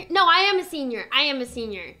senior? No, I am a senior. I am a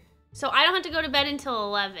senior. So I don't have to go to bed until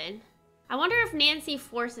 11. I wonder if Nancy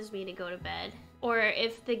forces me to go to bed. Or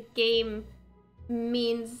if the game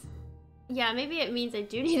means... Yeah, maybe it means I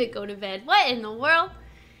do need to go to bed. What in the world?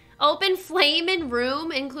 Open flame in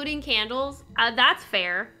room, including candles. That's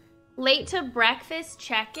fair. Late to breakfast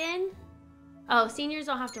check-in. Oh, seniors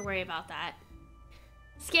don't have to worry about that.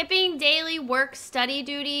 Skipping daily work study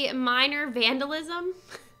duty. Minor vandalism.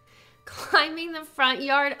 Climbing the front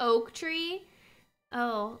yard oak tree.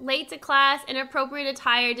 Oh, late to class. Inappropriate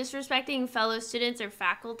attire. Disrespecting fellow students or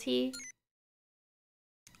faculty.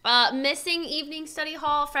 Missing evening study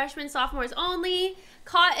hall. Freshmen, sophomores only.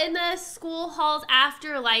 Caught in the school halls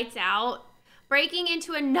after lights out. Breaking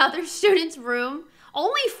into another student's room.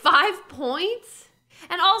 Only 5 points?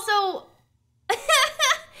 And also,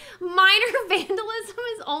 minor vandalism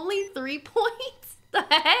is only 3 points? The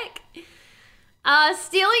heck?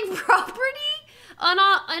 Stealing property?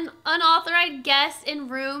 An unauthorized guest in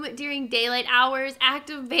room during daylight hours.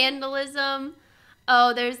 Active vandalism.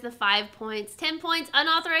 Oh, there's the 5 points. 10 points.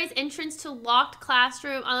 Unauthorized entrance to locked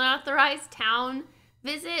classroom. Unauthorized town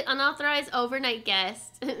visit. Unauthorized overnight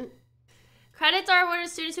guest. Credits are awarded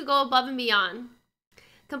to students who go above and beyond.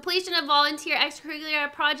 Completion of volunteer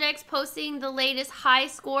extracurricular projects. Posting the latest high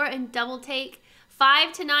score and double take.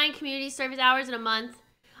 5 to 9 community service hours in a month.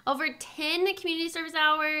 Over 10 community service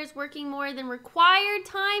hours. Working more than required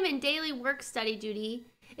time and daily work study duty.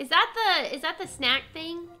 Is that the snack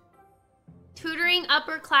thing? Tutoring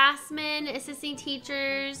upperclassmen, assisting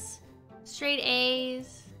teachers, straight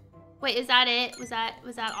A's. Wait, is that it? Was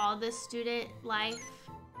that all the student life?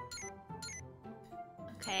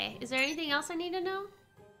 Okay, is there anything else I need to know?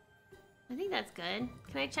 I think that's good.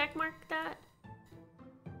 Can I check mark that?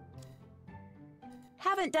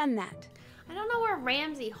 Haven't done that. I don't know where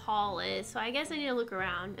Ramsey Hall is, so I guess I need to look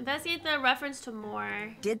around. Investigate the reference to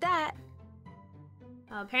more. Did that.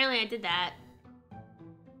 Oh, apparently I did that.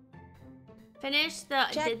 Finish the,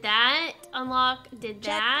 Check. Did that. Unlock, did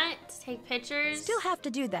Check. that. Take pictures. Still have to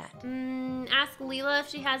do that. Ask Leela if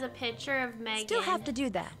she has a picture of Megan. Still have to do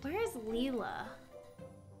that. Where is Leela?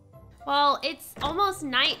 Well, it's almost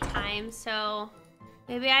nighttime, so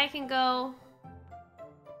maybe I can go.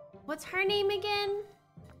 What's her name again?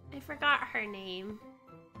 I forgot her name.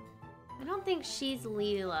 I don't think she's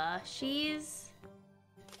Leela. She's...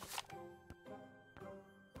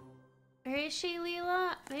 Or is she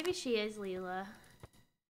Leela? Maybe she is Leela.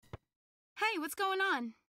 Hey, what's going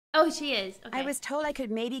on? Oh, she is. Okay. I was told I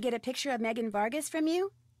could maybe get a picture of Megan Vargas from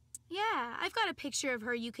you. Yeah, I've got a picture of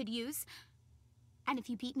her you could use. And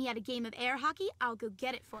if you beat me at a game of air hockey, I'll go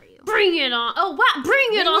get it for you. Bring it on. Oh, what? Bring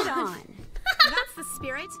it on. That's the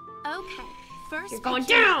spirit. Okay. First, you're going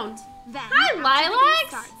down. Then, hi,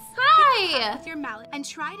 Lilac. Hi. With your mallet and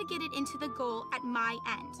try to get it into the goal at my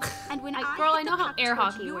end. And when girl, I hit know the how puck air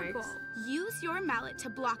towards hockey your works. Goal, use your mallet to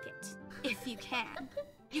block it, if you can.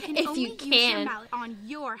 You can If only you use can. your mallet on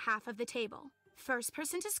your half of the table. First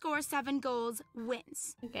person to score 7 goals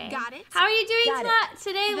wins. Okay. Got it? How are you doing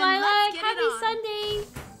today, Then Lilac? let's get it Happy on. Sunday.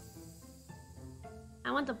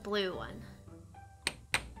 I want the blue one.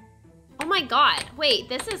 Oh my god. Wait,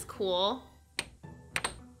 this is cool.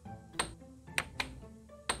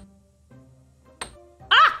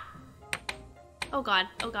 Ah! Oh god.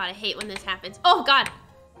 Oh god, I hate when this happens. Oh god.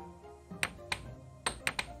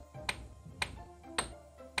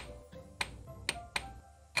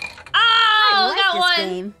 Oh, got this one.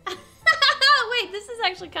 game. Wait, this is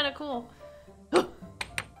actually kind of cool. Oh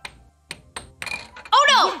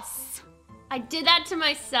no! Yes. I did that to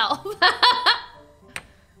myself.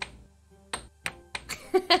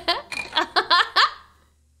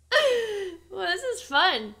 Well, this is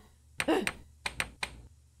fun.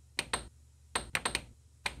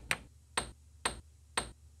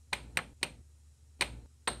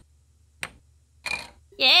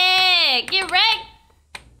 Yeah, get wrecked.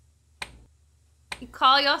 You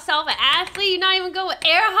call yourself an athlete? You not even go with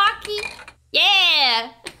air hockey?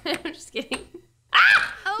 Yeah. I'm just kidding.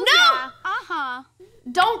 Ah! Oh, no! yeah. Uh-huh.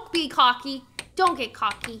 Don't be cocky. Don't get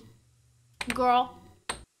cocky. Girl.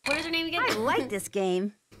 What is her name again? I like this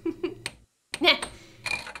game.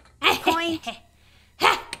 Point.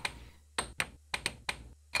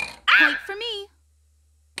 Point for me.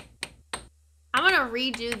 I'm gonna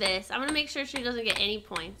redo this. I'm gonna make sure she doesn't get any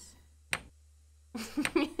points.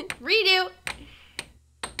 Redo.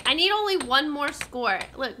 I need only one more score.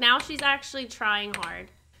 Look, now she's actually trying hard.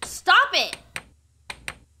 Stop it.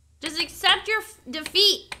 Just accept your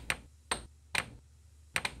defeat.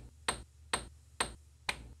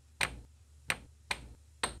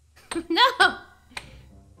 No.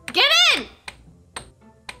 Get in.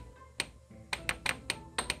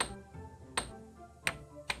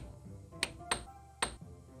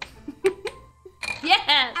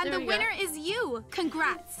 Yes. And the winner is you.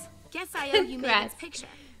 Congrats. Guess I owe you Megan's picture.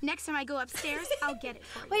 Next time I go upstairs, I'll get it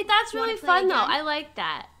for you. Wait, that's really fun though. I like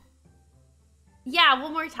that. Yeah,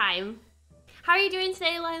 one more time. How are you doing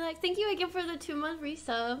today, Lilac? Thank you again for the 2-month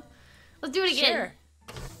resub. Let's do it again. Sure.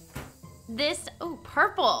 This, oh,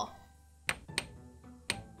 purple.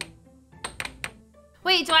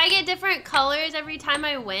 Wait, do I get different colors every time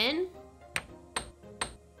I win?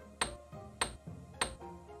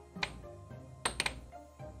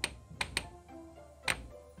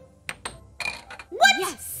 What?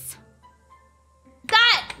 Yes.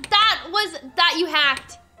 That you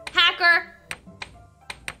hacked. Hacker.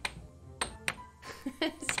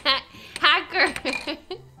 Hacker.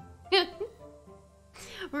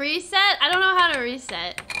 Reset? I don't know how to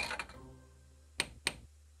reset.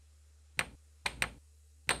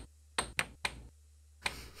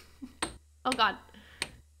 Oh god.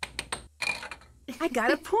 I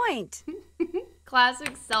got a point.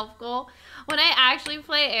 Classic self goal. When I actually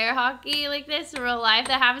play air hockey like this in real life,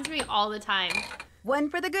 that happens to me all the time. One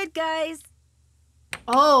for the good guys.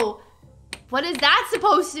 Oh, what is that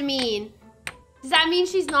supposed to mean? Does that mean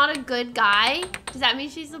she's not a good guy? Does that mean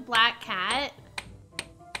she's a black cat?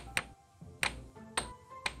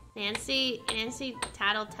 Nancy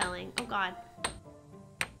tattletelling. Oh god.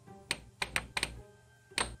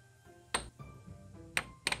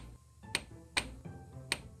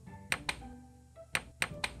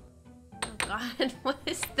 Oh god, what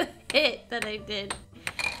is the hit that I did?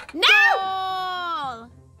 No!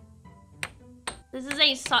 This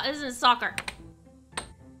isn't soccer.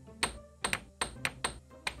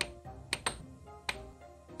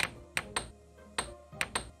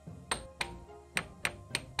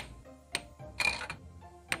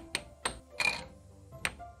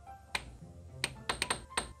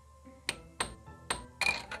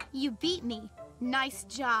 You beat me. Nice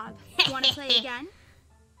job. Want to play again?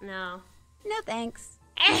 No. No thanks.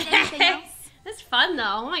 Anything else? That's fun though.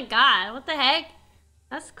 Oh my god, what the heck?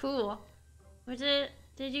 That's cool. Did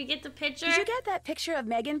you get the picture? Did you get that picture of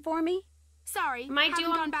Megan for me? Sorry, haven't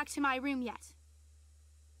gone back to my room yet.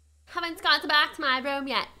 Haven't gone back to my room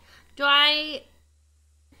yet.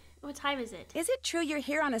 What time is it? Is it true you're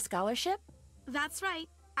here on a scholarship? That's right.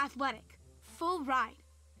 Athletic. Full ride.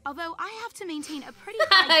 Although I have to maintain a pretty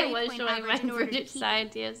high grade point average in order to keep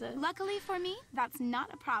it. Luckily for me, that's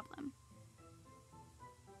not a problem.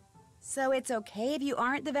 So it's okay if you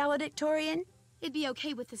aren't the valedictorian? It'd be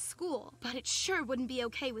okay with the school, but it sure wouldn't be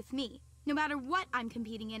okay with me. No matter what I'm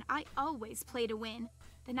competing in, I always play to win.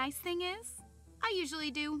 The nice thing is, I usually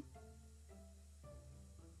do.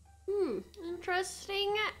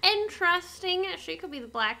 Interesting. She could be the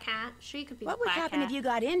black cat. What would happen if you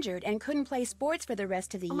got injured and couldn't play sports for the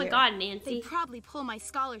rest of the year? Oh my god, Nancy. They'd probably pull my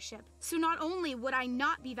scholarship. So not only would I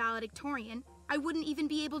not be valedictorian, I wouldn't even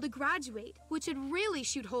be able to graduate, which would really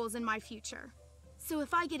shoot holes in my future. So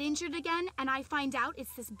if I get injured again and I find out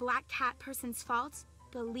it's this black cat person's fault,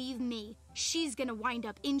 believe me, she's gonna wind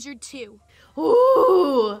up injured too.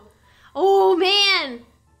 Ooh! Oh man!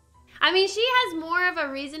 I mean, she has more of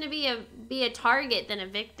a reason to be a target than a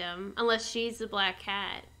victim, unless she's the black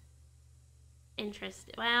cat.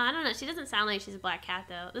 Interesting. Well, I don't know. She doesn't sound like she's a black cat,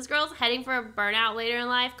 though. This girl's heading for a burnout later in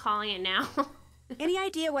life, calling it now. Any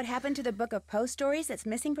idea what happened to the book of post stories that's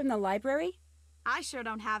missing from the library? I sure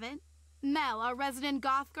don't have it. Mel, our resident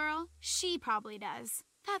goth girl, she probably does.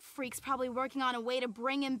 That freak's probably working on a way to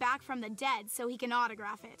bring him back from the dead so he can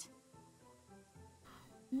autograph it.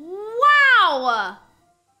 Wow!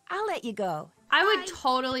 I'll let you go. I would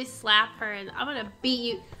totally slap her and I'm gonna beat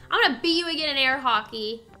you. I'm gonna beat you again in air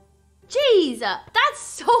hockey. Jeez, that's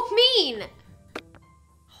so mean.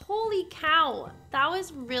 Holy cow. That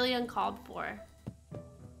was really uncalled for. Oh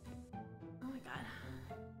my god.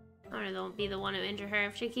 I'm gonna be the one who injure her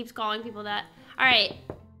if she keeps calling people that. Alright.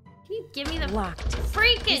 Can you give me the locked?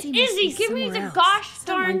 Freaking Izzy, give me the gosh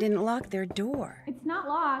darn. Someone didn't lock their door. It's not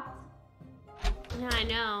locked. Yeah, I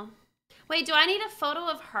know. Wait, do I need a photo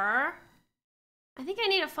of her? I think I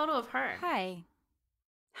need a photo of her. Hi.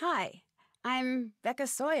 Hi. I'm Becca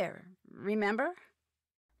Sawyer. Remember?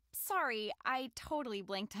 Sorry, I totally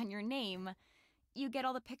blanked on your name. You get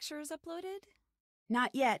all the pictures uploaded?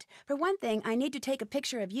 Not yet. For one thing, I need to take a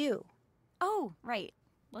picture of you. Oh, right.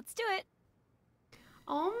 Let's do it.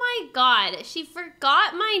 Oh my god, she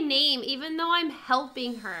forgot my name even though I'm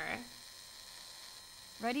helping her.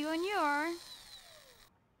 Ready when you are.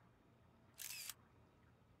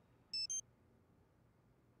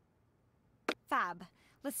 Fab.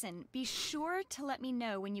 Listen, be sure to let me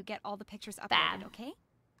know when you get all the pictures uploaded, okay?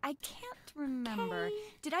 I can't remember. Okay.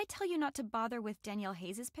 Did I tell you not to bother with Danielle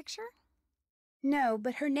Hayes' picture? No,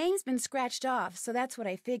 but her name's been scratched off, so that's what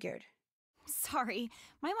I figured. Sorry,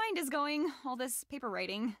 my mind is going all this paper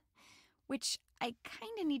writing, which I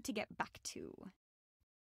kinda need to get back to.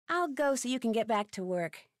 I'll go so you can get back to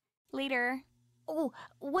work. Later. Oh,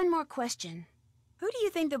 one more question. Who do you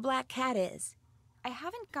think the black cat is? I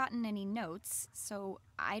haven't gotten any notes, so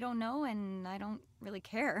I don't know and I don't really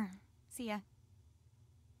care. See ya.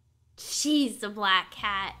 She's the black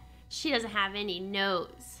cat. She doesn't have any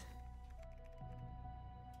nose.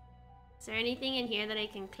 Is there anything in here that I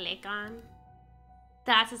can click on?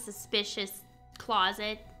 That's a suspicious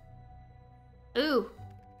closet. Ooh,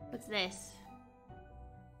 what's this?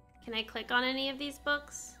 Can I click on any of these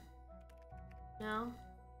books? No?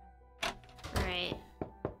 Alright.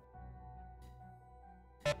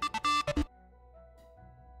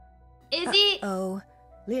 Izzy. Oh,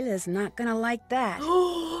 Leela's not gonna like that.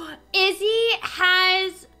 Izzy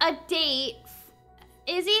has a date.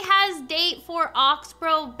 Izzy has date for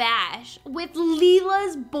Oxborough Bash with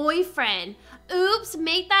Leela's boyfriend. Oops,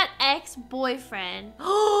 make that ex-boyfriend.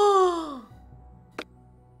 Oh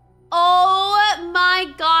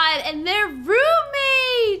my god, and they're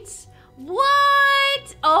roommates.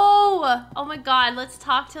 What? Oh my god, let's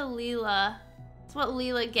talk to Leela. That's what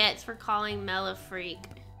Leela gets for calling Mel a freak.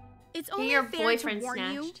 It's only your fair boyfriend to warn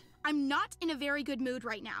snatched. you, I'm not in a very good mood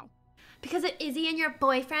right now. Because of Izzy and your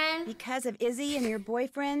boyfriend? Because of Izzy and your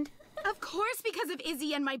boyfriend? Of course because of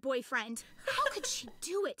Izzy and my boyfriend. How could she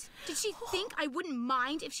do it? Did she think I wouldn't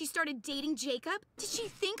mind if she started dating Jacob? Did she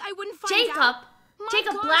think I wouldn't find out?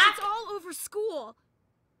 Jacob gosh, Black? It's all over school.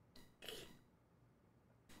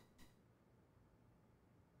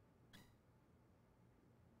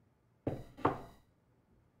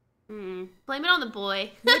 Blame it on the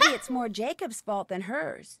boy. Maybe it's more Jacob's fault than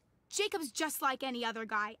hers. Jacob's just like any other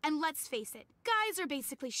guy, and let's face it, guys are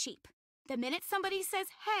basically sheep. The minute somebody says,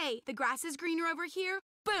 hey, the grass is greener over here,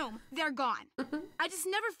 boom, they're gone. I just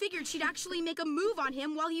never figured she'd actually make a move on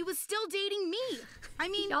him while he was still dating me. I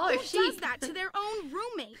mean, who does that to their own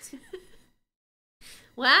roommate?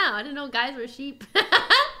 Wow, I didn't know guys were sheep.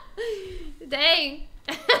 Dang.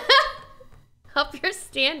 Up your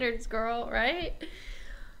standards, girl, right?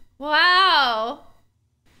 Wow.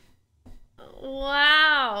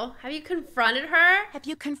 Wow. Have you confronted her? Have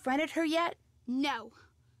you confronted her yet? No.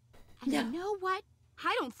 And you know what?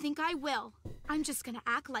 I don't think I will. I'm just gonna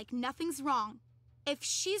act like nothing's wrong. If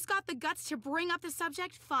she's got the guts to bring up the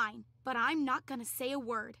subject, fine. But I'm not gonna say a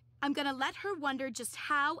word. I'm gonna let her wonder just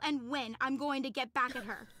how and when I'm going to get back at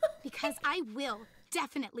her. Because I will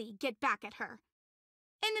definitely get back at her.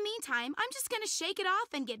 In the meantime, I'm just gonna shake it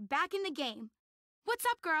off and get back in the game. What's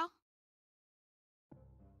up, girl?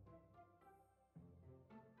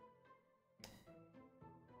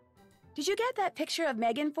 Did you get that picture of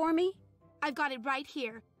Megan for me? I've got it right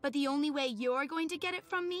here, but the only way you're going to get it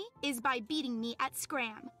from me is by beating me at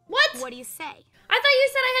Scram. What? What do you say? I thought you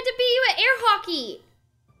said I had to beat you at air hockey.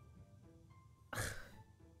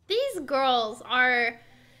 These girls are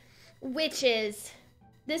witches.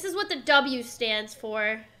 This is what the W stands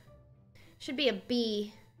for. Should be a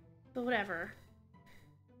B, but whatever.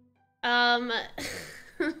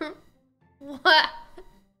 What?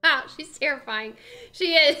 Wow, she's terrifying.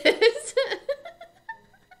 She is.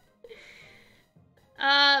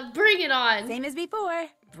 Bring it on. Same as before.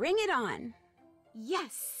 Bring it on.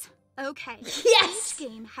 Yes. Okay. Yes! Each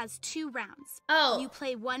game has 2 rounds. Oh. You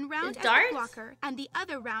play one round as darts? the blocker and the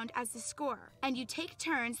other round as the scorer, and you take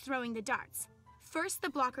turns throwing the darts. First, the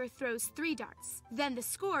blocker throws 3 darts. Then the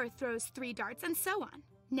scorer throws 3 darts, and so on.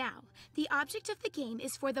 Now, the object of the game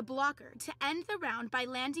is for the blocker to end the round by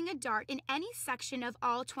landing a dart in any section of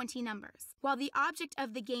all 20 numbers, while the object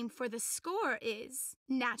of the game for the scorer is,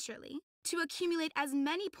 naturally, to accumulate as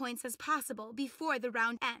many points as possible before the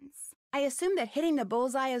round ends. I assume that hitting the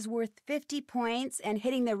bullseye is worth 50 points and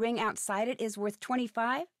hitting the ring outside it is worth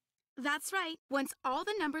 25? That's right. Once all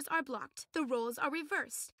the numbers are blocked, the roles are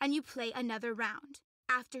reversed, and you play another round.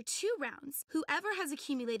 After 2 rounds, whoever has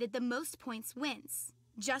accumulated the most points wins.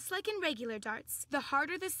 Just like in regular darts, the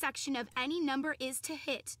harder the section of any number is to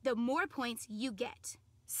hit, the more points you get.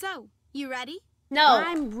 So, you ready? No.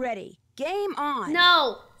 I'm ready. Game on.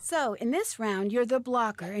 No. So, in this round, you're the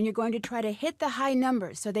blocker, and you're going to try to hit the high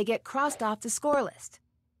numbers so they get crossed off the score list.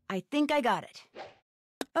 I think I got it.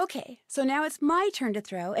 Okay, so now it's my turn to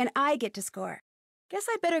throw, and I get to score. Guess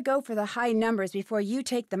I better go for the high numbers before you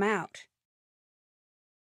take them out.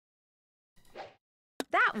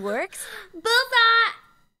 That works. Bullseye!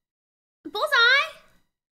 Bullseye?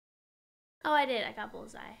 Oh, I did. I got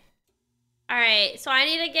bullseye. All right, so I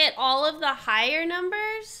need to get all of the higher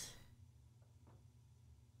numbers.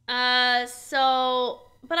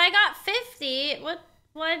 But I got 50.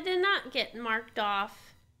 What did not get marked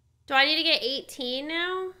off? Do I need to get 18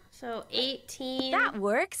 now? So 18. That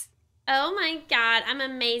works. Oh my God, I'm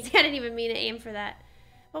amazing. I didn't even mean to aim for that.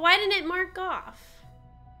 But why didn't it mark off?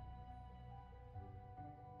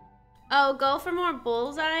 Oh, go for more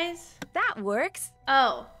bullseyes? That works.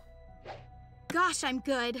 Oh. Gosh, I'm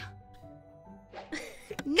good.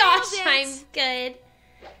 Gosh, I'm good.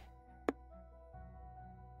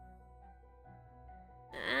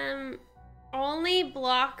 Only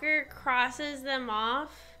blocker crosses them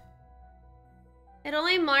off. It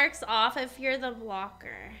only marks off if you're the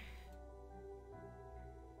blocker.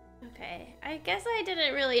 Okay, I guess I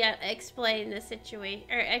didn't really explain the situation,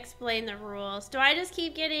 or explain the rules. Do I just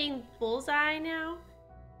keep getting bullseye now?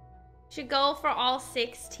 Should go for all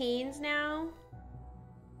 16s now?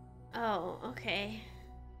 Oh, okay.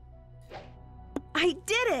 I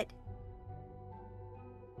did it!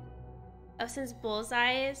 Oh, since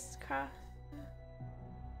bullseye is cross.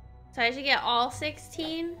 So I should get all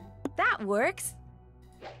 16? That works.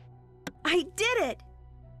 I did it!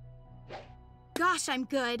 Gosh, I'm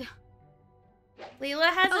good.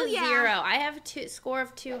 Leela has a 0. I have a score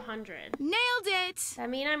of 200. Nailed it! Does that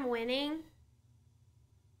mean I'm winning?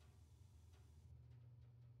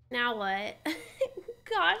 Now what?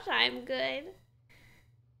 Gosh, I'm good.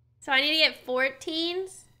 So I need to get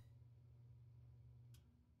 14s?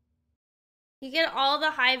 You get all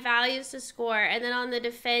the high values to score, and then on the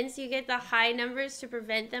defense, you get the high numbers to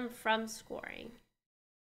prevent them from scoring.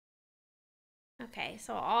 Okay,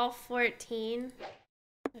 so all 14.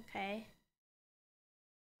 Okay.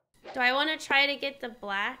 Do I want to try to get the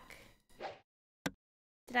black?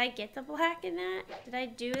 Did I get the black in that? Did I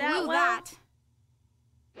do that Blew well? that.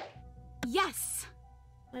 Yes.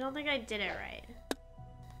 I don't think I did it right.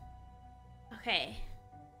 Okay.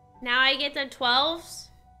 Now I get the 12s?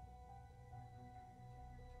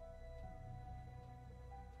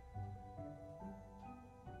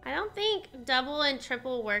 I don't think double and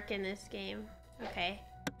triple work in this game. Okay.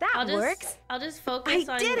 That works. I'll just focus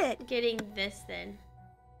on did it. getting this then.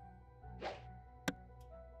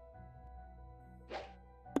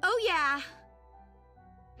 Oh yeah.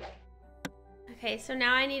 Okay, so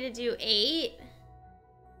now I need to do 8.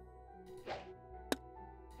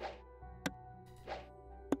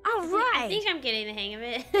 All right. I think I'm getting the hang of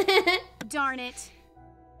it. Darn it.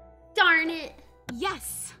 Darn it.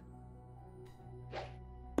 Yes.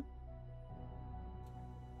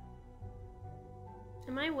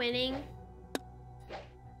 Am I winning?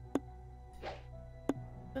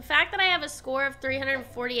 The fact that I have a score of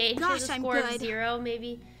 348 and she has a score of 0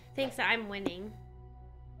 maybe thinks that I'm winning.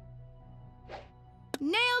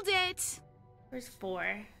 Nailed it. Where's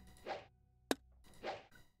 4?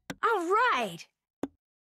 All right.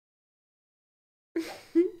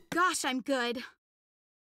 Gosh, I'm good.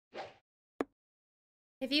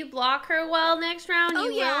 If you block her well next round,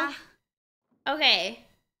 you yeah. will. Okay.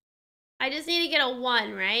 I just need to get a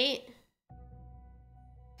 1, right?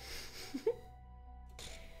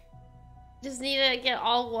 Just need to get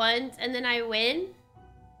all 1s and then I win.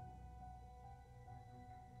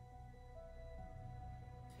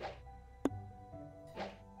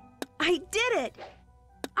 I did it.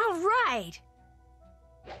 All right.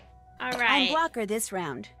 All right. I'm blocker this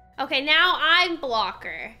round. Okay, now I'm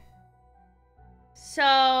blocker.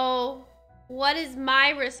 So, what is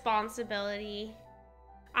my responsibility?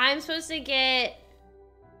 I'm supposed to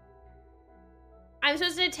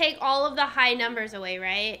take all of the high numbers away,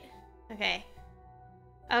 right? Okay.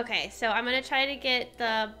 Okay, so I'm gonna try to get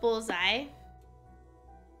the bullseye.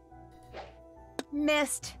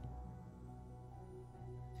 Missed.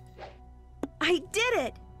 I did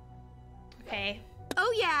it. Okay.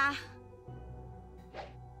 Oh yeah.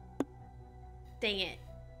 Dang it.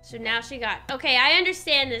 So now she got... Okay, I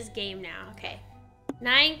understand this game now. Okay.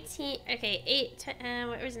 19... Okay, 8...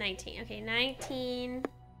 what was 19? Okay, 19...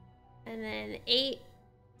 And then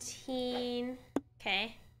 18...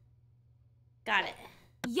 Okay. Got it.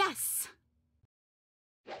 Yes.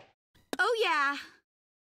 Oh yeah.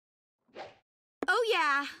 Oh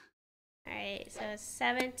yeah. Alright, so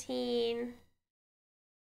 17...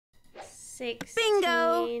 16...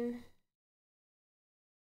 Bingo!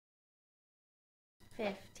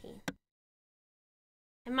 15.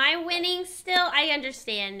 Am I winning still? I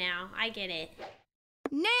understand now. I get it.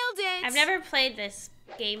 Nailed it! I've never played this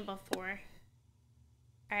game before.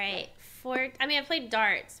 Alright, I mean, I played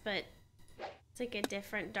darts, but it's like a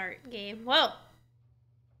different dart game. Whoa!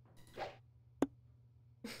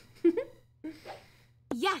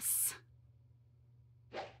 Yes!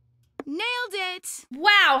 Nailed it!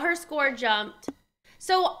 Wow, her score jumped.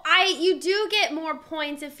 So you do get more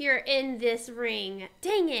points if you're in this ring.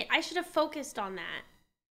 Dang it, I should have focused on that.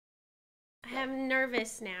 I am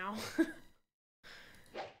nervous now.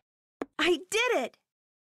 I did it.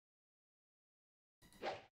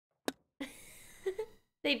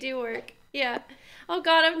 They do work. Yeah. Oh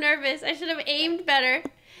god, I'm nervous. I should have aimed better.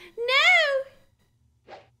 No!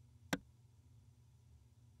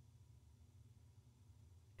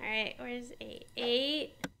 Alright, where's 8?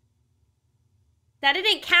 8. That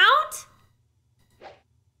didn't count?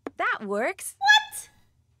 That works. What?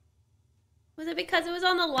 Was it because it was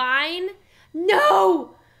on the line?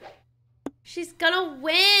 No! She's gonna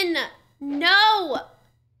win. No!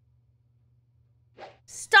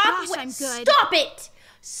 Stop. Gosh, I'm good. Stop it!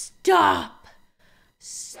 Stop!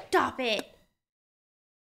 Stop it!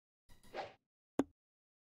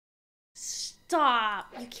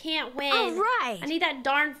 Stop! You can't win. All right. I need that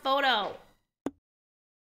darn photo.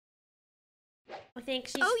 I think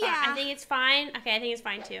she's fine. Yeah. I think it's fine. Okay, I think it's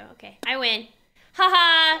fine too. Okay, I win.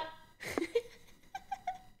 Haha.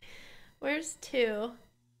 Where's 2?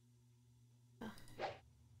 All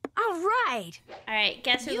right. All right,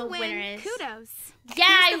 guess who You the win. winner is? Kudos. Yeah,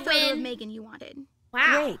 Here's the I photo win. of Megan you wanted.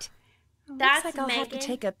 Wow. Great. That's Looks like I'll have to Megan.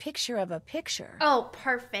 take a picture of a picture. Oh,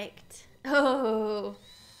 perfect. Oh,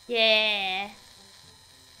 yeah.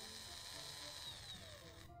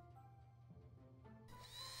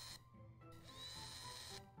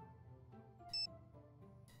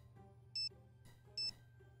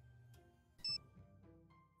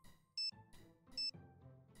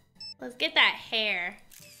 Let's get that hair.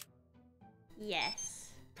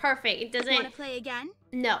 Yes. Perfect. It doesn't... Want to play again?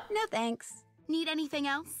 No. No thanks. Need anything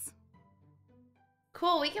else?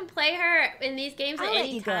 Cool, we can play her in these games I'll at let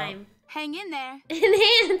any you go. time. Hang in there.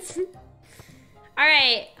 Enhance!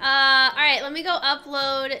 Alright, let me go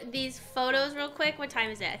upload these photos real quick. What time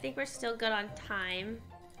is it? I think we're still good on time.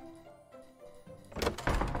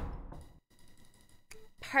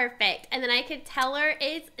 Perfect. And then I could tell her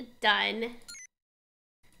it's done.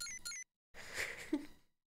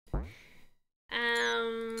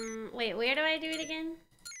 Wait, where do I do it again?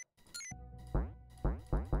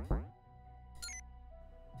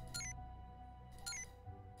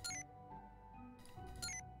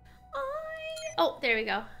 Oh, there we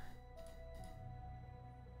go.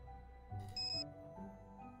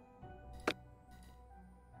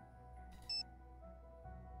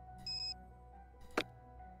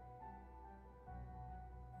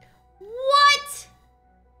 What?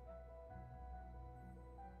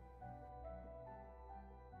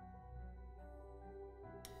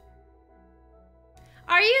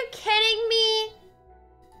 Are you kidding me?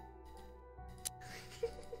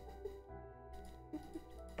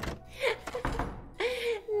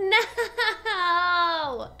 No!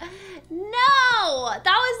 No!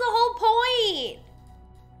 That was the whole point!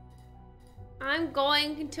 I'm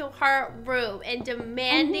going to her room and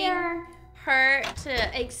demanding her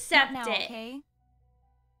to accept Not now, it. Okay?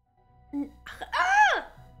 Ah!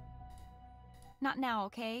 Not now,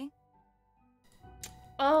 okay?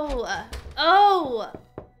 Oh. Oh!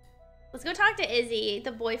 Let's go talk to Izzy,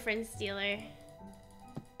 the boyfriend stealer.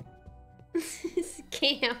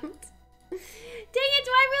 Scammed. Dang it,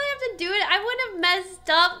 do I really have to do it? I would have messed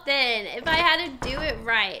up then if I had to do it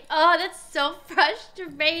right. Oh, that's so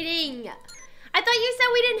frustrating. I thought you said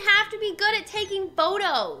we didn't have to be good at taking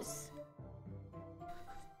photos.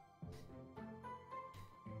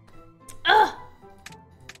 Ugh.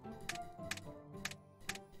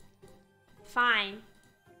 Fine.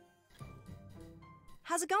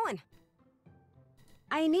 How's it going?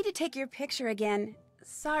 I need to take your picture again.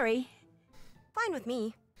 Sorry. Fine with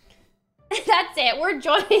me. That's it. We're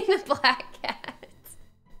joining the Black Cats.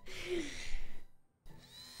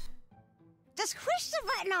 Just push the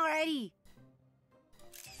button already.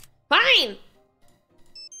 Fine.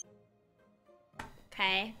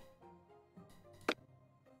 Okay.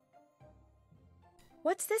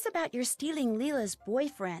 What's this about you're stealing Leela's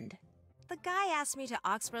boyfriend? The guy asked me to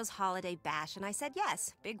Oxborough's holiday bash, and I said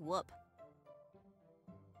yes. Big whoop.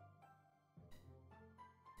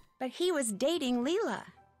 But he was dating Leela.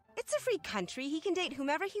 It's a free country. He can date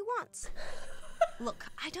whomever he wants. Look,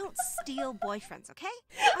 I don't steal boyfriends, okay?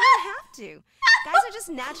 I don't have to. Guys are just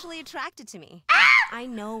naturally attracted to me. I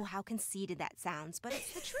know how conceited that sounds, but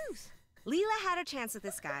it's the truth. Leela had her chance with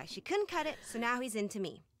this guy. She couldn't cut it, so now he's into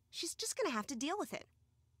me. She's just gonna have to deal with it.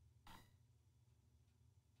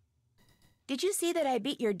 Did you see that I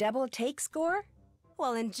beat your double take score?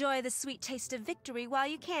 Well, enjoy the sweet taste of victory while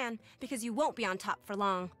you can, because you won't be on top for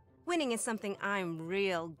long. Winning is something I'm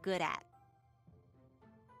real good at.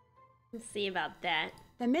 Let's see about that.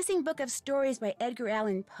 The Missing Book of Stories by Edgar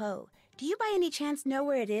Allan Poe. Do you by any chance know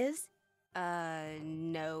where it is?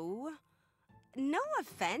 No. No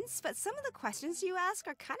offense, but some of the questions you ask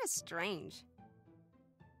are kind of strange.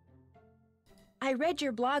 I read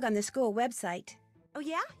your blog on the school website. Oh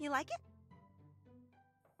yeah? You like it?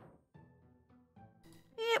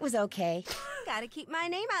 It was okay. Gotta keep my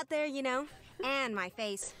name out there, you know. And my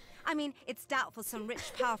face. I mean, it's doubtful some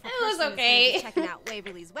rich, powerful It was person okay. is gonna be checking out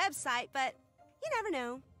Waverly's website, but you never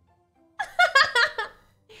know.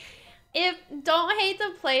 If don't hate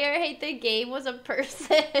the player, hate the game was a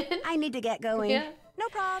person. I need to get going. Yeah. No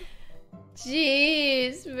problem.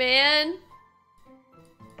 Jeez, man.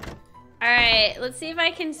 Alright, let's see if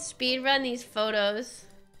I can speedrun these photos.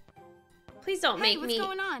 Please don't Hey, make what's me.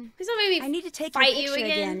 going on? Please don't make me I need to take fight your you picture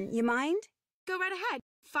again. You mind? Go right ahead.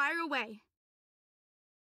 Fire away.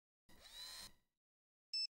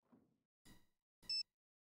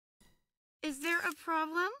 Is there a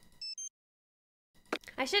problem?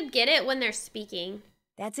 I should get it when they're speaking.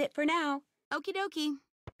 That's it for now. Okie dokie.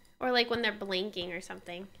 Or like when they're blinking or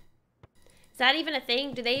something. Is that even a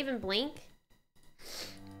thing? Do they even blink?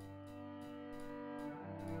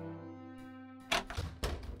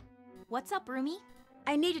 What's up, Roomie?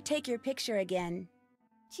 I need to take your picture again.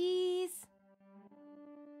 Cheese.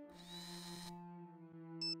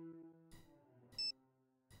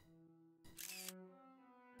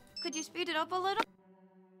 Could you speed it up a little?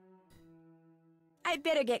 I'd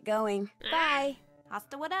better get going. Bye.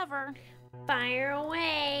 Hasta whatever. Fire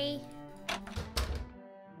away.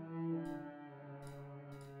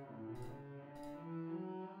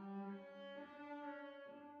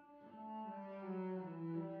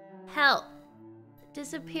 Help.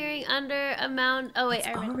 Disappearing under a mound. Oh, wait. It's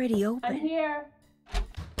already open. I'm here.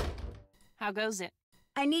 How goes it?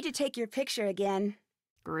 I need to take your picture again.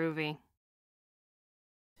 Groovy.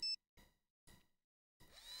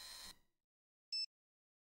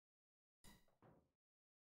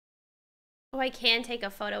 Oh, I can take a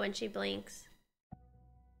photo when she blinks.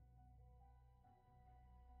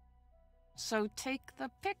 So take the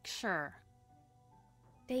picture.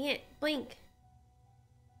 Dang it. Blink.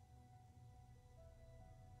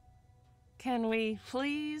 Can we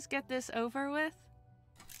please get this over with?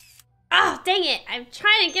 Oh, dang it. I'm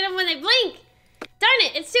trying to get them when they blink. Darn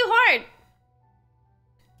it, it's too hard.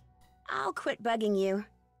 I'll quit bugging you.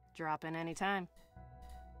 Drop in any time.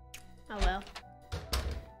 Oh, well.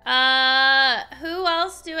 Who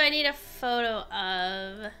else do I need a photo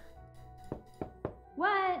of?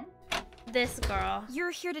 What? This girl. You're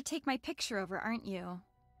here to take my picture over, aren't you?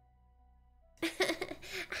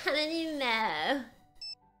 How did you know?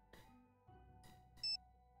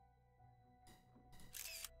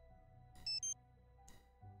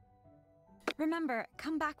 Remember,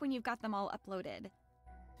 come back when you've got them all uploaded.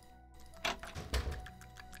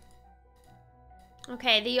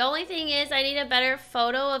 Okay, the only thing is I need a better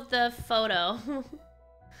photo of the photo.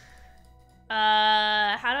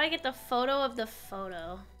 How do I get the photo of the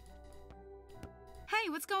photo? Hey,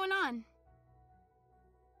 what's going on?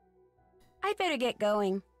 I'd better get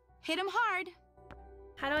going. Hit him hard.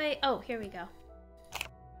 How do I... Oh, here we go.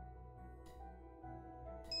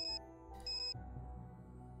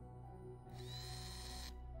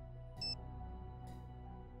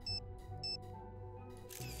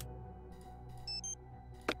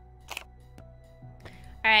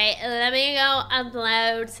 Alright, let me go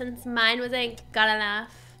upload since mine wasn't good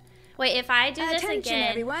enough. Wait, if I do this again... Attention,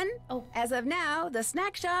 everyone. Oh. As of now, the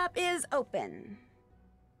snack shop is open.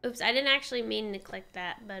 Oops, I didn't actually mean to click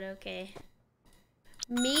that, but okay.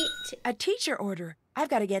 Meet... A teacher order. I've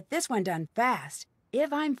got to get this one done fast.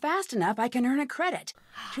 If I'm fast enough, I can earn a credit.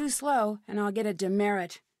 Too slow, and I'll get a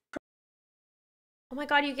demerit. Oh my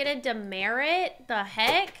god, you get a demerit? The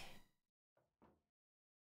heck?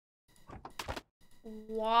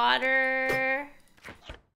 Water,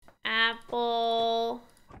 apple.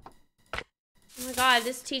 Oh my god,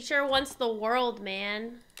 this teacher wants the world,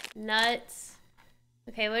 man. Nuts.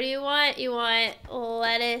 Okay, what do you want? You want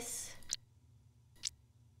lettuce,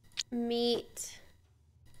 meat,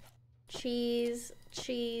 cheese,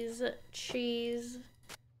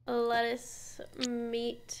 lettuce,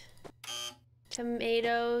 meat,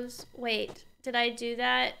 tomatoes. Wait, did I do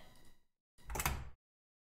that?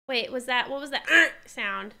 Wait, what was that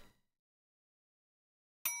sound?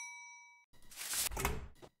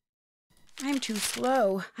 I'm too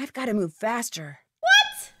slow. I've got to move faster.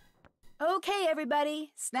 What? Okay,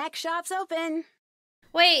 everybody. Snack shop's open.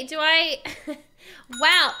 Wait, do I...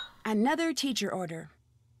 Wow. Another teacher order.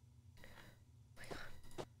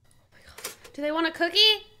 Oh my god. Do they want a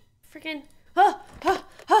cookie? Freaking... Oh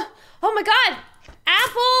my god.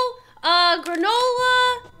 Apple,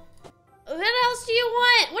 granola... What else do you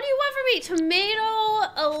want? What do you want from me?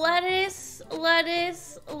 Tomato,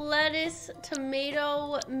 lettuce,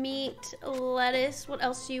 tomato, meat, lettuce. What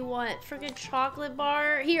else do you want? Freaking chocolate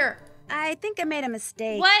bar. Here. I think I made a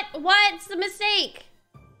mistake. What? What's the mistake?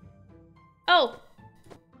 Oh.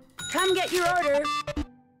 Come get your order.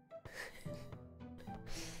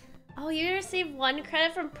 Oh, you received 1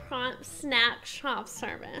 credit from prompt snack shop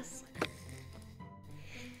service.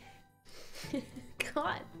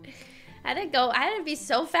 God. I had to be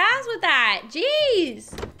so fast with that.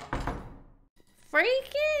 Jeez.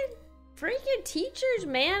 Freaking teachers,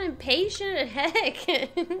 man. Impatient as heck.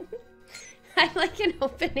 I'm like an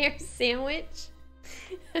open air sandwich.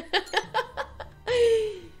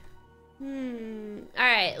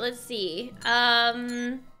 Alright, let's see. What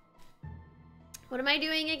am I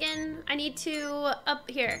doing again? I need to up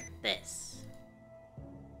here. This.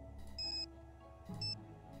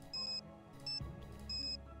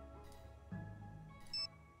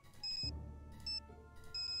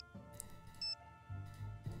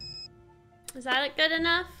 Is that good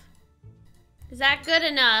enough? Is that good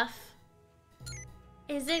enough?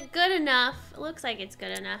 Is it good enough? It looks like it's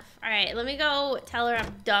good enough. All right, let me go tell her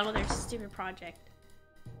I'm done with her stupid project.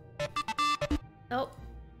 Oh.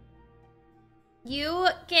 You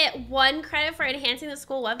get 1 credit for enhancing the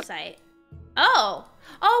school website. Oh.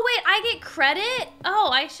 Oh, wait, I get credit? Oh,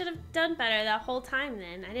 I should have done better that whole time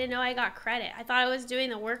then. I didn't know I got credit. I thought I was doing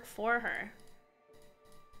the work for her.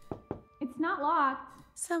 It's not locked.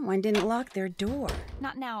 Someone didn't lock their door.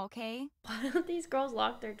 Not now, okay? Why don't these girls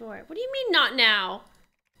lock their door? What do you mean not now?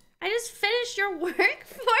 I just finished your work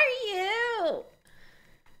for you. All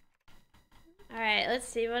right, let's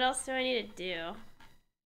see. What else do I need to do?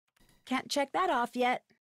 Can't check that off yet.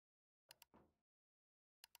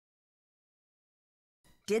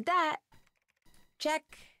 Did that. Check.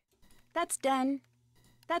 That's done.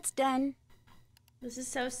 That's done. This is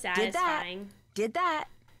so satisfying. Did that.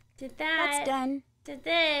 Did that. That's done. Did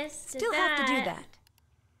this. Still have to do that.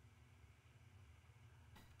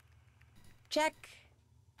 Check.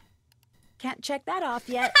 Can't check that off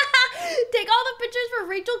yet. Take all the pictures for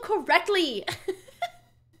Rachel correctly.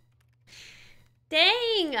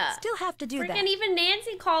 Dang. Still have to do that. Freaking even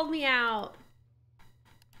Nancy called me out.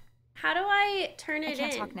 How do I turn it in? I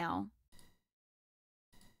can't talk now.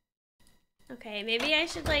 Okay, maybe I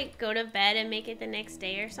should like go to bed and make it the next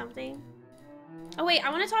day or something. Oh wait, I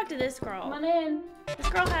want to talk to this girl. Come on in. This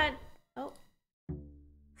girl had... Oh.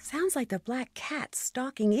 Sounds like the black cat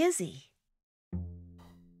stalking Izzy.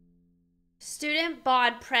 Student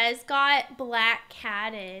bod Prez got black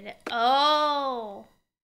catted. Oh.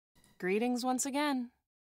 Greetings once again.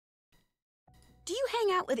 Do you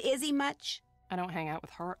hang out with Izzy much? I don't hang out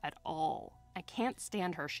with her at all. I can't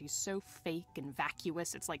stand her. She's so fake and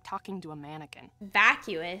vacuous. It's like talking to a mannequin.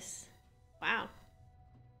 Vacuous? Wow.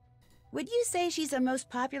 Would you say she's the most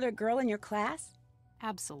popular girl in your class?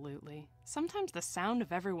 Absolutely. Sometimes the sound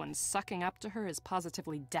of everyone sucking up to her is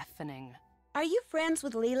positively deafening. Are you friends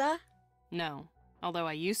with Leela? No, although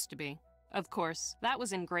I used to be. Of course, that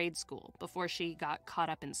was in grade school, before she got caught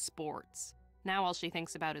up in sports. Now all she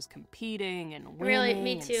thinks about is competing and winning Really,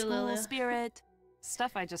 me and too, school Lulu. spirit.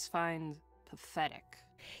 Stuff I just find pathetic.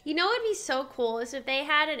 You know what would be so cool is if they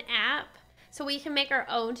had an app so we can make our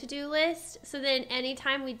own to-do list. So then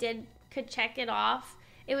anytime we could check it off,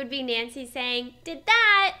 it would be Nancy saying, did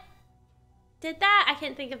that. I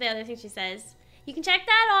can't think of the other thing she says. You can check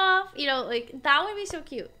that off. You know, like, that would be so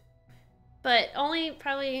cute. But only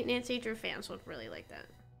probably Nancy Drew fans would really like that.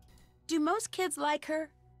 Do most kids like her?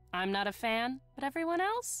 I'm not a fan, but everyone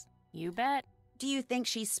else? You bet. Do you think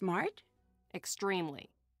she's smart? Extremely.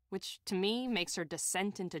 Which, to me, makes her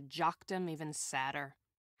descent into jockdom even sadder.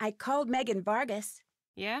 I called Megan Vargas.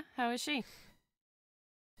 Yeah? How is she?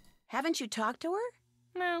 Haven't you talked to her?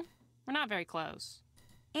 No, we're not very close.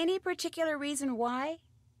 Any particular reason why?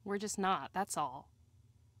 We're just not, that's all.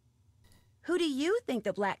 Who do you think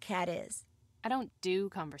the black cat is? I don't do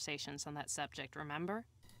conversations on that subject, remember?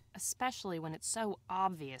 Especially when it's so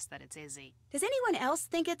obvious that it's Izzy. Does anyone else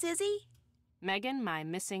think it's Izzy? Megan, my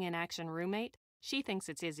missing in action roommate, she thinks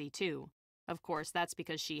it's Izzy too. Of course, that's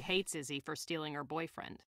because she hates Izzy for stealing her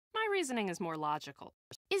boyfriend. My reasoning is more logical.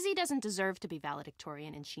 Izzy doesn't deserve to be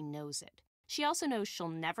valedictorian, and she knows it. She also knows she'll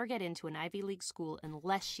never get into an Ivy League school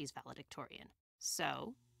unless she's valedictorian.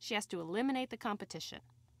 So, she has to eliminate the competition.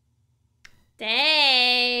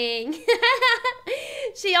 Dang.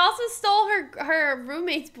 She also stole her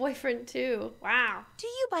roommate's boyfriend too. Wow. Do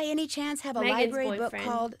you by any chance have a Megan's library book boyfriend.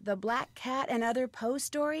 called The Black Cat and Other Poe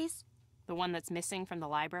Stories? The one that's missing from the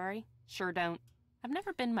library? Sure don't. I've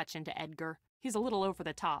never been much into Edgar. He's a little over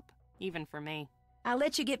the top, even for me. I'll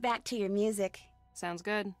let you get back to your music. Sounds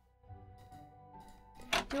good.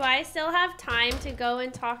 Do I still have time to go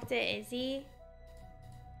and talk to Izzy?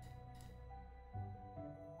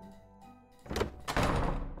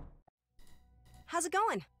 How's it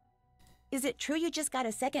going? Is it true you just got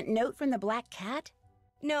a second note from the black cat?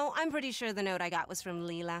 No, I'm pretty sure the note I got was from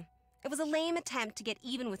Leela. It was a lame attempt to get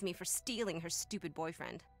even with me for stealing her stupid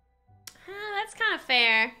boyfriend. That's kind of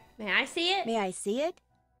fair. May I see it? May I see it?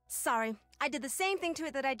 Sorry, I did the same thing to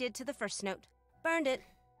it that I did to the first note. Burned it.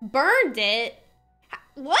 Burned it?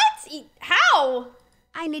 What? How?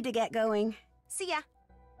 I need to get going. See ya.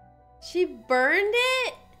 She burned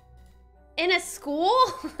it? In a school?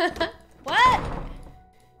 What?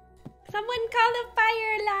 Someone call a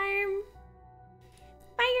fire alarm.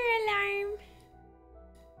 Fire alarm.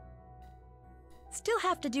 Still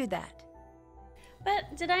have to do that.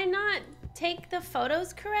 But did I not take the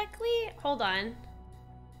photos correctly? Hold on.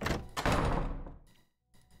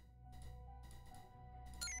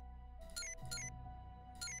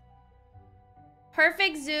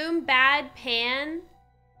 Perfect zoom, bad pan.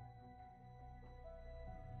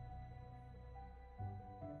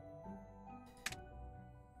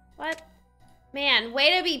 What? Man,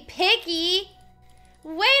 way to be picky.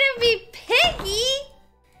 Way to be picky.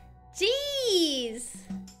 Jeez.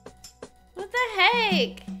 What the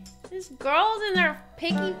heck? These girls and their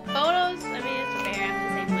picky photos. I mean, it's fair.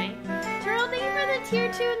 I'm the same way. Turtle, thank you for the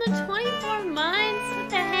tier 2 and the 24 months. What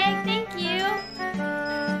the heck? Thank you.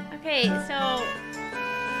 Okay, so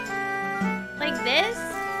like this?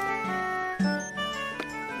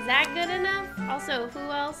 Is that good enough? Also,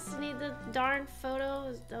 who else needs the darn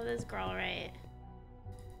photo? Oh, this girl, right?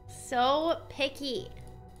 So picky.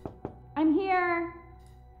 I'm here.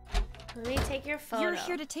 Let me take your photo. You're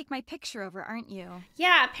here to take my picture over, aren't you?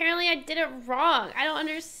 Yeah, apparently I did it wrong. I don't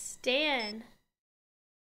understand.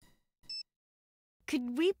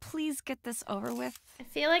 Could we please get this over with? I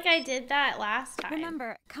feel like I did that last time.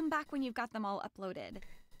 Remember, come back when you've got them all uploaded.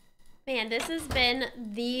 Man, this has been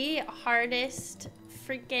the hardest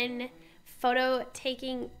freaking photo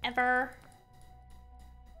taking ever.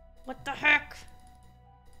 What the heck?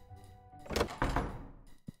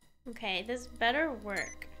 Okay, this better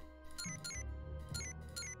work.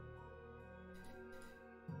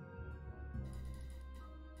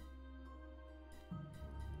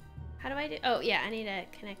 How do I do? Oh, yeah, I need to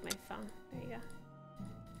connect my phone. There you go.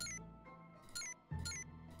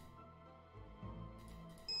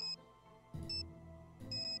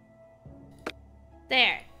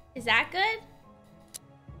 There. Is that good?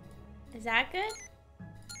 Is that good?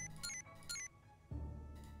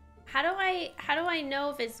 How do I know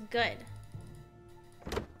if it's good?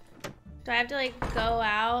 Do I have to like go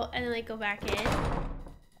out and then like go back in?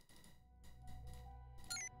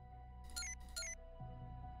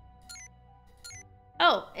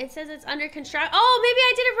 Oh, it says it's under construction. Oh, maybe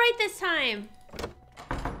I did it right this time.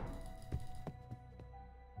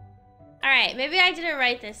 All right, maybe I did it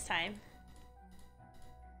right this time.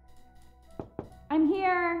 I'm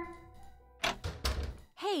here.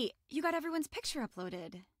 Hey, you got everyone's picture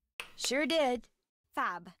uploaded. Sure did.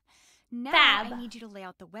 Fab. Now Fab. I need you to lay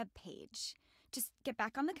out the web page. Just get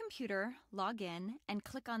back on the computer, log in, and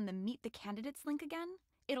click on the Meet the Candidates link again.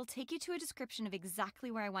 It'll take you to a description of exactly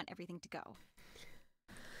where I want everything to go.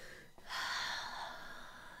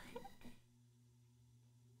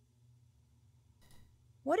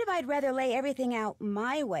 What if I'd rather lay everything out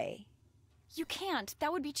my way? You can't.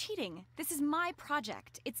 That would be cheating. This is my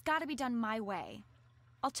project. It's got to be done my way.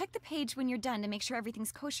 I'll check the page when you're done to make sure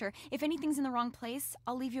everything's kosher. If anything's in the wrong place,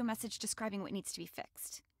 I'll leave you a message describing what needs to be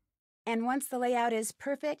fixed. And once the layout is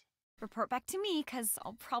perfect? Report back to me, because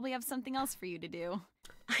I'll probably have something else for you to do.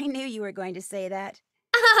 I knew you were going to say that.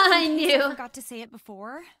 I knew. I forgot to say it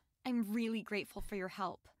before. I'm really grateful for your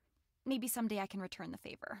help. Maybe someday I can return the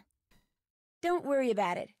favor. Don't worry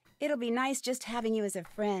about it. It'll be nice just having you as a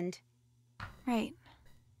friend. Right.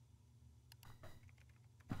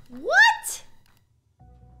 What?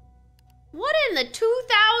 What in the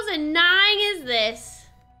 2009 is this?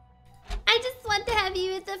 I just want to have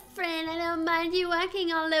you as a friend. I don't mind you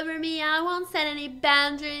walking all over me. I won't set any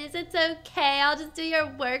boundaries. It's okay. I'll just do your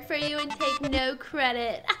work for you and take no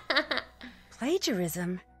credit.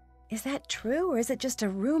 Plagiarism? Is that true or is it just a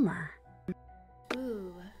rumor?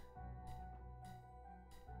 Ooh.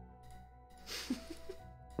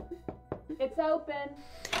 It's open.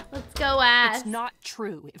 Let's go ask. It's not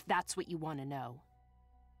true, if that's what you want to know.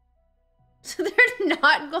 So they're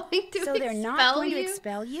not going to So they're not going to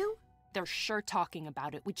expel you? They're sure talking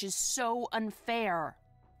about it, which is so unfair.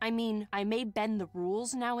 I mean, I may bend the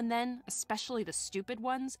rules now and then, especially the stupid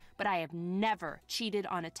ones, but I have never cheated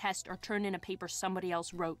on a test or turned in a paper somebody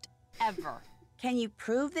else wrote, ever. Can you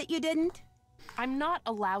prove that you didn't? I'm not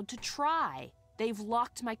allowed to try. They've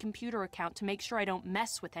locked my computer account to make sure I don't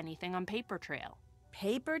mess with anything on Paper Trail.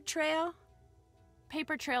 Paper Trail?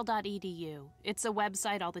 Papertrail.edu. It's a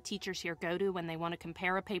website all the teachers here go to when they want to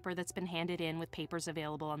compare a paper that's been handed in with papers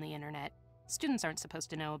available on the internet. Students aren't supposed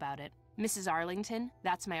to know about it. Mrs. Arlington,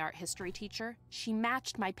 that's my art history teacher, she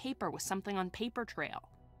matched my paper with something on Paper Trail.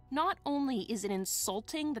 Not only is it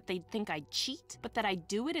insulting that they'd think I'd cheat, but that I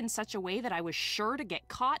do it in such a way that I was sure to get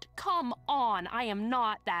caught? Come on, I am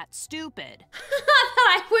not that stupid.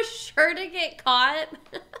 I was sure to get caught.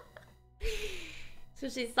 So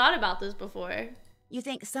she's thought about this before. You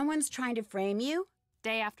think someone's trying to frame you?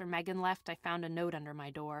 Day after Megan left, I found a note under my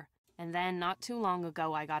door. And then, not too long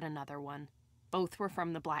ago, I got another one. Both were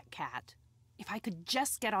from the Black Cat. If I could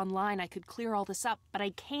just get online, I could clear all this up, but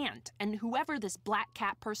I can't. And whoever this Black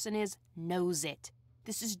Cat person is knows it.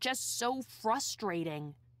 This is just so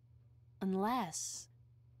frustrating. Unless...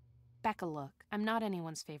 Becca, look, I'm not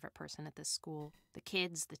anyone's favorite person at this school. The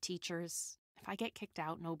kids, the teachers. If I get kicked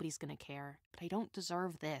out, nobody's gonna care. But I don't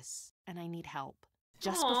deserve this, and I need help.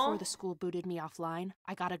 Just before the school booted me offline,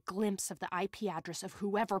 I got a glimpse of the IP address of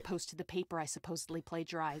whoever posted the paper I supposedly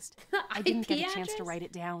plagiarized. I didn't get a chance to write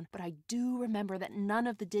it down, but I do remember that none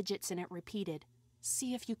of the digits in it repeated.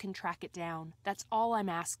 See if you can track it down. That's all I'm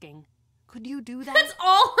asking. Could you do that? That's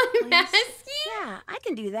all I'm asking? Yeah, I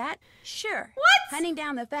can do that. Sure. What? Hunting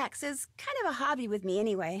down the facts is kind of a hobby with me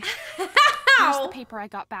anyway. Here's the paper I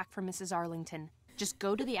got back from Mrs. Arlington. Just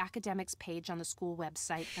go to the academics page on the school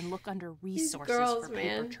website and look under resources for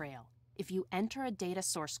Paper Trail. If you enter a data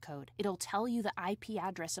source code, it'll tell you the IP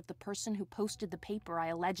address of the person who posted the paper I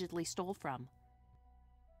allegedly stole from.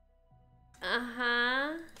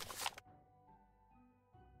 Uh-huh.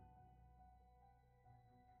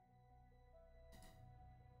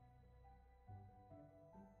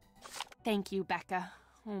 Thank you, Becca.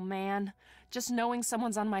 Oh man, just knowing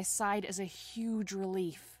someone's on my side is a huge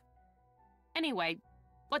relief. Anyway,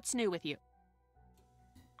 what's new with you?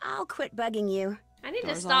 I'll quit bugging you. I need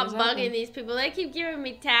to stop bugging these people. They keep giving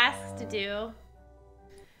me tasks to do.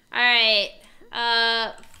 Alright.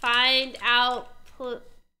 Find out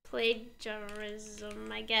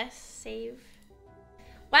plagiarism, I guess. Save.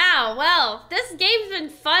 Wow, well, this game's been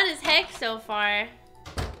fun as heck so far.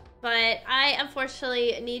 But I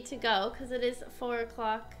unfortunately need to go because it is 4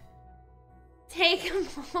 o'clock. Take a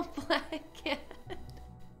more black cat.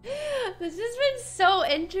 This has been so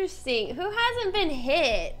interesting. Who hasn't been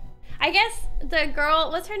hit? I guess the girl,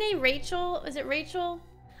 what's her name? Rachel? Is it Rachel?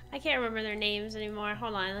 I can't remember their names anymore.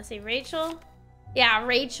 Hold on, let's see. Rachel? Yeah,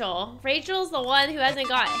 Rachel. Rachel's the one who hasn't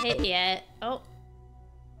got hit yet. Oh.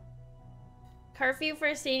 Curfew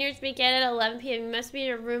for seniors begin at 11 p.m. You must be in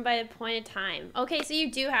your room by the appointed time. Okay, so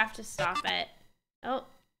you do have to stop it. Oh.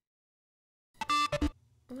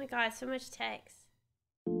 Oh my god, so much text.